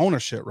they're not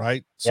ownership,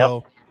 right?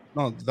 So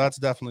no, that's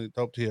definitely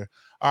dope to hear.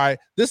 All right.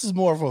 This is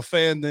more of a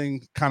fan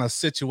thing kind of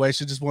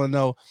situation. Just want to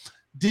know,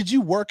 did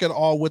you work at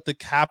all with the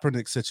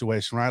Kaepernick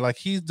situation, right? Like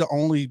he's the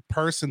only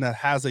person that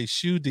has a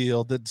shoe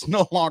deal that's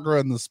no longer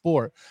in the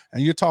sport.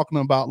 And you're talking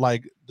about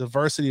like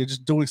diversity or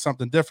just doing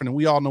something different. And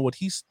we all know what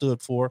he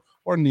stood for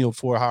or kneeled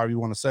for, however you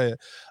want to say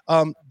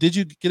it. Did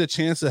you get a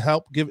chance to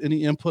help give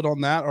any input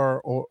on that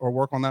or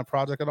work on that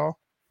project at all?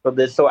 So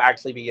this will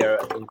actually be an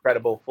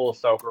incredible full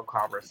circle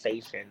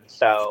conversation.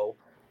 So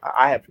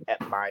I have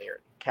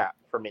admired Cap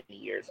for many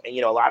years, and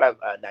a lot of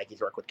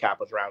Nike's work with Cap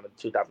was around the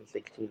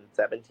 2016 and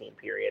 17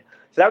 period.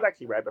 So that was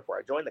actually right before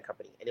I joined the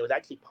company, and it was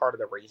actually part of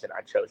the reason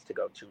I chose to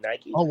go to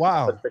Nike. Oh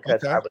wow! Was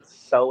because I was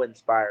so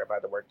inspired by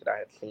the work that I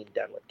had seen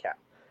done with Cap.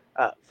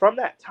 From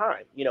that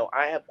time,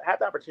 I have had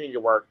the opportunity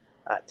to work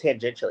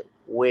tangentially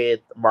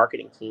with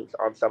marketing teams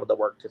on some of the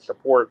work to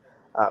support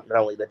not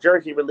only the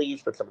jersey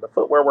release, but some of the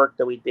footwear work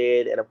that we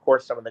did, and of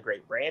course, some of the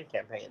great brand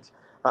campaigns.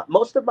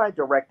 Most of my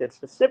direct and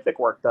specific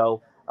work,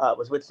 though,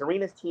 was with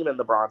Serena's team and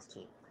LeBron's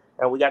team.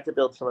 And we got to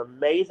build some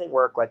amazing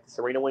work like the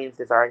Serena Williams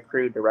design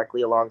crew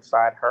directly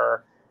alongside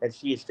her. And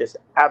she is just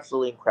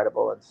absolutely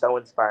incredible and so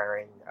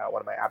inspiring,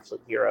 one of my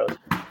absolute heroes.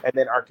 And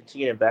then our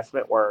continued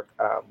investment work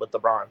with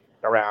LeBron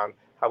around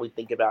how we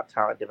think about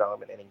talent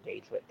development and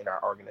engagement in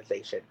our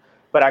organization.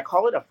 But I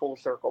call it a full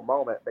circle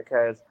moment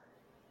because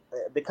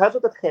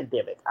of the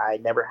pandemic, I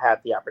never had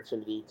the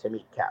opportunity to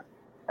meet Cap,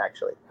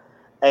 actually.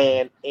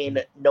 And in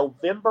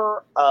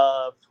November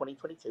of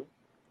 2022,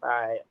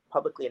 I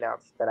publicly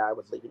announced that I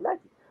was leaving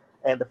Nike.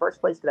 And the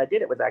first place that I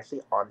did it was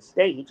actually on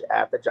stage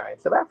at the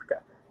Giants of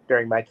Africa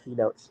during my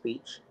keynote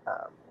speech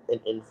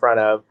in front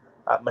of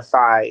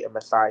Masai and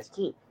Masai's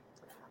team.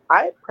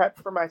 I had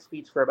prepped for my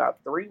speech for about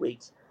 3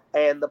 weeks,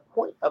 and the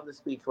point of the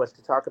speech was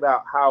to talk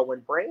about how when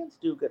brands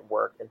do good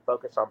work and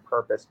focus on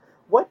purpose,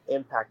 what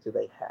impact do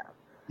they have?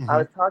 I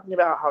was talking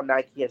about how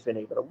Nike has been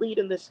able to lead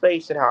in this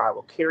space and how I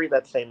will carry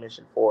that same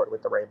mission forward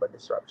with the Rainbow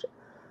Disruption.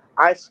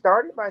 I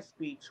started my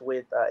speech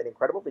with an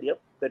incredible video,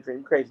 the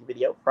Dream Crazy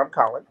video from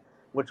Colin,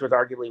 which was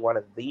arguably one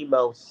of the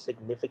most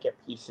significant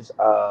pieces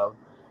of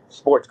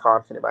sports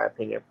content, in my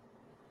opinion,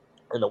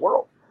 in the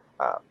world,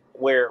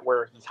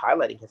 where he's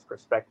highlighting his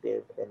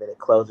perspective, and then it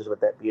closes with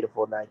that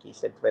beautiful Nike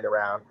sentiment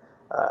around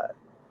uh,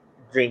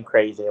 dream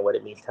crazy and what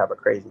it means to have a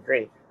crazy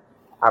dream.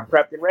 I'm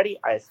prepped and ready.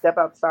 I step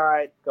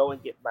outside, go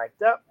and get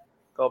mic'd up,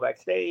 go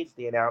backstage.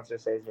 The announcer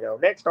says,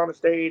 next on the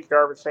stage,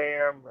 Jarvis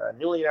Sam,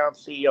 newly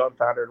announced CEO and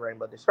founder of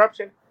Rainbow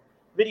Disruption.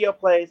 Video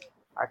plays.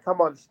 I come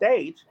on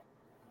stage.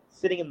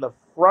 Sitting in the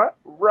front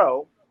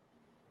row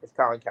is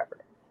Colin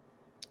Kaepernick.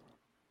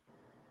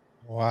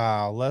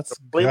 Wow, let's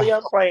completely go.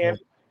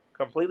 unplanned,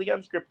 completely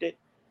unscripted.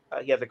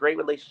 He has a great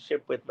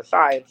relationship with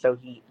Masai, and so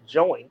he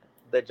joined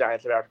the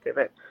Giants of Africa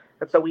event.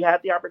 And so we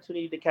had the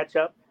opportunity to catch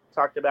up,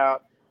 talked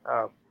about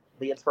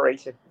the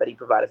inspiration that he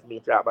provided for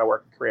me throughout my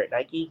working career at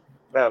Nike.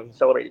 He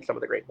celebrated some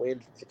of the great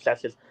wins and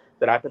successes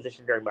that I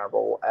positioned during my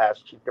role as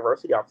chief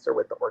diversity officer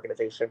with the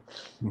organization.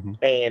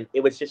 And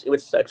it was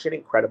such an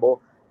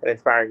incredible and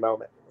inspiring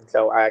moment. And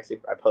so I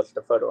posted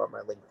a photo on my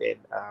LinkedIn,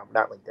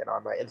 not LinkedIn,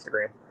 on my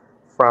Instagram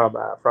from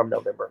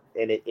November,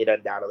 and it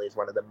undoubtedly is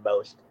one of the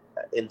most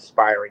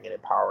inspiring and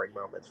empowering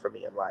moments for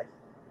me in life.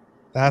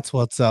 That's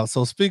what's up.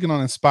 So speaking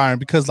on inspiring,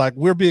 because like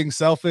we're being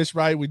selfish,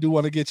 right? We do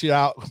want to get you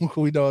out.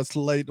 We know it's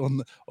late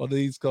on the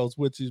East Coast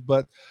with you,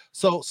 but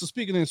so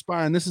speaking of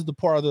inspiring, this is the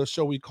part of the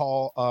show we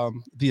call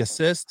the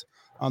assist.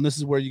 This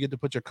is where you get to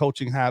put your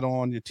coaching hat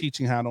on, your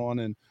teaching hat on,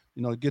 and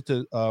get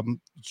to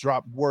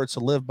drop words to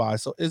live by.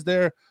 So is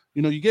there,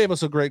 you gave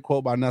us a great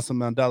quote by Nelson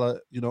Mandela.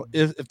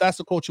 If that's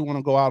the quote you want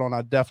to go out on,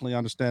 I definitely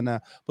understand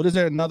that. But is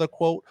there another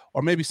quote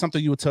or maybe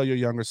something you would tell your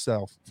younger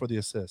self for the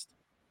assist?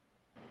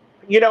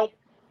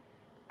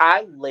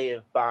 I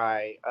live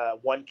by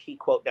one key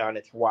quote now, and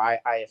it's why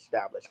I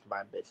established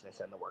my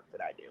business and the work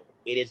that I do.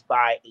 It is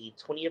by a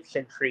 20th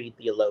century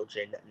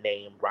theologian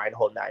named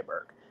Reinhold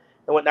Niebuhr.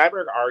 And what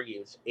Niebuhr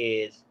argues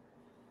is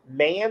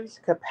man's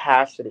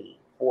capacity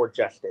for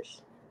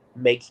justice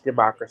makes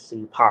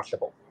democracy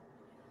possible.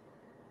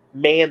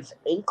 Man's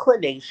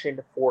inclination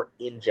for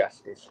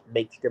injustice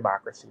makes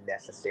democracy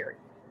necessary.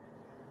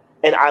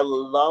 And I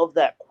love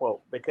that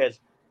quote because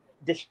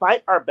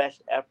despite our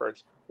best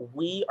efforts,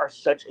 we are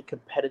such a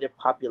competitive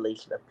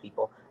population of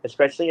people,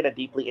 especially in a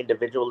deeply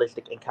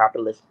individualistic and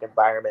capitalistic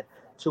environment,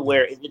 to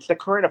where Yes. it's the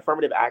current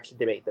affirmative action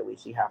debate that we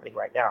see happening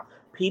right now.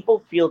 People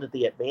feel that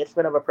the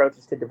advancement of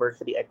approaches to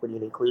diversity, equity,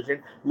 and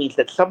inclusion means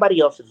that somebody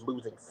else is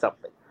losing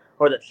something,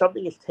 or that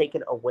something is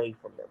taken away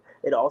from them.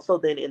 It also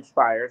then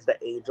inspires the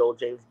age old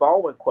James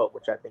Baldwin quote,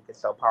 which I think is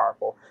so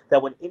powerful,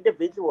 that when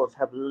individuals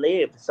have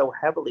lived so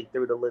heavily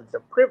through the lens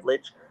of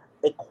privilege,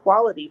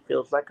 equality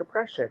feels like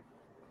oppression.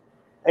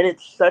 And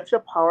it's such a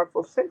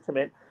powerful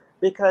sentiment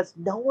because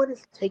no one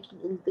is taking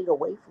anything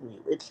away from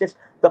you. It's just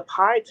the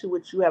pie to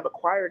which you have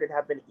acquired and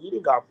have been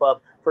eating off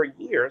of for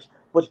years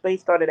was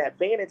based on an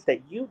advantage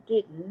that you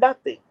did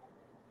nothing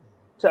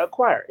to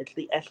acquire. It's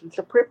the essence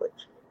of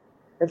privilege.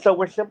 And so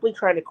we're simply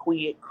trying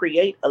to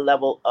create a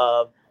level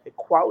of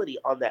equality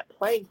on that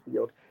playing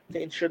field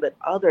to ensure that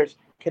others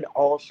can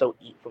also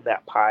eat from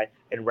that pie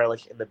and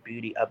relish in the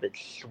beauty of its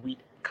sweet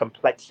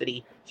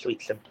complexity,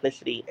 sweet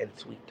simplicity, and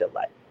sweet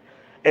delight.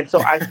 And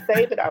so I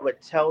say that I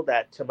would tell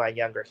that to my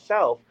younger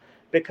self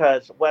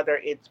because whether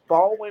it's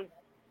Baldwin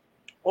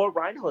or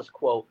Reinho's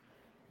quote,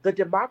 the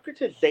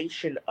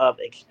democratization of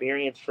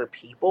experience for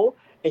people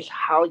is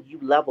how you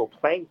level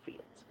playing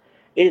fields.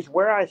 It is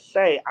where I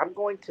say I'm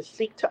going to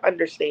seek to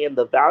understand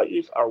the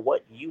values are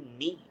what you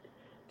need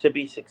to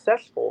be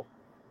successful,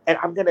 and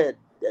I'm going to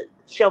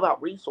shell out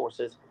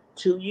resources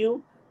to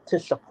you to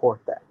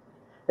support that.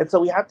 And so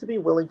we have to be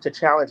willing to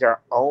challenge our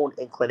own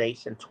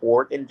inclination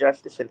toward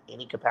injustice in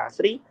any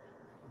capacity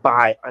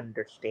by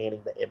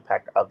understanding the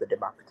impact of the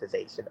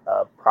democratization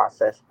of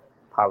process,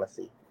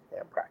 policy,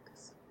 and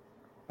practice.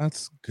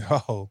 Let's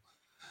go. All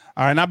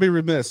right, and I'll be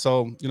remiss.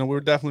 So, we're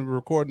definitely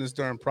recording this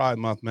during Pride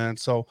Month, man.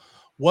 So,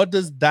 what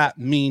does that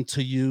mean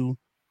to you?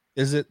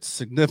 Is it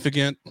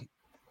significant?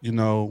 You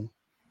know,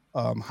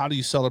 how do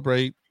you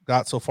celebrate?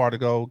 Got so far to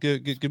go.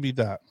 Give me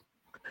that.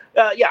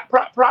 Yeah,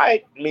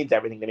 pride means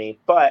everything to me.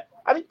 But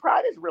I think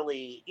pride is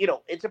really,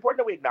 it's important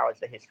that we acknowledge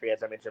the history,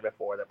 as I mentioned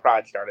before, that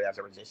pride started as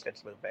a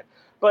resistance movement.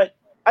 But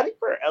I think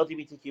for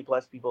LGBTQ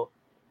plus people,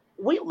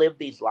 we live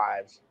these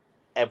lives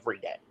every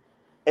day.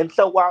 And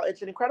so while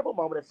it's an incredible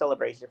moment of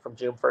celebration from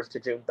June 1st to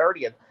June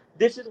 30th,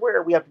 this is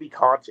where we have to be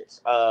conscious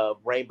of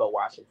rainbow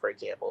washing, for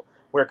example,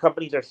 where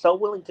companies are so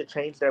willing to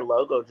change their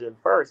logo June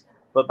 1st,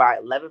 but by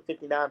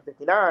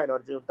 11:59:59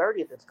 on June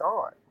 30th, it's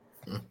gone.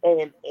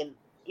 And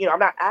I'm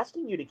not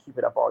asking you to keep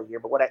it up all year,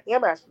 but what I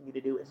am asking you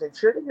to do is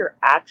ensure that your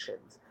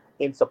actions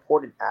in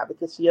support and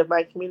advocacy of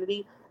my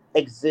community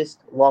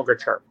exist longer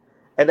term,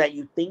 and that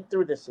you think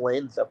through this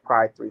lens of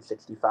Pride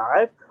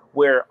 365,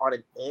 where on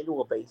an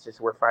annual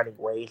basis we're finding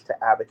ways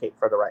to advocate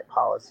for the right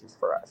policies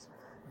for us.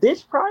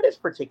 This Pride is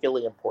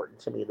particularly important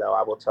to me, though,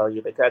 I will tell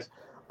you, because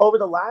over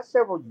the last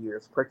several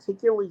years,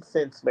 particularly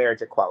since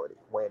marriage equality,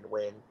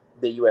 when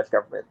the U.S.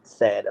 government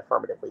said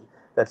affirmatively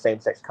that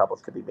same-sex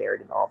couples could be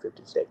married in all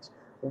 50 states,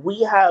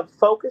 we have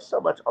focused so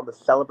much on the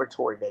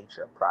celebratory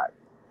nature of Pride.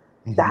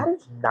 Mhm. That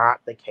is not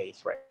the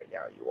case right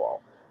now, you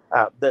all.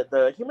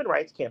 The Human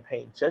Rights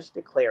Campaign just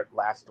declared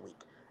last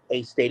week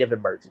a state of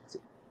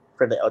emergency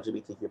for the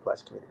LGBTQ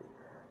plus community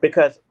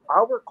because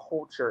our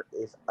culture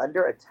is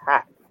under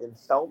attack in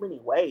so many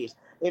ways.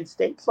 In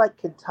states like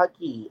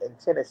Kentucky and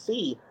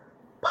Tennessee,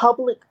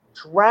 public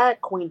drag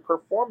queen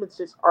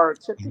performances are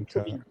attempting to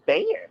Okay. be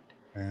banned.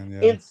 And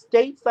yeah. In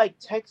states like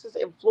Texas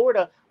and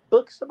Florida,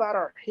 books about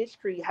our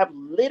history have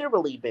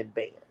literally been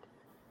banned.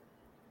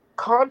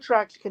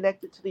 Contracts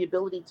connected to the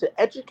ability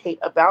to educate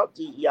about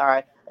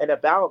DEI and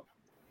about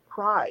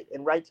pride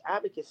and rights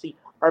advocacy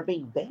are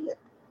being banned.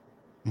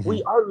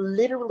 We Mhm. are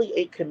literally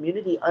a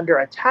community under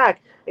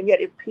attack. And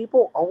yet, if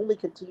people only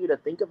continue to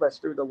think of us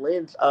through the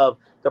lens of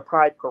the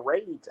pride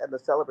parades and the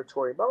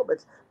celebratory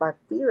moments, my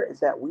fear is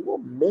that we will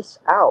miss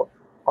out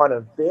on a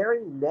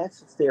very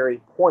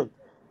necessary point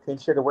to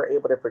ensure that we're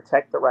able to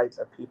protect the rights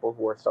of people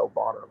who are so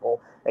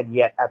vulnerable. And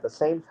yet, at the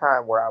same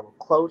time, where I will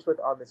close with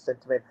on this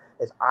sentiment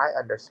is I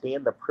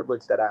understand the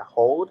privilege that I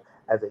hold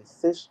as a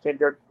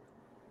cisgendered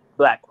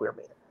black queer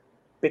man.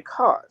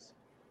 Because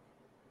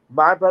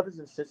my brothers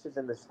and sisters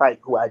in this fight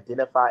who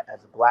identify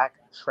as black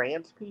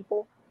trans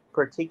people,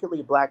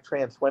 particularly black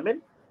trans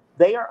women,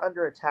 they are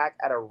under attack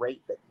at a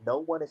rate that no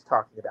one is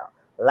talking about.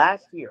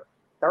 Last year,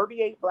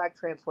 38 black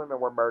trans women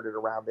were murdered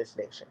around this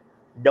nation.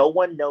 No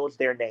one knows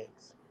their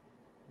names.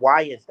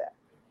 Why is that?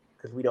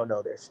 Because we don't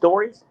know their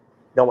stories,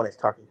 no one is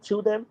talking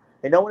to them,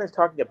 and no one is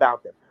talking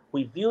about them.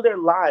 We view their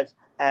lives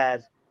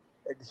as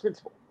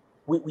indispensable.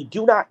 We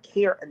do not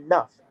care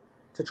enough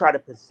to try to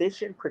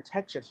position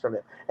protections from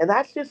them. And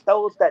that's just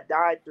those that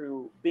died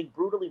through being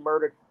brutally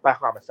murdered by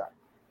homicide.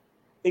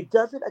 It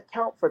doesn't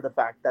account for the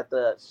fact that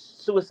the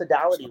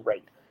suicidality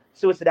rate,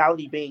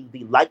 suicidality being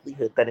the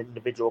likelihood that an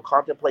individual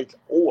contemplates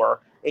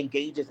or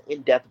engages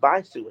in death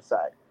by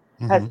suicide,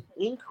 has Mhm.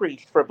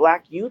 increased for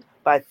black youth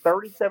by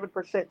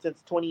 37%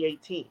 since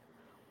 2018.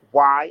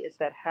 Why is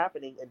that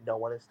happening and no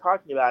one is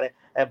talking about it?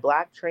 And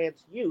black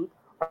trans youth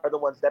are the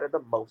ones that are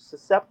the most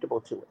susceptible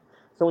to it.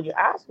 So when you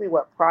ask me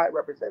what pride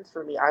represents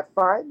for me, I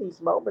find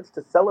these moments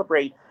to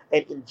celebrate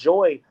and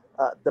enjoy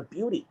the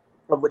beauty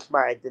of which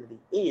my identity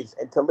is,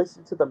 and to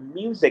listen to the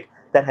music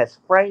that has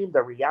framed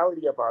the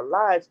reality of our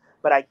lives.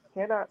 But I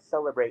cannot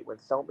celebrate when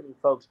so many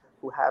folks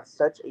who have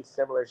such a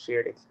similar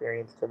shared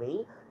experience to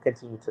me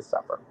continue to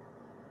suffer.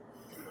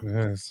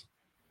 Yes.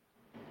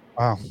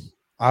 Wow.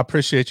 I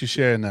appreciate you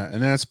sharing that.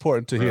 And that's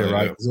important to hear,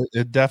 right?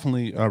 It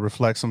definitely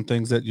reflects some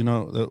things that,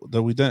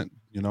 that we didn't,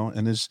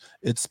 and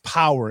it's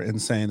power in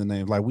saying the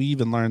name. Like we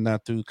even learned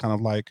that through kind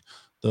of like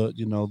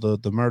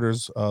the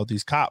murders of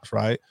these cops,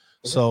 right?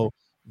 Mm-hmm. So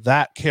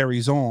that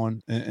carries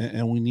on,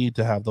 and we need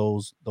to have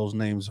those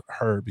names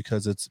heard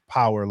because it's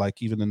power.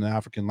 Like even in the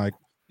African, like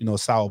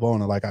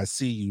Sawubona, like I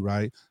see you,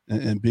 right,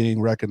 and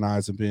being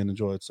recognized and being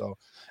enjoyed. So,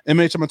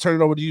 MH, I'm gonna turn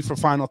it over to you for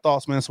final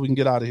thoughts, man, so we can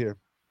get out of here.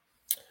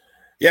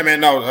 Yeah, man.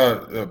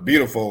 No,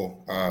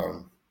 beautiful.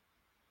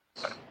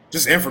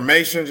 Just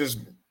information.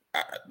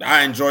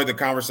 I enjoyed the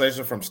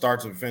conversation from start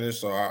to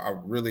finish. So I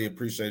really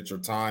appreciate your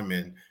time,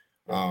 and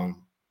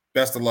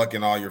best of luck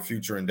in all your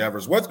future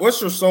endeavors. What's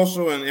your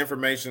social and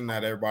information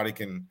that everybody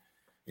can,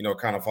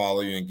 kind of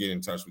follow you and get in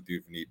touch with you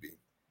if need be?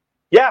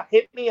 Yeah,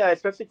 hit me,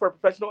 especially for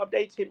professional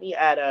updates. Hit me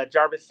at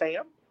Jarvis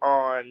Sam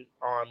on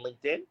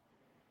LinkedIn.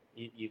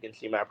 You can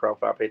see my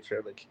profile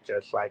picture looks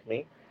just like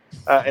me.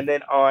 And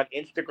then on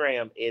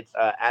Instagram, it's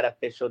at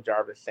official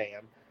Jarvis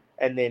Sam.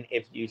 And then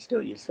if you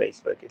still use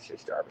Facebook, it's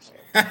just Jarvis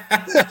Sam.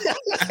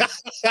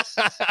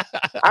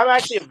 I'm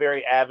actually a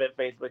very avid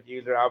Facebook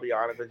user. I'll be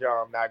honest with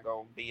y'all. I'm not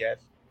going to BS.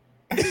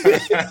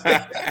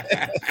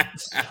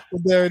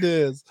 Well, there it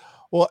is.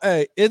 Well,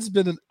 hey, it's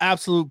been an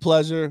absolute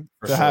pleasure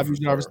to have you,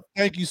 Jarvis. Sure.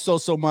 Thank you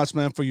so much,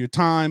 man, for your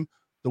time,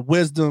 the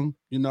wisdom,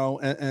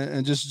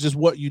 and just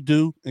what you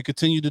do and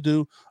continue to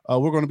do.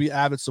 We're going to be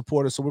avid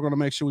supporters, so we're going to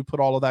make sure we put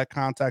all of that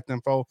contact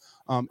info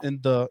in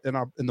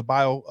the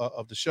bio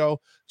of the show,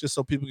 just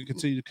so people can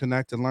continue to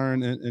connect and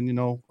learn and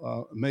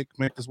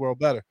make this world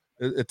better.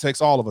 It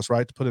takes all of us,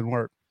 right, to put in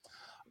work.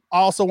 I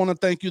also want to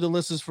thank you, the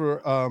listeners,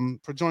 for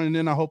joining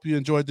in. I hope you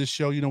enjoyed this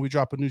show. We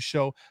drop a new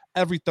show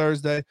every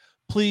Thursday.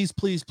 Please,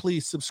 please,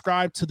 please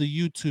subscribe to the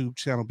YouTube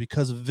channel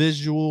because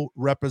visual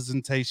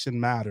representation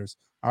matters.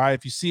 All right.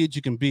 If you see it,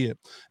 you can be it.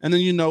 And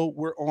then,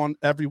 we're on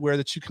everywhere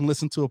that you can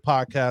listen to a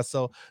podcast.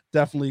 So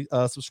definitely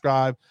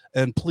subscribe.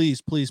 And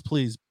please, please,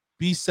 please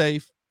be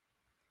safe,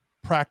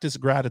 practice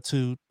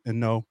gratitude, and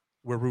know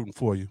we're rooting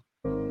for you.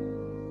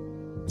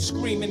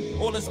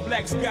 Screaming, all us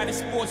blacks got is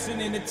sports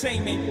and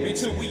entertainment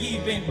until we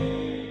even.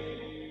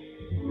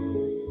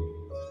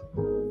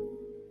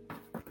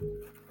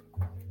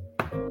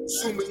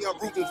 Assuming I'm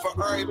rooting for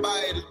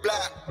everybody that's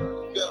black.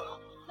 Yeah.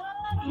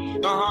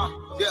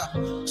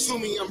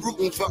 Assuming I'm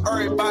rooting for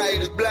everybody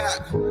that's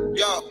black.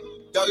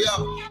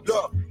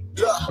 Look.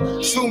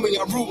 Assuming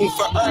I'm rooting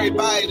for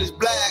everybody that's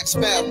black.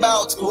 Spent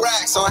about 2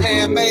 racks on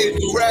handmade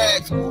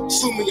rags.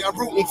 Assuming I'm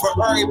rooting for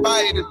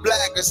everybody that's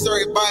black. That's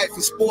everybody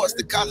from sports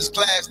to college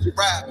class to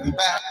rap and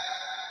back.